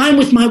spend time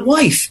with my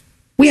wife.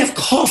 We have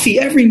coffee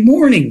every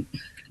morning.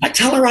 I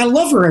tell her I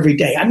love her every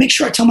day. I make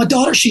sure I tell my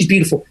daughter she's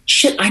beautiful.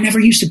 Shit I never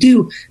used to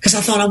do because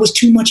I thought I was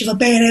too much of a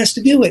badass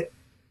to do it.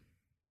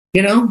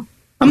 I'm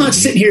not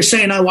sitting here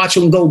saying I watch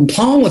a Golden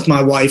Palm with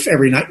my wife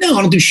every night. No,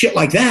 I don't do shit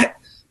like that.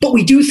 But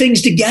we do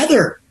things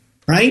together,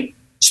 right?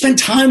 Spend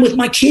time with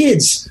my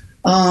kids.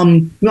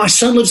 My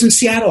son lives in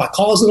Seattle. I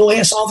call his little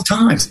ass all the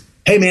time.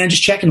 Hey, man,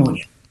 just checking on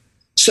you.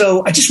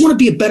 So I just want to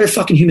be a better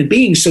fucking human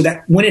being so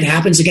that when it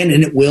happens again,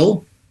 and it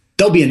will,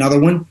 there'll be another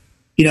one,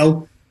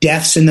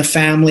 deaths in the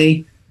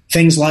family,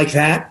 things like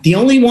that. The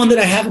only one that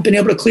I haven't been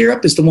able to clear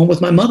up is the one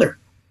with my mother.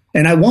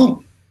 And I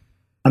won't.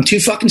 I'm too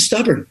fucking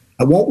stubborn.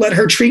 I won't let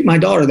her treat my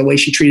daughter the way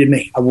she treated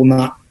me. I will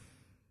not.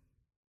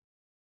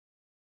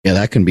 Yeah,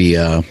 that can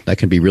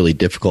be really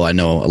difficult. I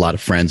know a lot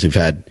of friends who've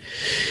had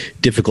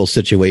difficult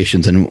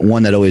situations, and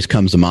one that always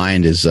comes to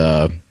mind is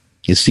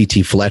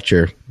C.T.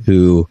 Fletcher,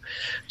 who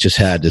just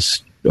had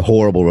this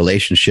horrible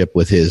relationship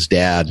with his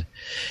dad,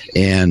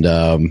 and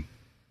I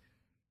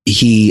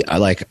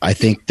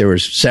think there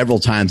was several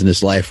times in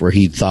his life where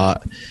he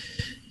thought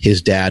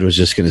his dad was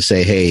just going to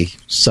say, "Hey,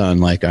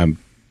 son,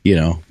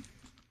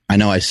 I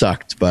know I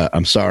sucked, but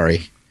I'm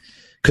sorry."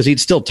 Because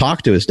he'd still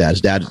talk to his dad. His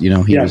dad, he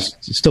was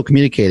still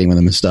communicating with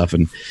him and stuff.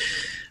 And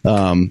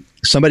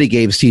somebody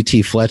gave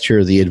C.T.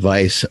 Fletcher the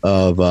advice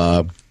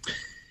of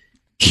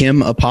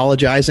him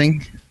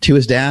apologizing to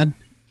his dad.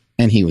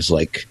 And he was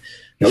like,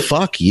 nope.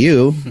 Fuck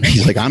you.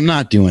 He's like, I'm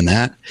not doing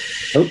that.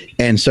 Nope.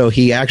 And so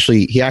he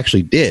actually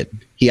did.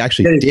 He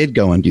actually did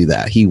go and do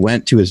that. He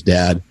went to his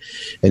dad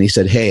and he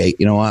said, hey,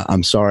 you know what?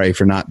 I'm sorry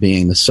for not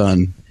being the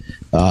son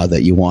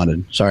that you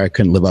wanted. Sorry I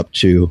couldn't live up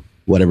to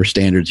whatever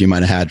standards you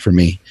might have had for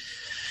me.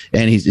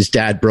 And his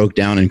dad broke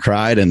down and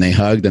cried, and they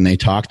hugged and they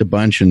talked a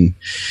bunch, and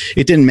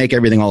it didn't make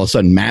everything all of a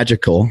sudden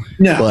magical.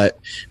 No.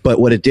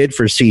 But what it did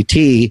for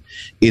CT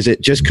is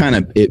it just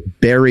it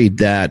buried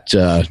that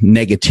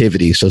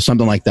negativity. So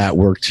something like that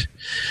worked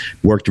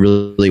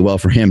really well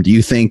for him. Do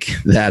you think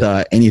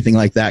that anything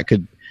like that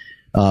could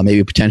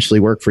maybe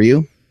potentially work for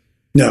you?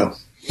 No.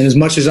 And as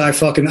much as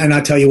and I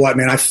tell you what,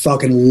 man, I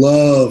fucking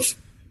love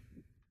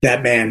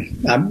that man.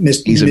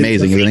 He's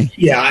amazing, isn't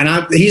he? Yeah,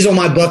 and he's on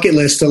my bucket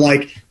list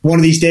to one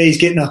of these days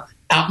getting out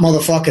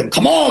motherfucking,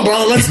 come on,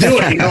 brother, let's do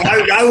it.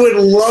 I would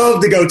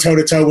love to go toe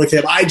to toe with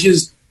him.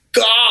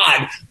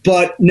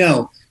 But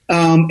no.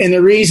 And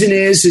the reason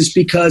is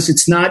because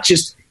it's not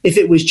just, if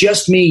it was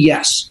just me,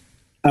 yes.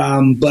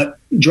 But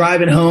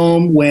driving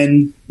home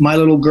when my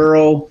little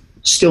girl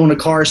still in the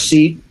car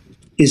seat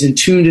is in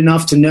tuned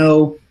enough to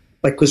know,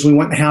 because we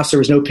went in the house, there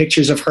was no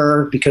pictures of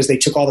her because they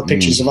took all the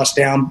pictures of us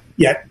down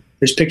yet.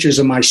 There's pictures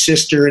of my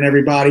sister and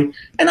everybody.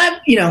 And I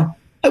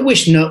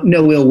wish no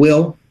ill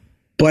will,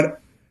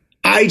 but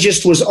I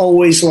just was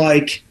always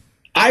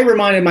I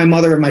reminded my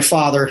mother of my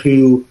father,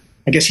 who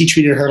I guess he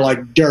treated her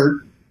like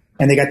dirt,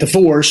 and they got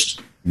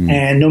divorced.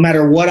 And no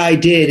matter what I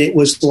did, it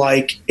was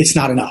it's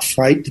not enough,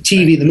 right? The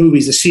TV, the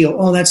movies, the seal.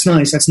 Oh, that's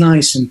nice. That's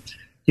nice. And,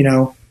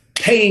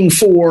 paying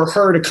for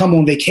her to come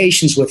on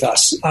vacations with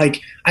us.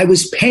 I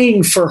was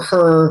paying for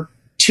her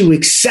to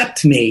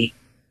accept me,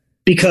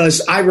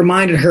 because I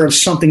reminded her of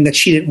something that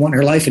she didn't want in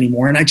her life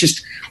anymore. And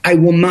I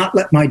will not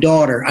let my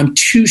daughter, I'm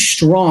too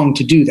strong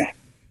to do that.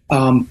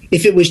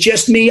 If it was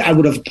just me, I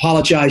would have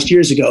apologized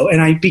years ago.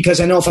 And because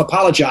I know if I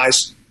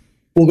apologize,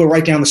 we'll go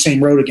right down the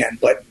same road again.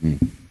 But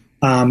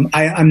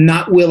I'm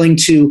not willing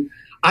to.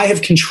 I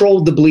have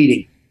controlled the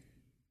bleeding.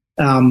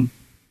 I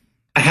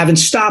haven't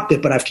stopped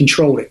it, but I've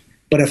controlled it.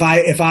 But if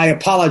I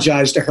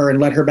apologize to her and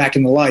let her back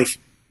in the life,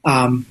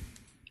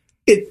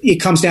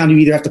 it comes down to you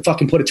either have to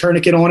fucking put a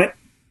tourniquet on it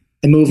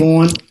and move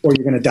on, or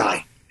you're going to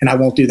die. And I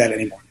won't do that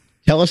anymore.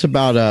 Tell us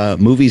about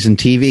movies and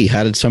TV.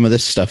 How did some of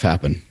this stuff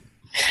happen?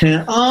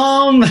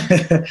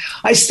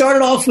 I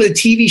started off with a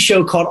TV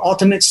show called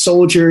Ultimate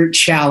Soldier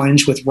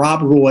Challenge with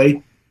Rob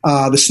Roy,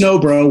 the Snow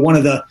Bro, one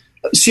of the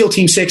SEAL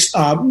Team 6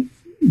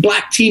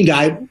 black team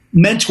guy,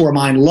 mentor of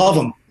mine, love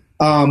him.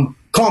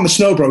 Call him the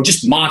Snow Bro,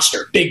 just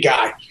monster, big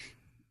guy.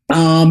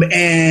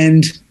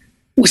 And it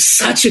was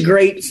such a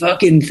great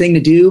fucking thing to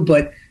do,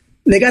 but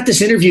they got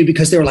this interview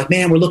because they were like,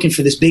 man, we're looking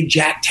for this big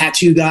jack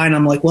tattoo guy. And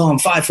I'm like, well, I'm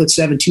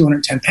 5'7",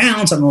 210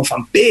 pounds. I don't know if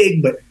I'm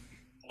big, but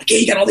like, yeah,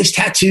 you got all these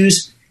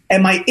tattoos.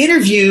 And my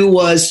interview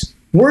was,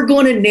 we're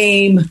going to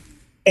name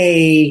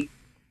a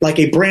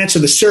branch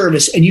of the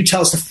service, and you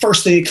tell us the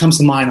first thing that comes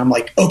to mind. I'm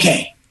like,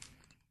 okay.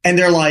 And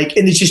they're like,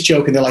 and it's just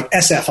joking. They're like,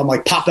 SF. I'm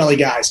like, Potbelly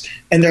guys.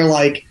 And they're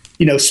like,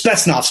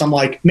 Spetsnaz. I'm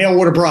like, Mail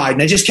Order Bride.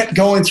 And I just kept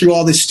going through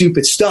all this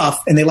stupid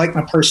stuff, and they liked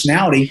my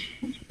personality.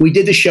 We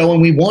did the show,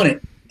 and we won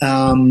it.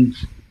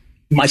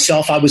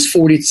 Myself, I was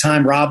 40 at the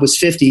time. Rob was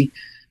 50.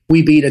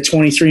 We beat a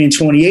 23 and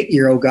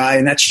 28-year-old guy,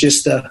 and that's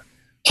just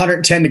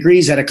 110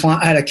 degrees. I had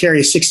to carry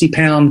a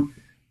 60-pound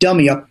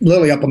dummy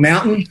literally up a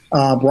mountain.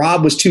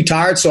 Rob was too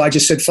tired, so I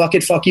just said, fuck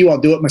it, fuck you, I'll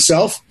do it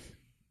myself.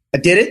 I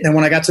did it, and then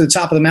when I got to the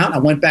top of the mountain, I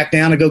went back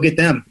down to go get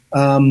them.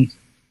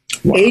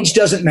 Wow. Age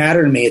doesn't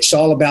matter to me. It's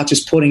all about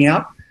just putting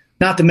out.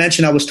 Not to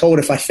mention, I was told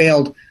if I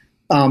failed,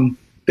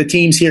 the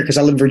teams here, because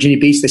I live in Virginia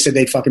Beach, they said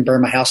they'd fucking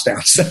burn my house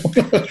down. So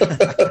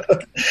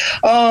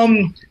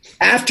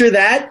after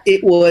that,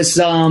 it was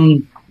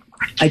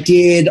I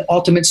did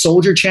Ultimate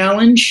Soldier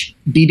Challenge,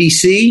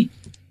 BBC,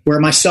 where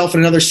myself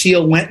and another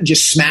SEAL went and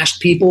just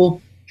smashed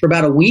people for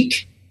about a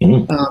week,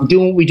 doing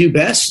what we do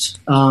best,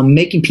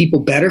 making people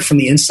better from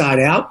the inside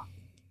out.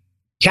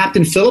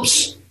 Captain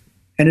Phillips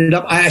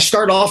I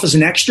started off as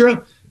an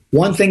extra.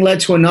 One thing led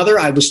to another.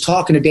 I was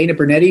talking to Dana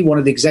Bernetti, one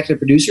of the executive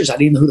producers. I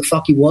didn't know who the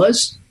fuck he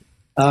was.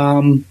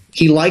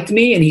 He liked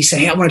me, and he said,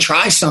 hey, I want to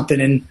try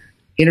something, and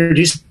he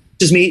introduces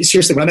me.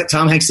 Seriously, when I met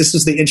Tom Hanks, this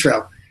was the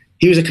intro.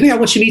 He was like, come here, I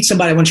want you to meet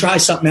somebody. I want to try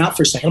something out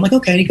for a second. I'm like,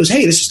 okay. And he goes,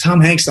 hey, this is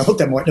Tom Hanks. And I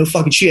hooked him. I'm like, no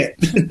fucking shit.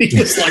 He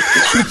was like,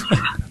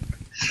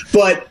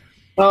 but,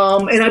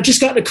 and I've just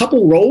gotten a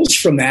couple roles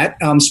from that.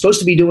 I'm supposed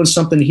to be doing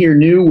something here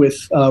new with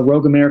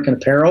Rogue American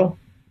Apparel.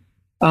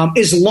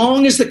 As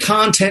long as the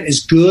content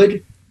is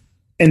good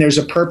and there's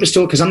a purpose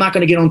to it, because I'm not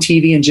going to get on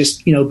TV and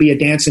just, be a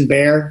dancing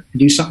bear and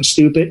do something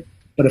stupid.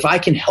 But if I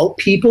can help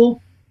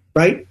people,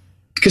 right?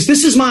 Because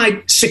this is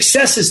my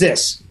success is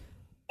this.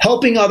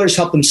 Helping others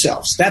help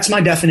themselves. That's my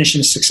definition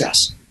of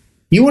success.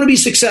 You want to be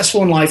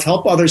successful in life,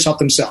 help others help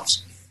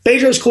themselves.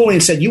 Pedro's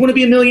Coolian said, you want to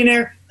be a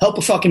millionaire? Help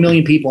a fucking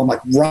million people. I'm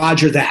like,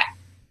 roger that.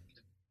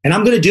 And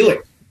I'm going to do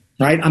it,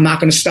 right? I'm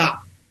not going to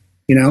stop,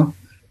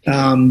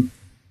 And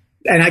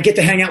I get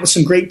to hang out with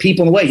some great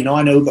people in the way.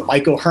 I know the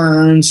Michael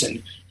Hearns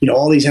and,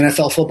 all these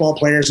NFL football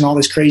players and all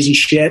this crazy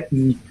shit.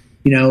 And,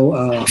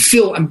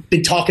 Phil, I've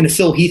been talking to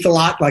Phil Heath a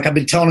lot. Like I've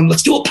been telling him,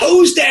 let's do a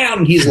pose down.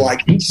 And he's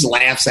like, he just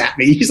laughs at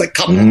me. He's like,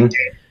 come on, dude.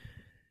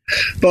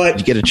 But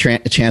did you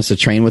get a chance to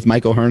train with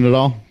Michael Hearn at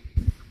all?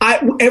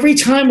 Every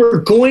time we're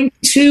going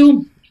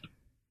to,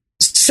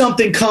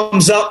 something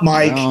comes up,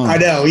 Mike. Oh. I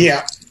know.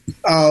 Yeah.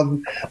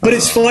 But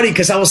it's funny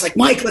because I was like,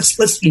 Mike, let's,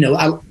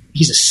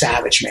 he's a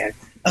savage, man.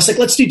 I was like,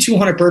 let's do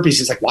 200 burpees.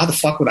 He's like, why the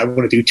fuck would I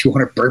want to do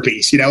 200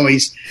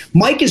 burpees?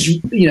 Mike is,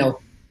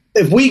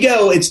 if we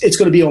go, it's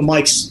going to be on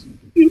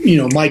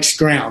Mike's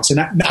grounds, and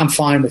I'm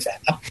fine with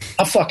that.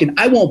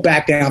 I won't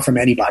back down from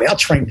anybody. I'll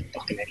train with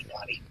fucking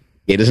anybody.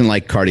 He doesn't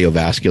like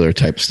cardiovascular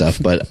type stuff,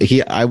 but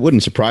I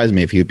wouldn't surprise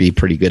me if he'd be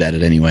pretty good at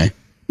it anyway.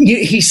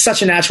 He's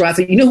such a natural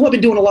athlete. Who I've been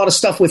doing a lot of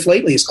stuff with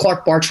lately is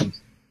Clark Bartram.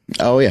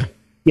 Oh yeah.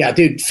 Yeah,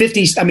 dude,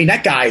 50s. I mean,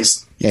 that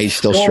guy's he's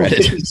still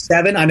shredded.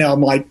 57. I know.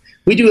 I'm like,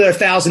 we do their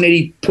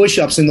 1,080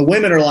 push-ups, and the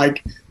women are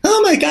like,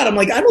 "Oh my god!" I'm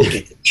like, I don't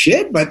get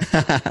shit, but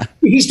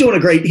he's doing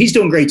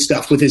great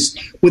stuff with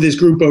his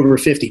group over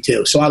 50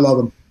 too. So I love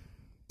him.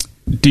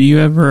 Do you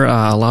ever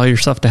allow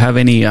yourself to have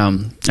any,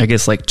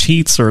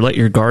 cheats or let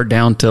your guard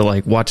down to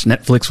watch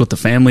Netflix with the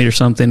family or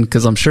something?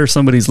 Because I'm sure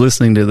somebody's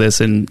listening to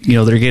this and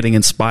they're getting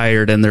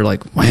inspired and they're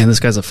like, "Man, this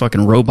guy's a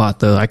fucking robot,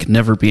 though. I could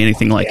never be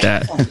anything like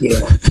that." Yeah.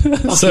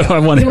 So I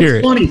want to hear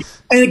it. Funny.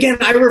 And again,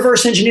 I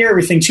reverse engineer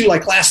everything too.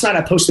 Like last night,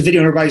 I posted a video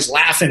and everybody's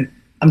laughing.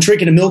 I'm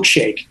drinking a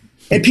milkshake,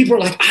 and people are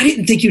like, "I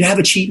didn't think you'd have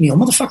a cheat meal,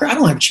 motherfucker. I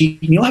don't have a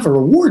cheat meal. I have a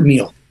reward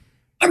meal.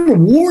 I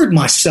reward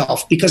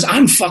myself because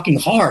I'm fucking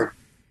hard."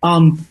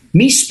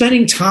 Me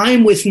spending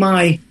time with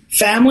my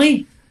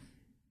family,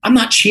 I'm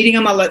not cheating.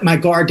 I'm not letting my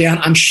guard down.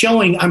 I'm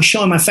showing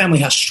my family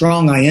how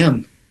strong I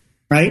am,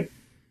 right?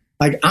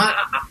 Like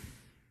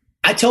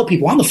I tell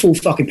people I'm the full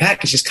fucking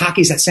package, as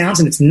cocky as that sounds,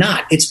 and it's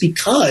not. It's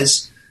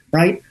because,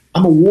 right,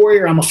 I'm a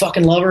warrior, I'm a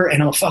fucking lover,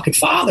 and I'm a fucking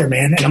father,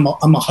 man, and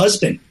I'm a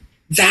husband.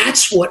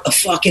 That's what a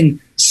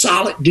fucking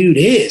solid dude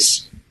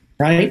is,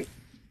 right?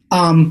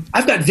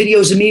 I've got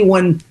videos of me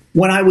when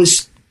I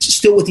was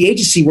still with the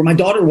agency where my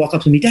daughter would walk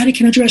up to me, "Daddy,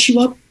 can I dress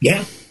you up?"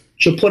 Yeah.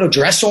 She'll put a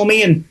dress on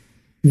me, and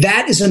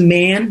that is a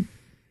man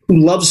who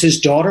loves his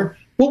daughter.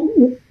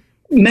 Well,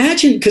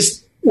 imagine,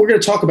 because we're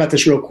going to talk about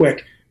this real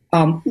quick.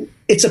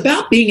 It's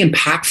about being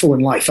impactful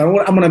in life. I'm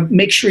going to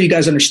make sure you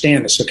guys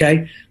understand this,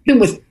 okay? Been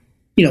with,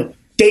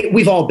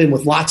 we've all been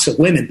with lots of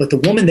women, but the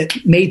woman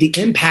that made the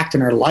impact in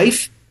her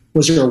life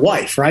was her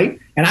wife, right?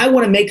 And I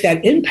want to make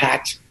that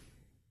impact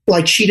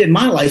like she did in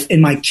my life,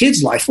 in my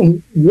kids' life.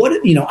 And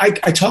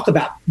I talk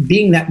about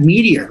being that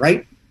meteor,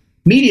 right?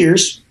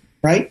 Meteors,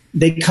 right?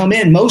 They come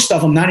in, most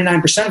of them,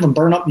 99% of them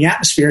burn up in the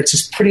atmosphere. It's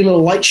this pretty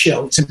little light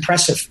show. It's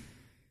impressive.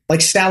 Like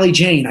Sally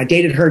Jane, I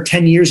dated her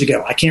 10 years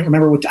ago. I can't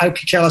remember I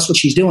could care less what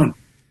she's doing.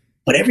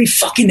 But every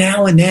fucking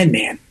now and then,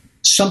 man,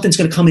 something's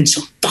going to come in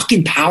so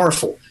fucking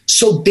powerful,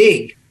 so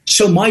big,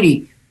 so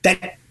mighty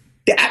that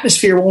the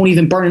atmosphere won't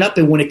even burn it up.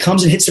 And when it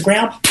comes and hits the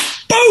ground,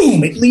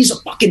 boom, it leaves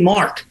a fucking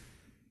mark.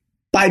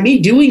 By me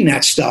doing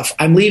that stuff,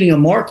 I'm leaving a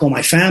mark on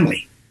my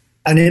family,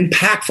 an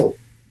impactful.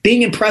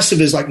 Being impressive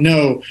is like,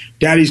 no,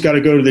 daddy's got to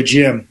go to the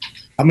gym.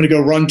 I'm going to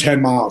go run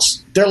 10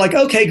 miles. They're like,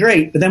 okay,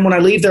 great. But then when I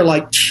leave, they're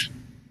like,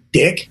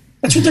 dick.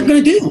 That's what they're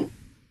going to do.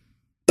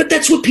 But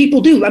that's what people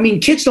do. I mean,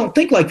 kids don't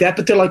think like that,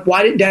 but they're like,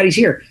 why didn't daddy's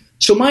here?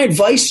 So my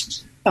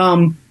advice,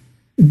 am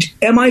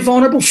I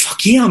vulnerable?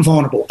 Fuck yeah, I'm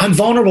vulnerable. I'm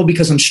vulnerable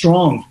because I'm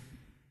strong.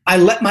 I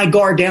let my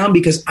guard down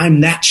because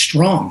I'm that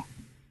strong.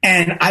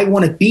 And I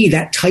want to be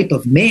that type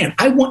of man.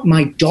 I want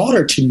my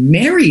daughter to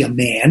marry a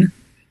man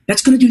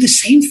that's going to do the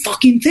same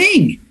fucking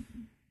thing.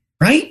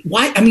 Right?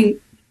 Why? I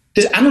mean,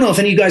 I don't know if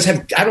any of you guys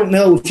have, I don't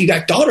know if you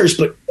got daughters,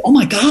 but oh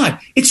my God,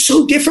 it's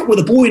so different with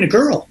a boy and a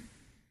girl.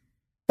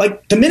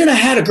 Like the minute I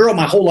had a girl,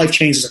 my whole life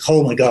changed. It's like,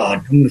 oh my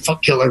God, I'm going to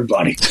kill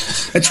everybody.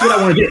 That's what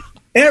I want to do.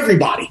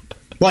 Everybody.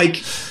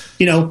 Like,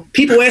 you know,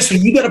 people ask me,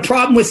 you got a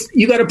problem with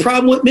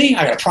me?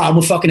 I got a problem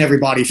with fucking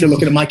everybody. If you're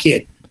looking at my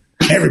kid,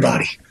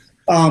 everybody.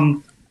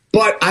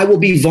 But I will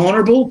be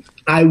vulnerable.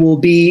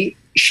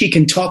 She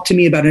can talk to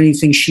me about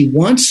anything she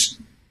wants.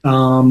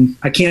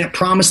 I can't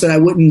promise that I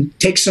wouldn't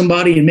take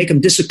somebody and make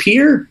them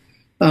disappear.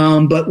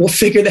 But we'll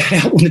figure that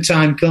out when the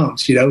time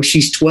comes. You know,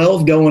 she's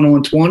 12 going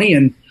on 20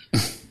 and,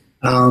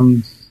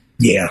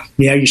 yeah,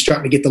 you're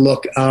starting to get the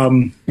look.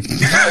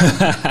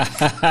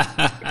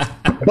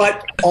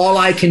 But all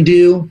I can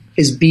do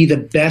is be the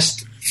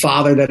best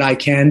father that I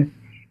can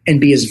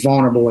and be as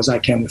vulnerable as I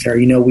can with her.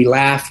 You know, we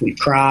laughed, we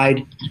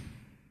cried,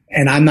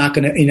 and I'm not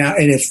going to, you know,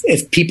 and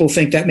if people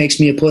think that makes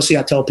me a pussy,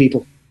 I tell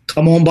people,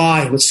 come on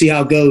by, let's see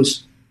how it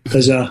goes.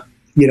 Because,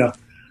 you know,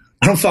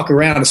 I don't fuck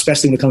around,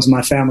 especially when it comes to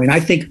my family. And I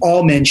think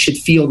all men should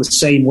feel the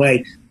same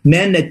way.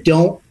 Men that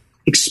don't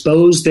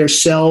expose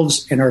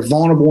themselves and are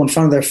vulnerable in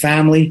front of their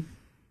family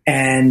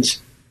and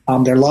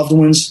their loved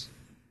ones,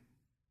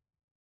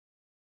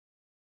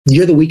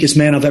 you're the weakest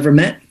man I've ever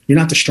met. You're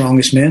not the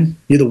strongest man.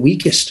 You're the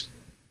weakest,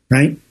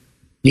 right?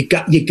 You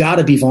got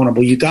to be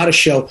vulnerable. You got to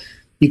show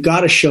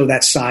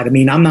that side. I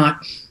mean, I'm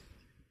not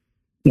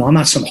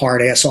some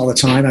hard ass all the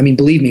time. I mean,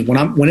 believe me,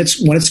 when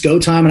it's go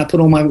time and I put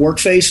on my work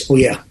face, oh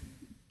yeah.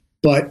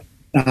 But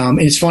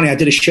and it's funny, I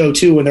did a show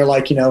too, and they're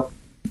like, you know,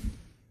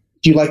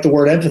 do you like the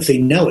word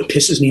empathy? No, it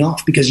pisses me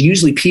off because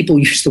usually people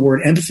use the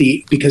word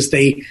empathy because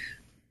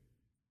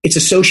it's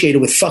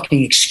associated with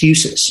fucking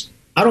excuses.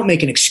 I don't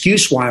make an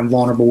excuse why I'm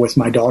vulnerable with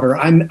my daughter.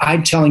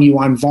 I'm telling you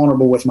I'm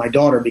vulnerable with my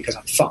daughter because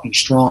I'm fucking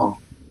strong.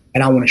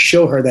 And I want to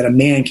show her that a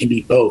man can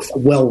be both, a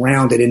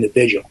well-rounded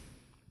individual.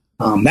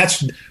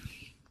 That's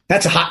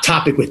a hot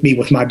topic with me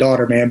with my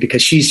daughter, man,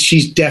 because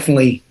she's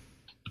definitely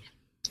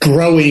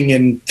growing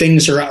and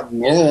things are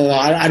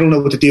I don't know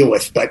what to deal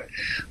with, but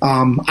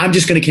I'm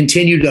just going to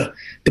continue to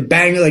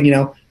bang, like, you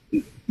know,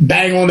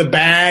 bang on the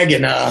bag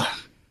and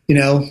you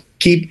know,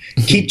 keep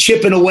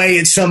chipping away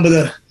at some of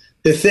the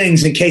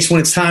things in case when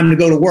it's time to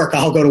go to work,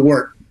 I'll go to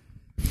work.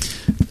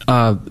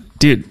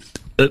 Dude,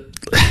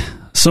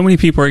 so many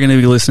people are going to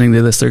be listening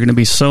to this. They're going to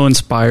be so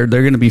inspired.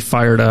 They're going to be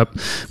fired up.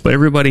 But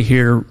everybody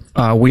here,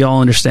 we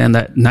all understand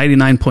that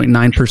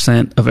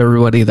 99.9% of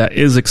everybody that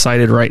is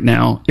excited right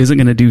now isn't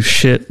going to do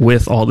shit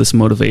with all this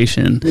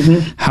motivation.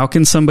 Mm-hmm. How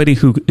can somebody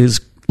who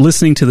is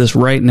listening to this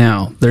right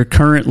now, they're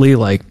currently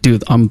like,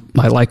 dude,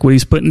 I like what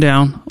he's putting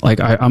down. Like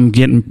I'm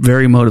getting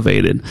very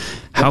motivated.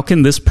 How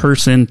can this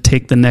person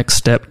take the next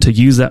step to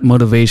use that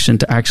motivation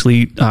to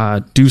actually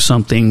do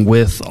something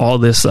with all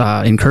this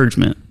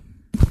encouragement?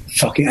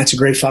 Fucking, that's a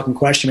great fucking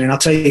question, man. I'll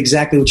tell you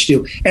exactly what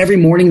you do. Every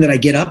morning that I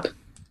get up,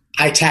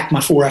 I attack my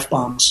 4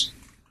 F-bombs.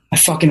 I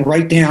fucking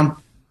write down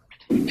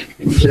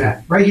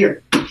that right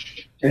here.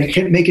 And I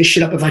can't make this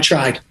shit up if I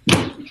tried.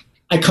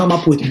 I come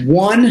up with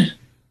one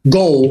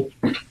goal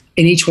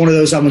in each one of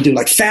those I'm going to do,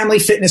 like family,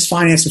 fitness,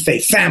 finance, and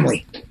faith.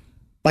 Family.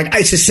 Like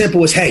it's as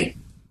simple as, hey,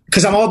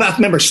 because I'm all about,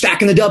 remember,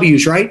 stacking the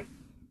W's, right?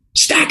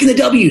 Stacking the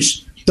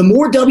W's. The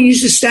more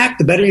W's you stack,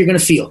 the better you're going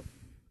to feel.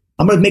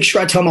 I'm going to make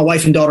sure I tell my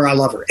wife and daughter I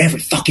love her every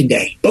fucking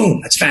day.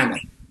 Boom, that's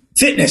family.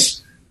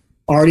 Fitness.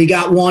 Already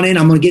got 1 in.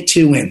 I'm going to get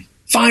 2 in.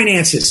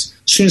 Finances.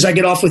 As soon as I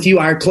get off with you,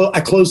 I closed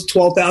a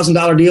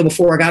 $12,000 deal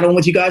before I got on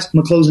with you guys. I'm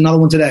going to close another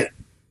one today.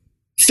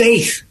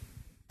 Faith.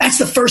 That's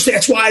the first thing.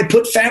 That's why I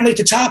put family at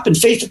the top and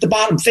faith at the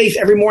bottom. Faith,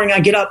 every morning I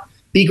get up.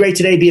 Be great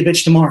today, be a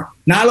bitch tomorrow.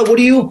 Nyla, what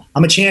are you?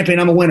 I'm a champion.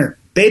 I'm a winner.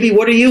 Baby,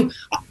 what are you?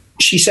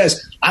 She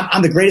says,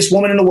 I'm the greatest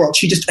woman in the world.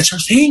 That's her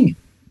thing,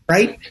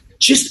 right?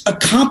 Just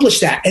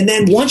accomplish that. And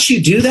then once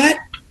you do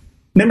that,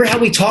 remember how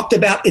we talked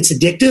about it's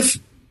addictive?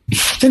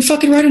 Then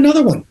fucking write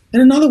another one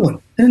and another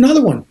one and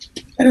another one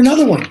and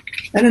another one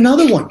and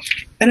another one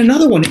and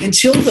another one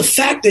until the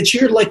fact that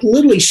you're like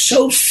literally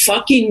so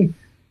fucking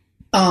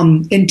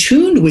in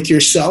tune with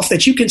yourself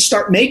that you can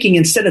start making,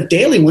 instead of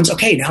daily ones,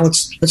 okay, now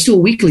let's do a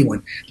weekly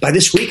one. By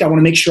this week, I want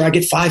to make sure I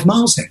get 5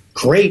 miles in.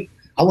 Great.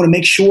 I want to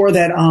make sure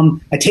that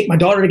I take my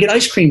daughter to get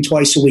ice cream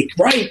twice a week.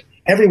 Right.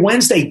 Every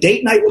Wednesday,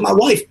 date night with my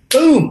wife.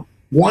 Boom.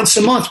 Once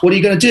a month. What are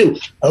you going to do?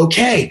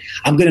 Okay.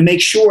 I'm going to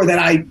make sure that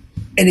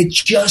and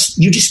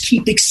you just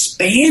keep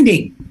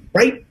expanding,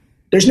 right?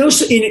 There's no,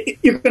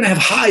 you're going to have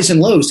highs and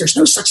lows. There's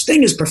no such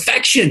thing as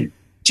perfection,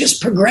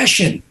 just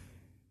progression.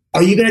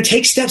 Are you going to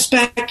take steps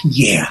back?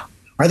 Yeah.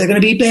 Are there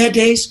going to be bad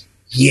days?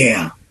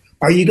 Yeah.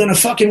 Are you going to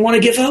fucking want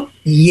to give up?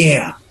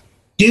 Yeah.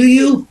 Do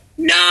you?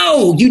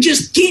 No. You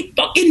just keep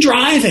fucking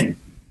driving.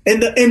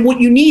 And what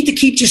you need to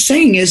keep just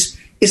saying is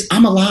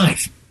I'm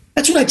alive.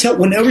 That's what I tell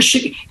whenever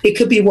shit, it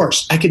could be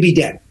worse. I could be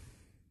dead.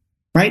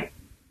 Right?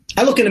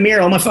 I look in the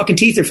mirror, all my fucking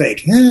teeth are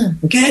fake.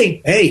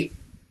 Okay. Hey,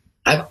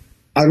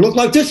 I look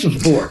like this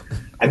before.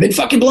 I've been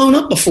fucking blown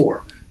up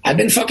before. I've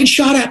been fucking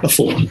shot at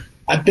before.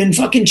 I've been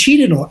fucking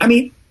cheated on. I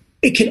mean,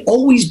 it can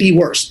always be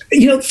worse.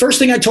 You know, first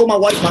thing I told my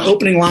wife, my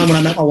opening line when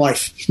I met my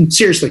wife,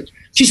 seriously,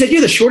 she said,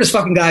 "You're the shortest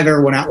fucking guy I've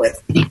ever went out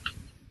with."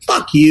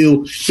 Fuck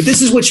you. But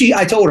this is what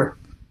I told her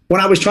when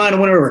I was trying to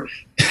win her over.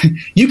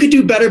 You could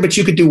do better, but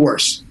you could do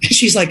worse.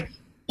 She's like,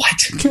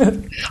 what?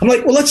 I'm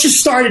like, well, let's just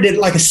start it at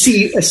like a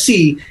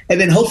C, and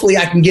then hopefully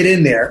I can get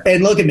in there.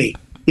 And look at me,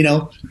 you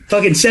know,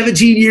 fucking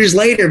 17 years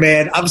later,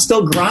 man, I'm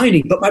still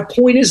grinding. But my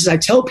point is I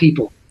tell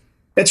people,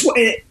 that's what,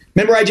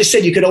 remember I just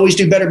said you could always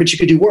do better, but you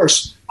could do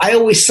worse. I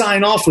always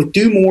sign off with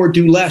do more,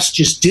 do less,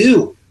 just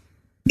do.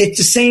 It's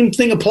the same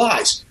thing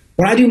applies.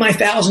 When I do my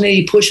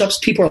 1,080 push-ups,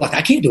 people are like,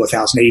 I can't do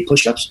 1,080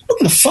 push-ups. What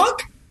the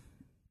fuck?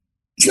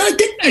 It's not a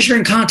dick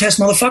measuring contest,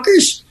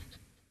 motherfuckers.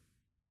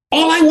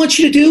 All I want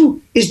you to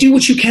do is do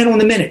what you can on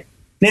the minute.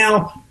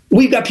 Now,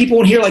 we've got people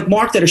in here like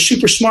Mark that are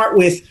super smart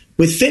with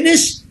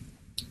fitness.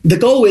 The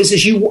goal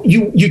is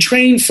you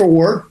train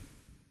for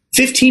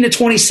 15 to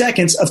 20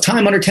 seconds of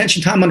time under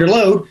tension, time under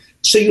load,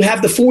 so you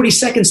have the 40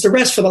 seconds to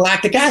rest for the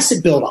lactic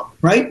acid buildup,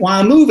 right,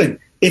 while I'm moving,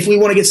 if we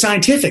want to get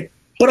scientific.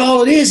 But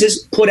all it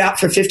is put out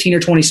for 15 or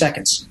 20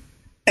 seconds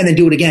and then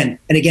do it again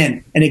and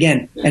again and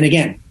again and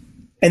again.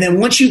 And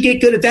then once you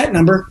get good at that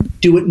number,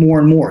 do it more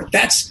and more.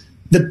 That's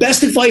the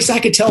best advice I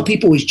could tell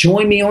people is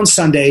join me on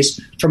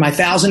Sundays for my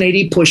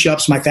 1,080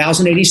 push-ups, my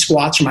 1,080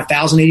 squats, or my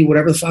 1,080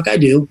 whatever the fuck I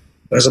do,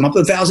 because I'm up to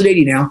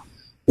 1,080 now.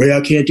 Well,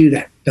 I can't do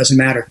that. Doesn't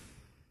matter.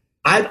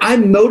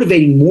 I'm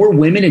motivating more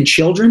women and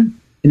children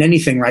than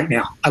anything right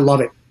now. I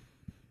love it.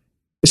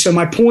 So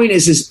my point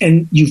is,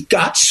 and you've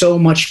got so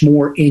much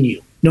more in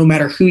you, no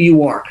matter who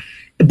you are.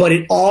 But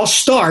it all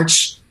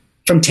starts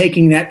from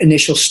taking that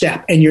initial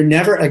step. And you're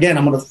never, again,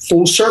 I'm going to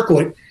full circle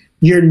it.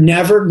 You're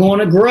never going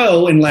to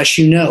grow unless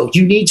you know.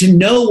 You need to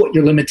know what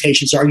your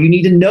limitations are. You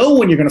need to know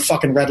when you're going to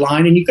fucking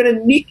redline, and you're going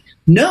to need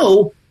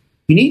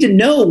to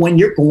know when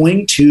you're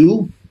going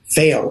to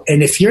fail.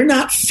 And if you're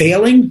not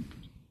failing,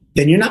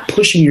 then you're not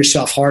pushing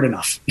yourself hard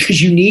enough,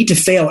 because you need to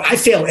fail. I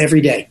fail every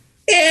day,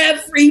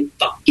 every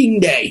fucking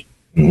day.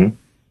 Mm-hmm.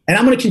 And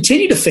I'm going to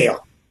continue to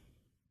fail.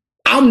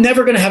 I'm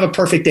never going to have a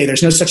perfect day.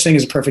 There's no such thing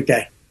as a perfect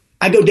day.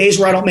 I go days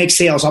where I don't make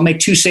sales. I'll make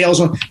 2 sales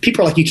on.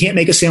 People are like, you can't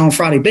make a sale on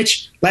Friday.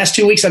 Bitch, last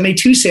 2 weeks I made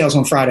 2 sales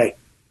on Friday.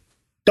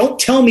 Don't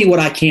tell me what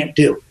I can't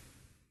do.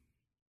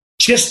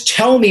 Just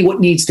tell me what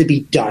needs to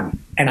be done,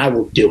 and I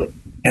will do it.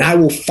 And I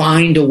will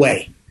find a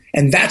way.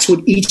 And that's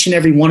what each and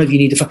every one of you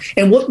need to find.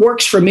 And what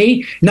works for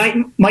me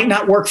might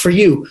not work for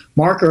you,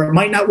 Mark, or it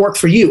might not work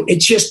for you.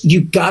 It's just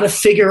you got to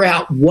figure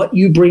out what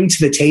you bring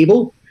to the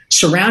table.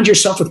 Surround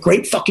yourself with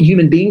great fucking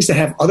human beings that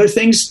have other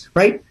things,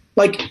 right?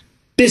 Like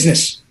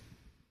business.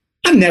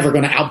 I'm never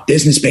going to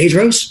out-business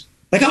Bedros.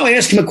 Like, I'll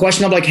ask him a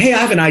question. I'm like, hey, I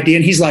have an idea.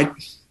 And he's like,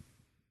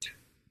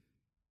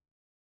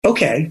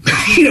 okay.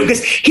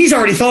 Because he's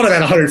already thought of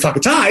that 100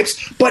 fucking times.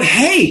 But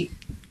hey,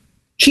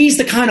 he's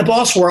the kind of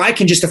boss where I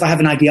can just, if I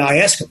have an idea, I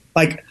ask him.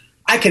 Like,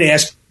 I could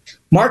ask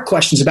Mark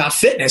questions about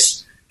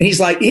fitness. And he's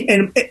like,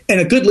 and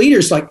a good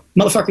leader's like,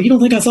 motherfucker, you don't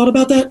think I thought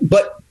about that?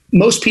 But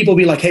most people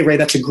be like, hey, Ray,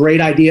 that's a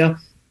great idea.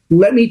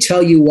 Let me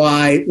tell you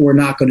why we're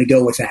not going to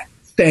go with that.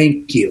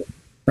 Thank you.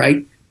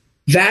 Right?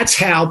 That's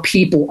how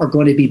people are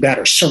going to be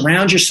better.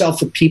 Surround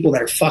yourself with people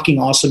that are fucking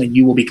awesome, and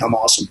you will become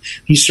awesome.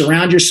 If you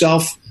surround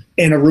yourself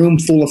in a room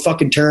full of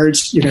fucking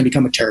turds, you're going to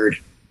become a turd.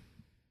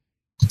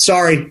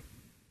 Sorry.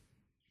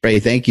 Ray,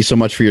 thank you so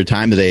much for your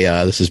time today.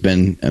 This has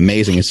been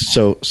amazing. It's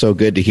so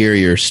good to hear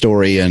your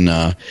story, and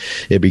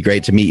it'd be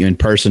great to meet you in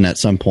person at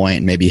some point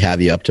and maybe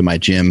have you up to my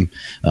gym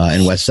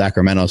in West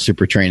Sacramento,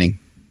 Super Training.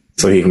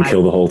 So he can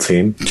kill the whole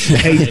team.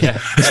 Hey,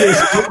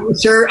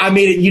 sir, I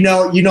mean, you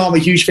know, I'm a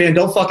huge fan.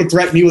 Don't fucking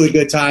threaten me with a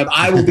good time.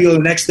 I will be on the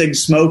next thing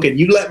smoking.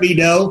 You let me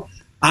know.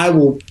 I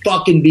will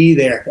fucking be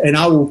there, and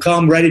I will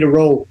come ready to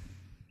roll.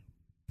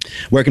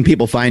 Where can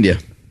people find you?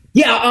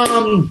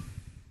 Yeah,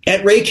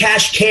 at Ray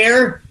Cash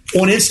Care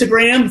on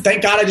Instagram.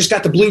 Thank God I just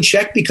got the blue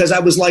check, because I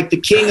was like the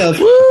king of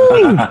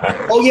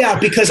oh yeah,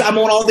 because I'm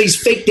on all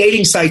these fake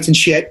dating sites and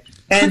shit.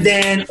 And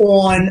then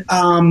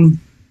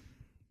on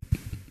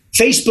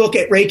Facebook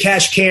at Ray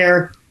Cash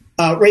Care,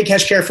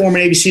 former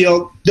Navy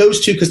SEAL,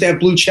 those two, because they have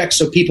blue checks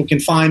so people can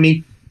find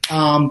me.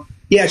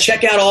 Yeah,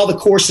 check out all the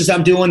courses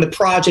I'm doing, the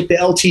project, the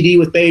LTD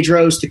with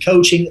Bedros, the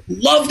coaching.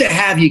 Love to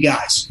have you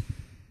guys.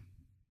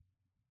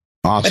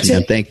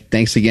 Awesome, man.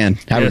 Thanks again.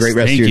 Have a great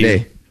rest of your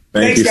day.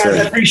 Thank you, guys. sir. I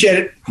appreciate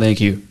it.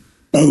 Thank you.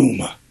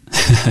 Boom.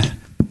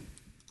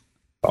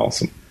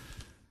 Awesome.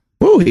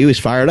 Woo, he was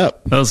fired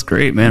up. That was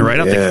great, man. Right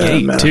out the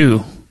gate, man.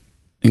 too.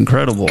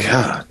 Incredible.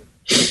 God,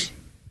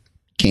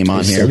 Came on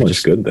there's here so much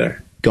just good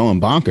there.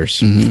 going bonkers.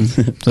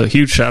 So a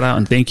huge shout out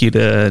and thank you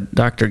to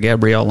Dr.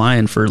 Gabrielle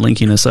Lyon for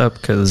linking us up,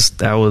 because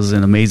that was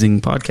an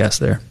amazing podcast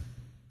there.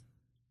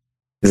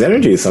 His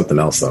energy is something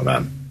else, though,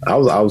 man. I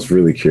was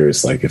really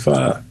curious, like if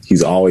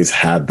he's always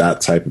had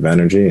that type of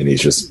energy and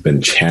he's just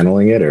been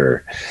channeling it,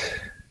 or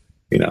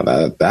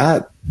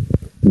that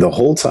the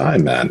whole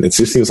time, man. It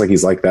just seems like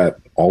he's like that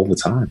all the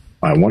time.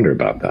 I wonder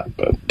about that,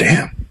 but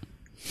damn,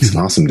 he's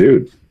an awesome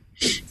dude.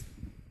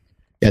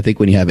 I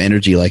think when you have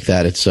energy like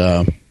that,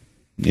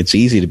 it's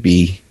easy to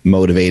be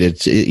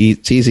motivated.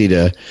 It's easy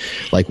to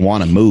like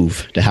want to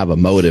move, to have a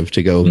motive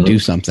to go do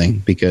something,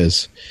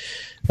 because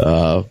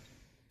you're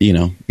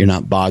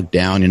not bogged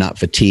down, you're not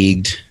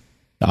fatigued.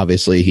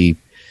 Obviously,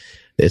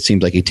 it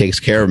seems like he takes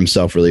care of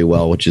himself really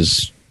well, which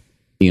is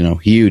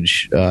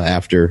huge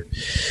after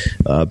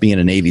being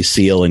a Navy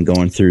SEAL and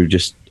going through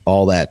just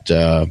all that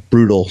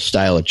brutal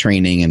style of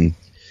training,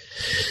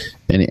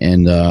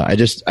 and I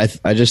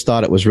just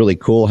thought it was really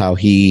cool how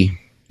he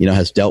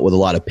has dealt with a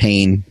lot of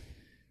pain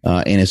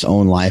in his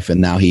own life,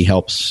 and now he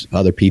helps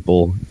other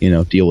people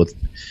deal with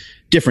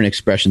different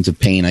expressions of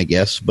pain, I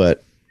guess,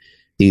 but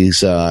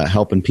he's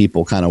helping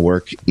people kind of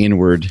work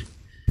inward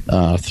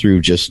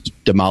through just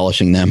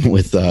demolishing them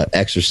with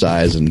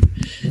exercise and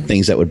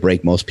things that would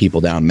break most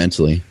people down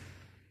mentally.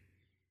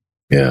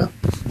 Yeah,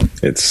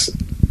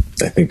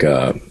 I think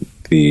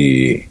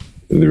the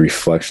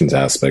reflections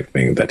aspect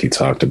thing that he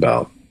talked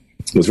about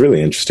was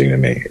really interesting to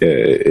me.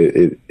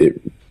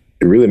 It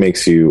really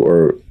makes you,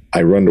 or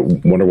I wonder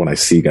when I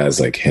see guys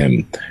like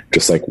him,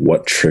 just like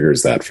what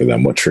triggers that for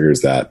them, what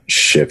triggers that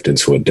shift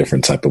into a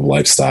different type of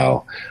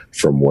lifestyle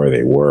from where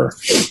they were.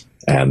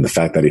 And the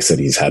fact that he said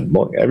he's had,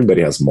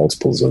 everybody has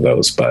multiples of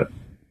those, but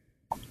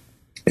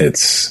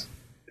it's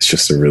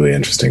just a really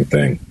interesting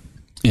thing.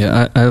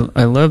 Yeah,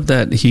 I love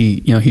that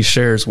he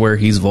shares where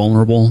he's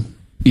vulnerable.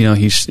 He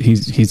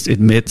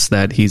admits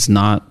that he's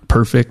not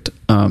perfect.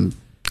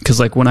 Because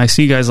like when I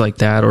see guys like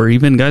that, or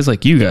even guys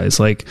like you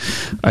guys, like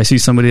I see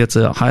somebody that's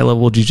a high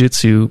level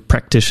jiu-jitsu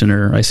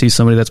practitioner, I see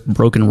somebody that's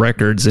broken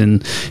records,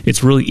 and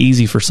it's really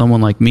easy for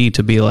someone like me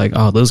to be like,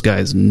 oh, those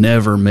guys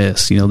never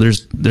miss.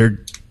 They're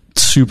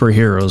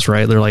superheroes,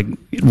 right? They're like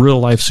real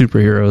life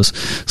superheroes.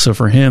 So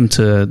for him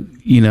to,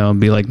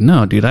 be like,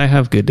 no, dude, I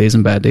have good days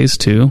and bad days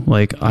too.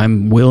 Like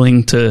I'm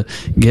willing to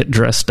get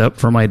dressed up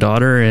for my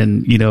daughter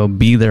and,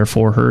 be there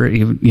for her.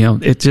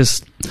 It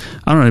just,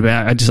 I don't know,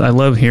 man. I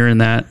love hearing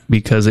that,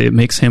 because it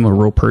makes him a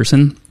real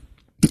person.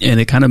 And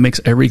it kind of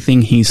makes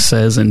everything he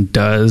says and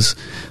does,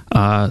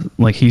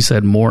 like he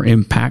said, more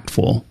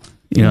impactful.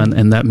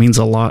 And that means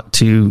a lot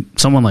to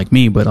someone like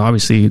me, but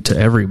obviously to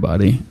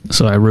everybody.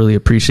 So I really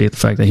appreciate the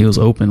fact that he was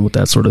open with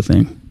that sort of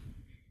thing.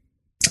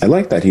 I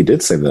like that he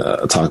did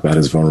talk about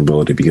his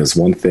vulnerability, because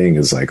one thing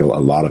is like a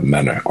lot of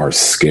men are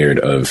scared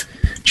of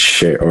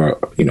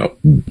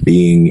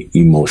being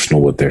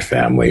emotional with their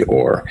family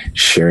or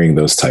sharing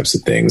those types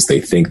of things. They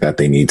think that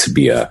they need to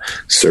be a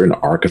certain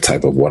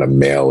archetype of what a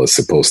male is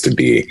supposed to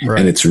be.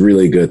 Right. And it's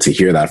really good to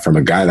hear that from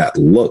a guy that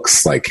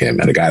looks like him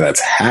and a guy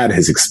that's had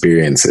his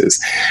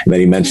experiences. And then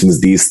he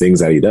mentions these things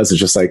that he does. It's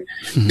just like,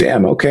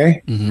 damn,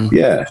 okay. Mm-hmm.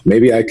 Yeah,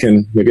 maybe I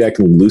can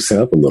loosen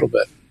up a little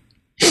bit.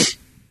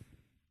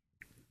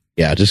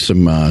 Yeah, just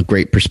some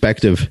great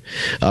perspective.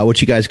 What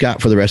you guys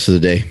got for the rest of the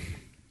day?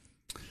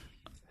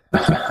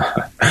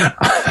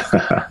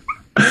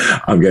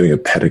 I'm getting a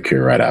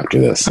pedicure right after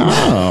this.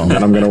 Oh. And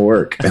then I'm going to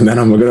work.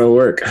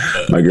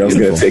 My girl's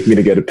going to take me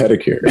to get a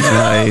pedicure.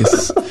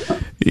 Nice.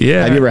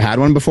 Yeah. Have you ever had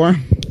one before?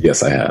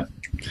 Yes, I have.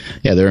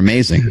 Yeah, they're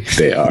amazing.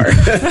 They are.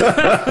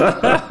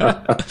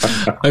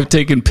 I've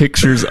taken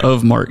pictures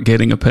of Mark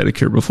getting a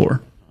pedicure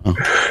before. Oh.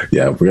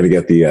 Yeah, we're going to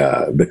get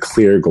the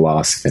clear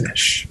gloss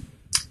finish.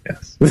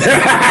 Yes.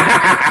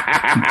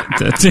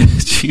 That's it.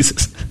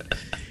 Jesus.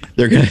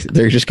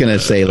 They're just gonna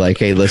say like,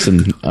 hey,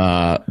 listen,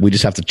 we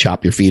just have to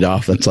chop your feet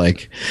off. That's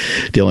like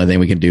the only thing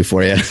we can do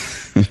for you.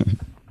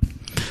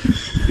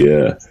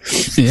 Yeah.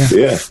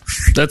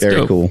 That's very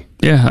dope. Cool.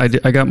 Yeah,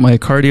 I got my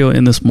cardio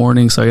in this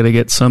morning, so I got to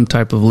get some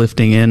type of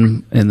lifting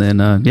in, and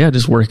then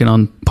just working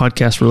on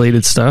podcast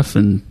related stuff,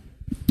 and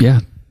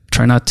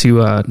try not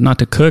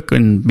to cook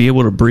and be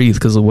able to breathe,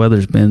 because the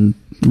weather's been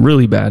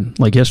really bad.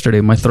 Like yesterday,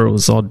 my throat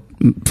was all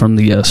from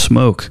the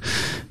smoke.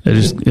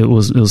 It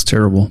was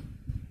terrible.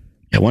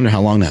 I wonder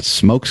how long that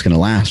smoke's going to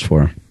last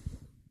for.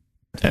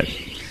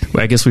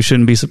 I guess we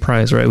shouldn't be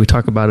surprised, right? We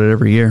talk about it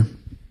every year.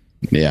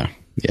 Yeah.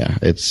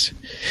 It's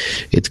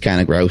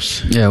kind of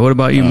gross. Yeah. What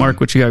about you, Mark?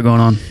 What you got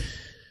going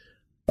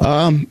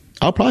on?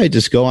 I'll probably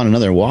just go on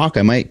another walk.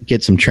 I might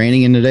get some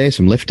training in today,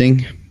 some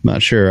lifting. I'm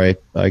not sure.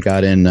 I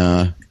got in,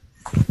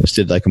 just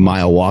did like a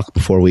mile walk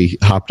before we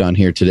hopped on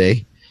here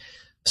today.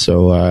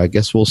 So I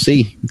guess we'll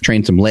see.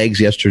 Trained some legs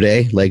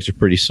yesterday. Legs are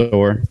pretty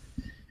sore.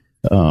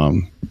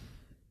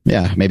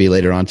 Maybe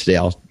later on today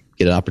I'll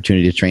get an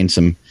opportunity to train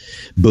some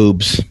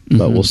boobs,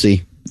 but we'll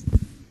see.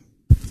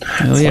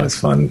 It's always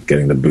fun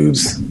getting the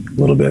boobs a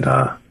little bit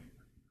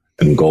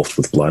engulfed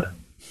with blood.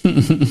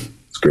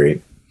 It's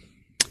great.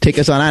 Take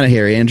us on out of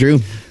here, Andrew.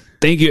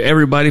 Thank you,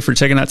 everybody, for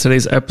checking out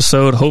today's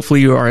episode. Hopefully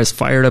you are as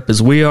fired up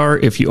as we are.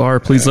 If you are,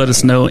 please let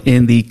us know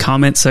in the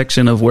comment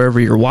section of wherever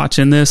you're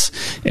watching this.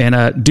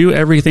 And do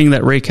everything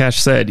that Ray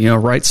Cash said.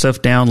 Write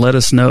stuff down. Let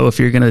us know if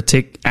you're going to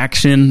take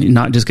action. You're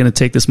not just going to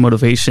take this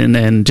motivation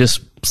and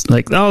just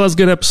like, oh, that's a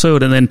good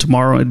episode, and then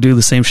tomorrow do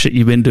the same shit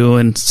you've been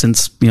doing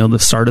since the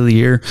start of the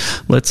year.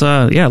 Let's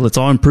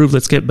all improve.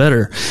 Let's get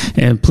better.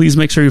 And please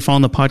make sure you're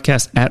following the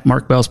podcast at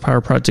Mark Bell's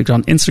Power Project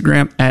on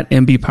Instagram, at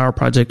MB Power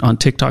Project on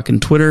TikTok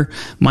and Twitter.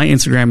 My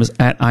Instagram is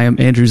at I am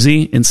Andrew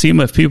Z. And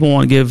Nsima, if people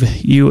want to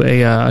give you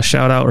a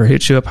shout out or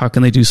hit you up, how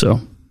can they do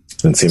so?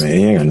 Nsima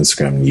Yin Yang on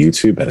Instagram and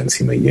YouTube, at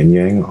Nsima Yin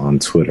Yang on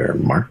Twitter.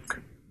 Mark?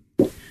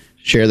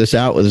 Share this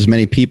out with as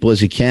many people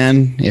as you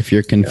can. If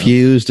you're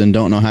confused and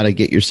don't know how to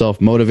get yourself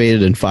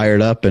motivated and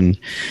fired up and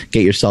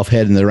get yourself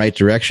headed in the right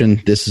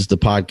direction, this is the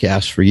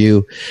podcast for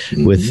you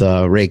with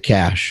Ray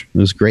Cash. It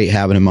was great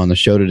having him on the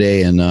show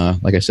today. And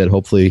like I said,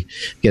 hopefully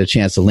get a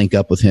chance to link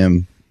up with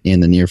him in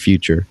the near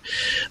future.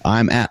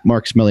 I'm at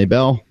Mark Smelly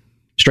Bell.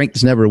 Strength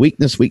is never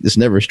weakness. Weakness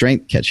never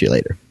strength. Catch you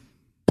later.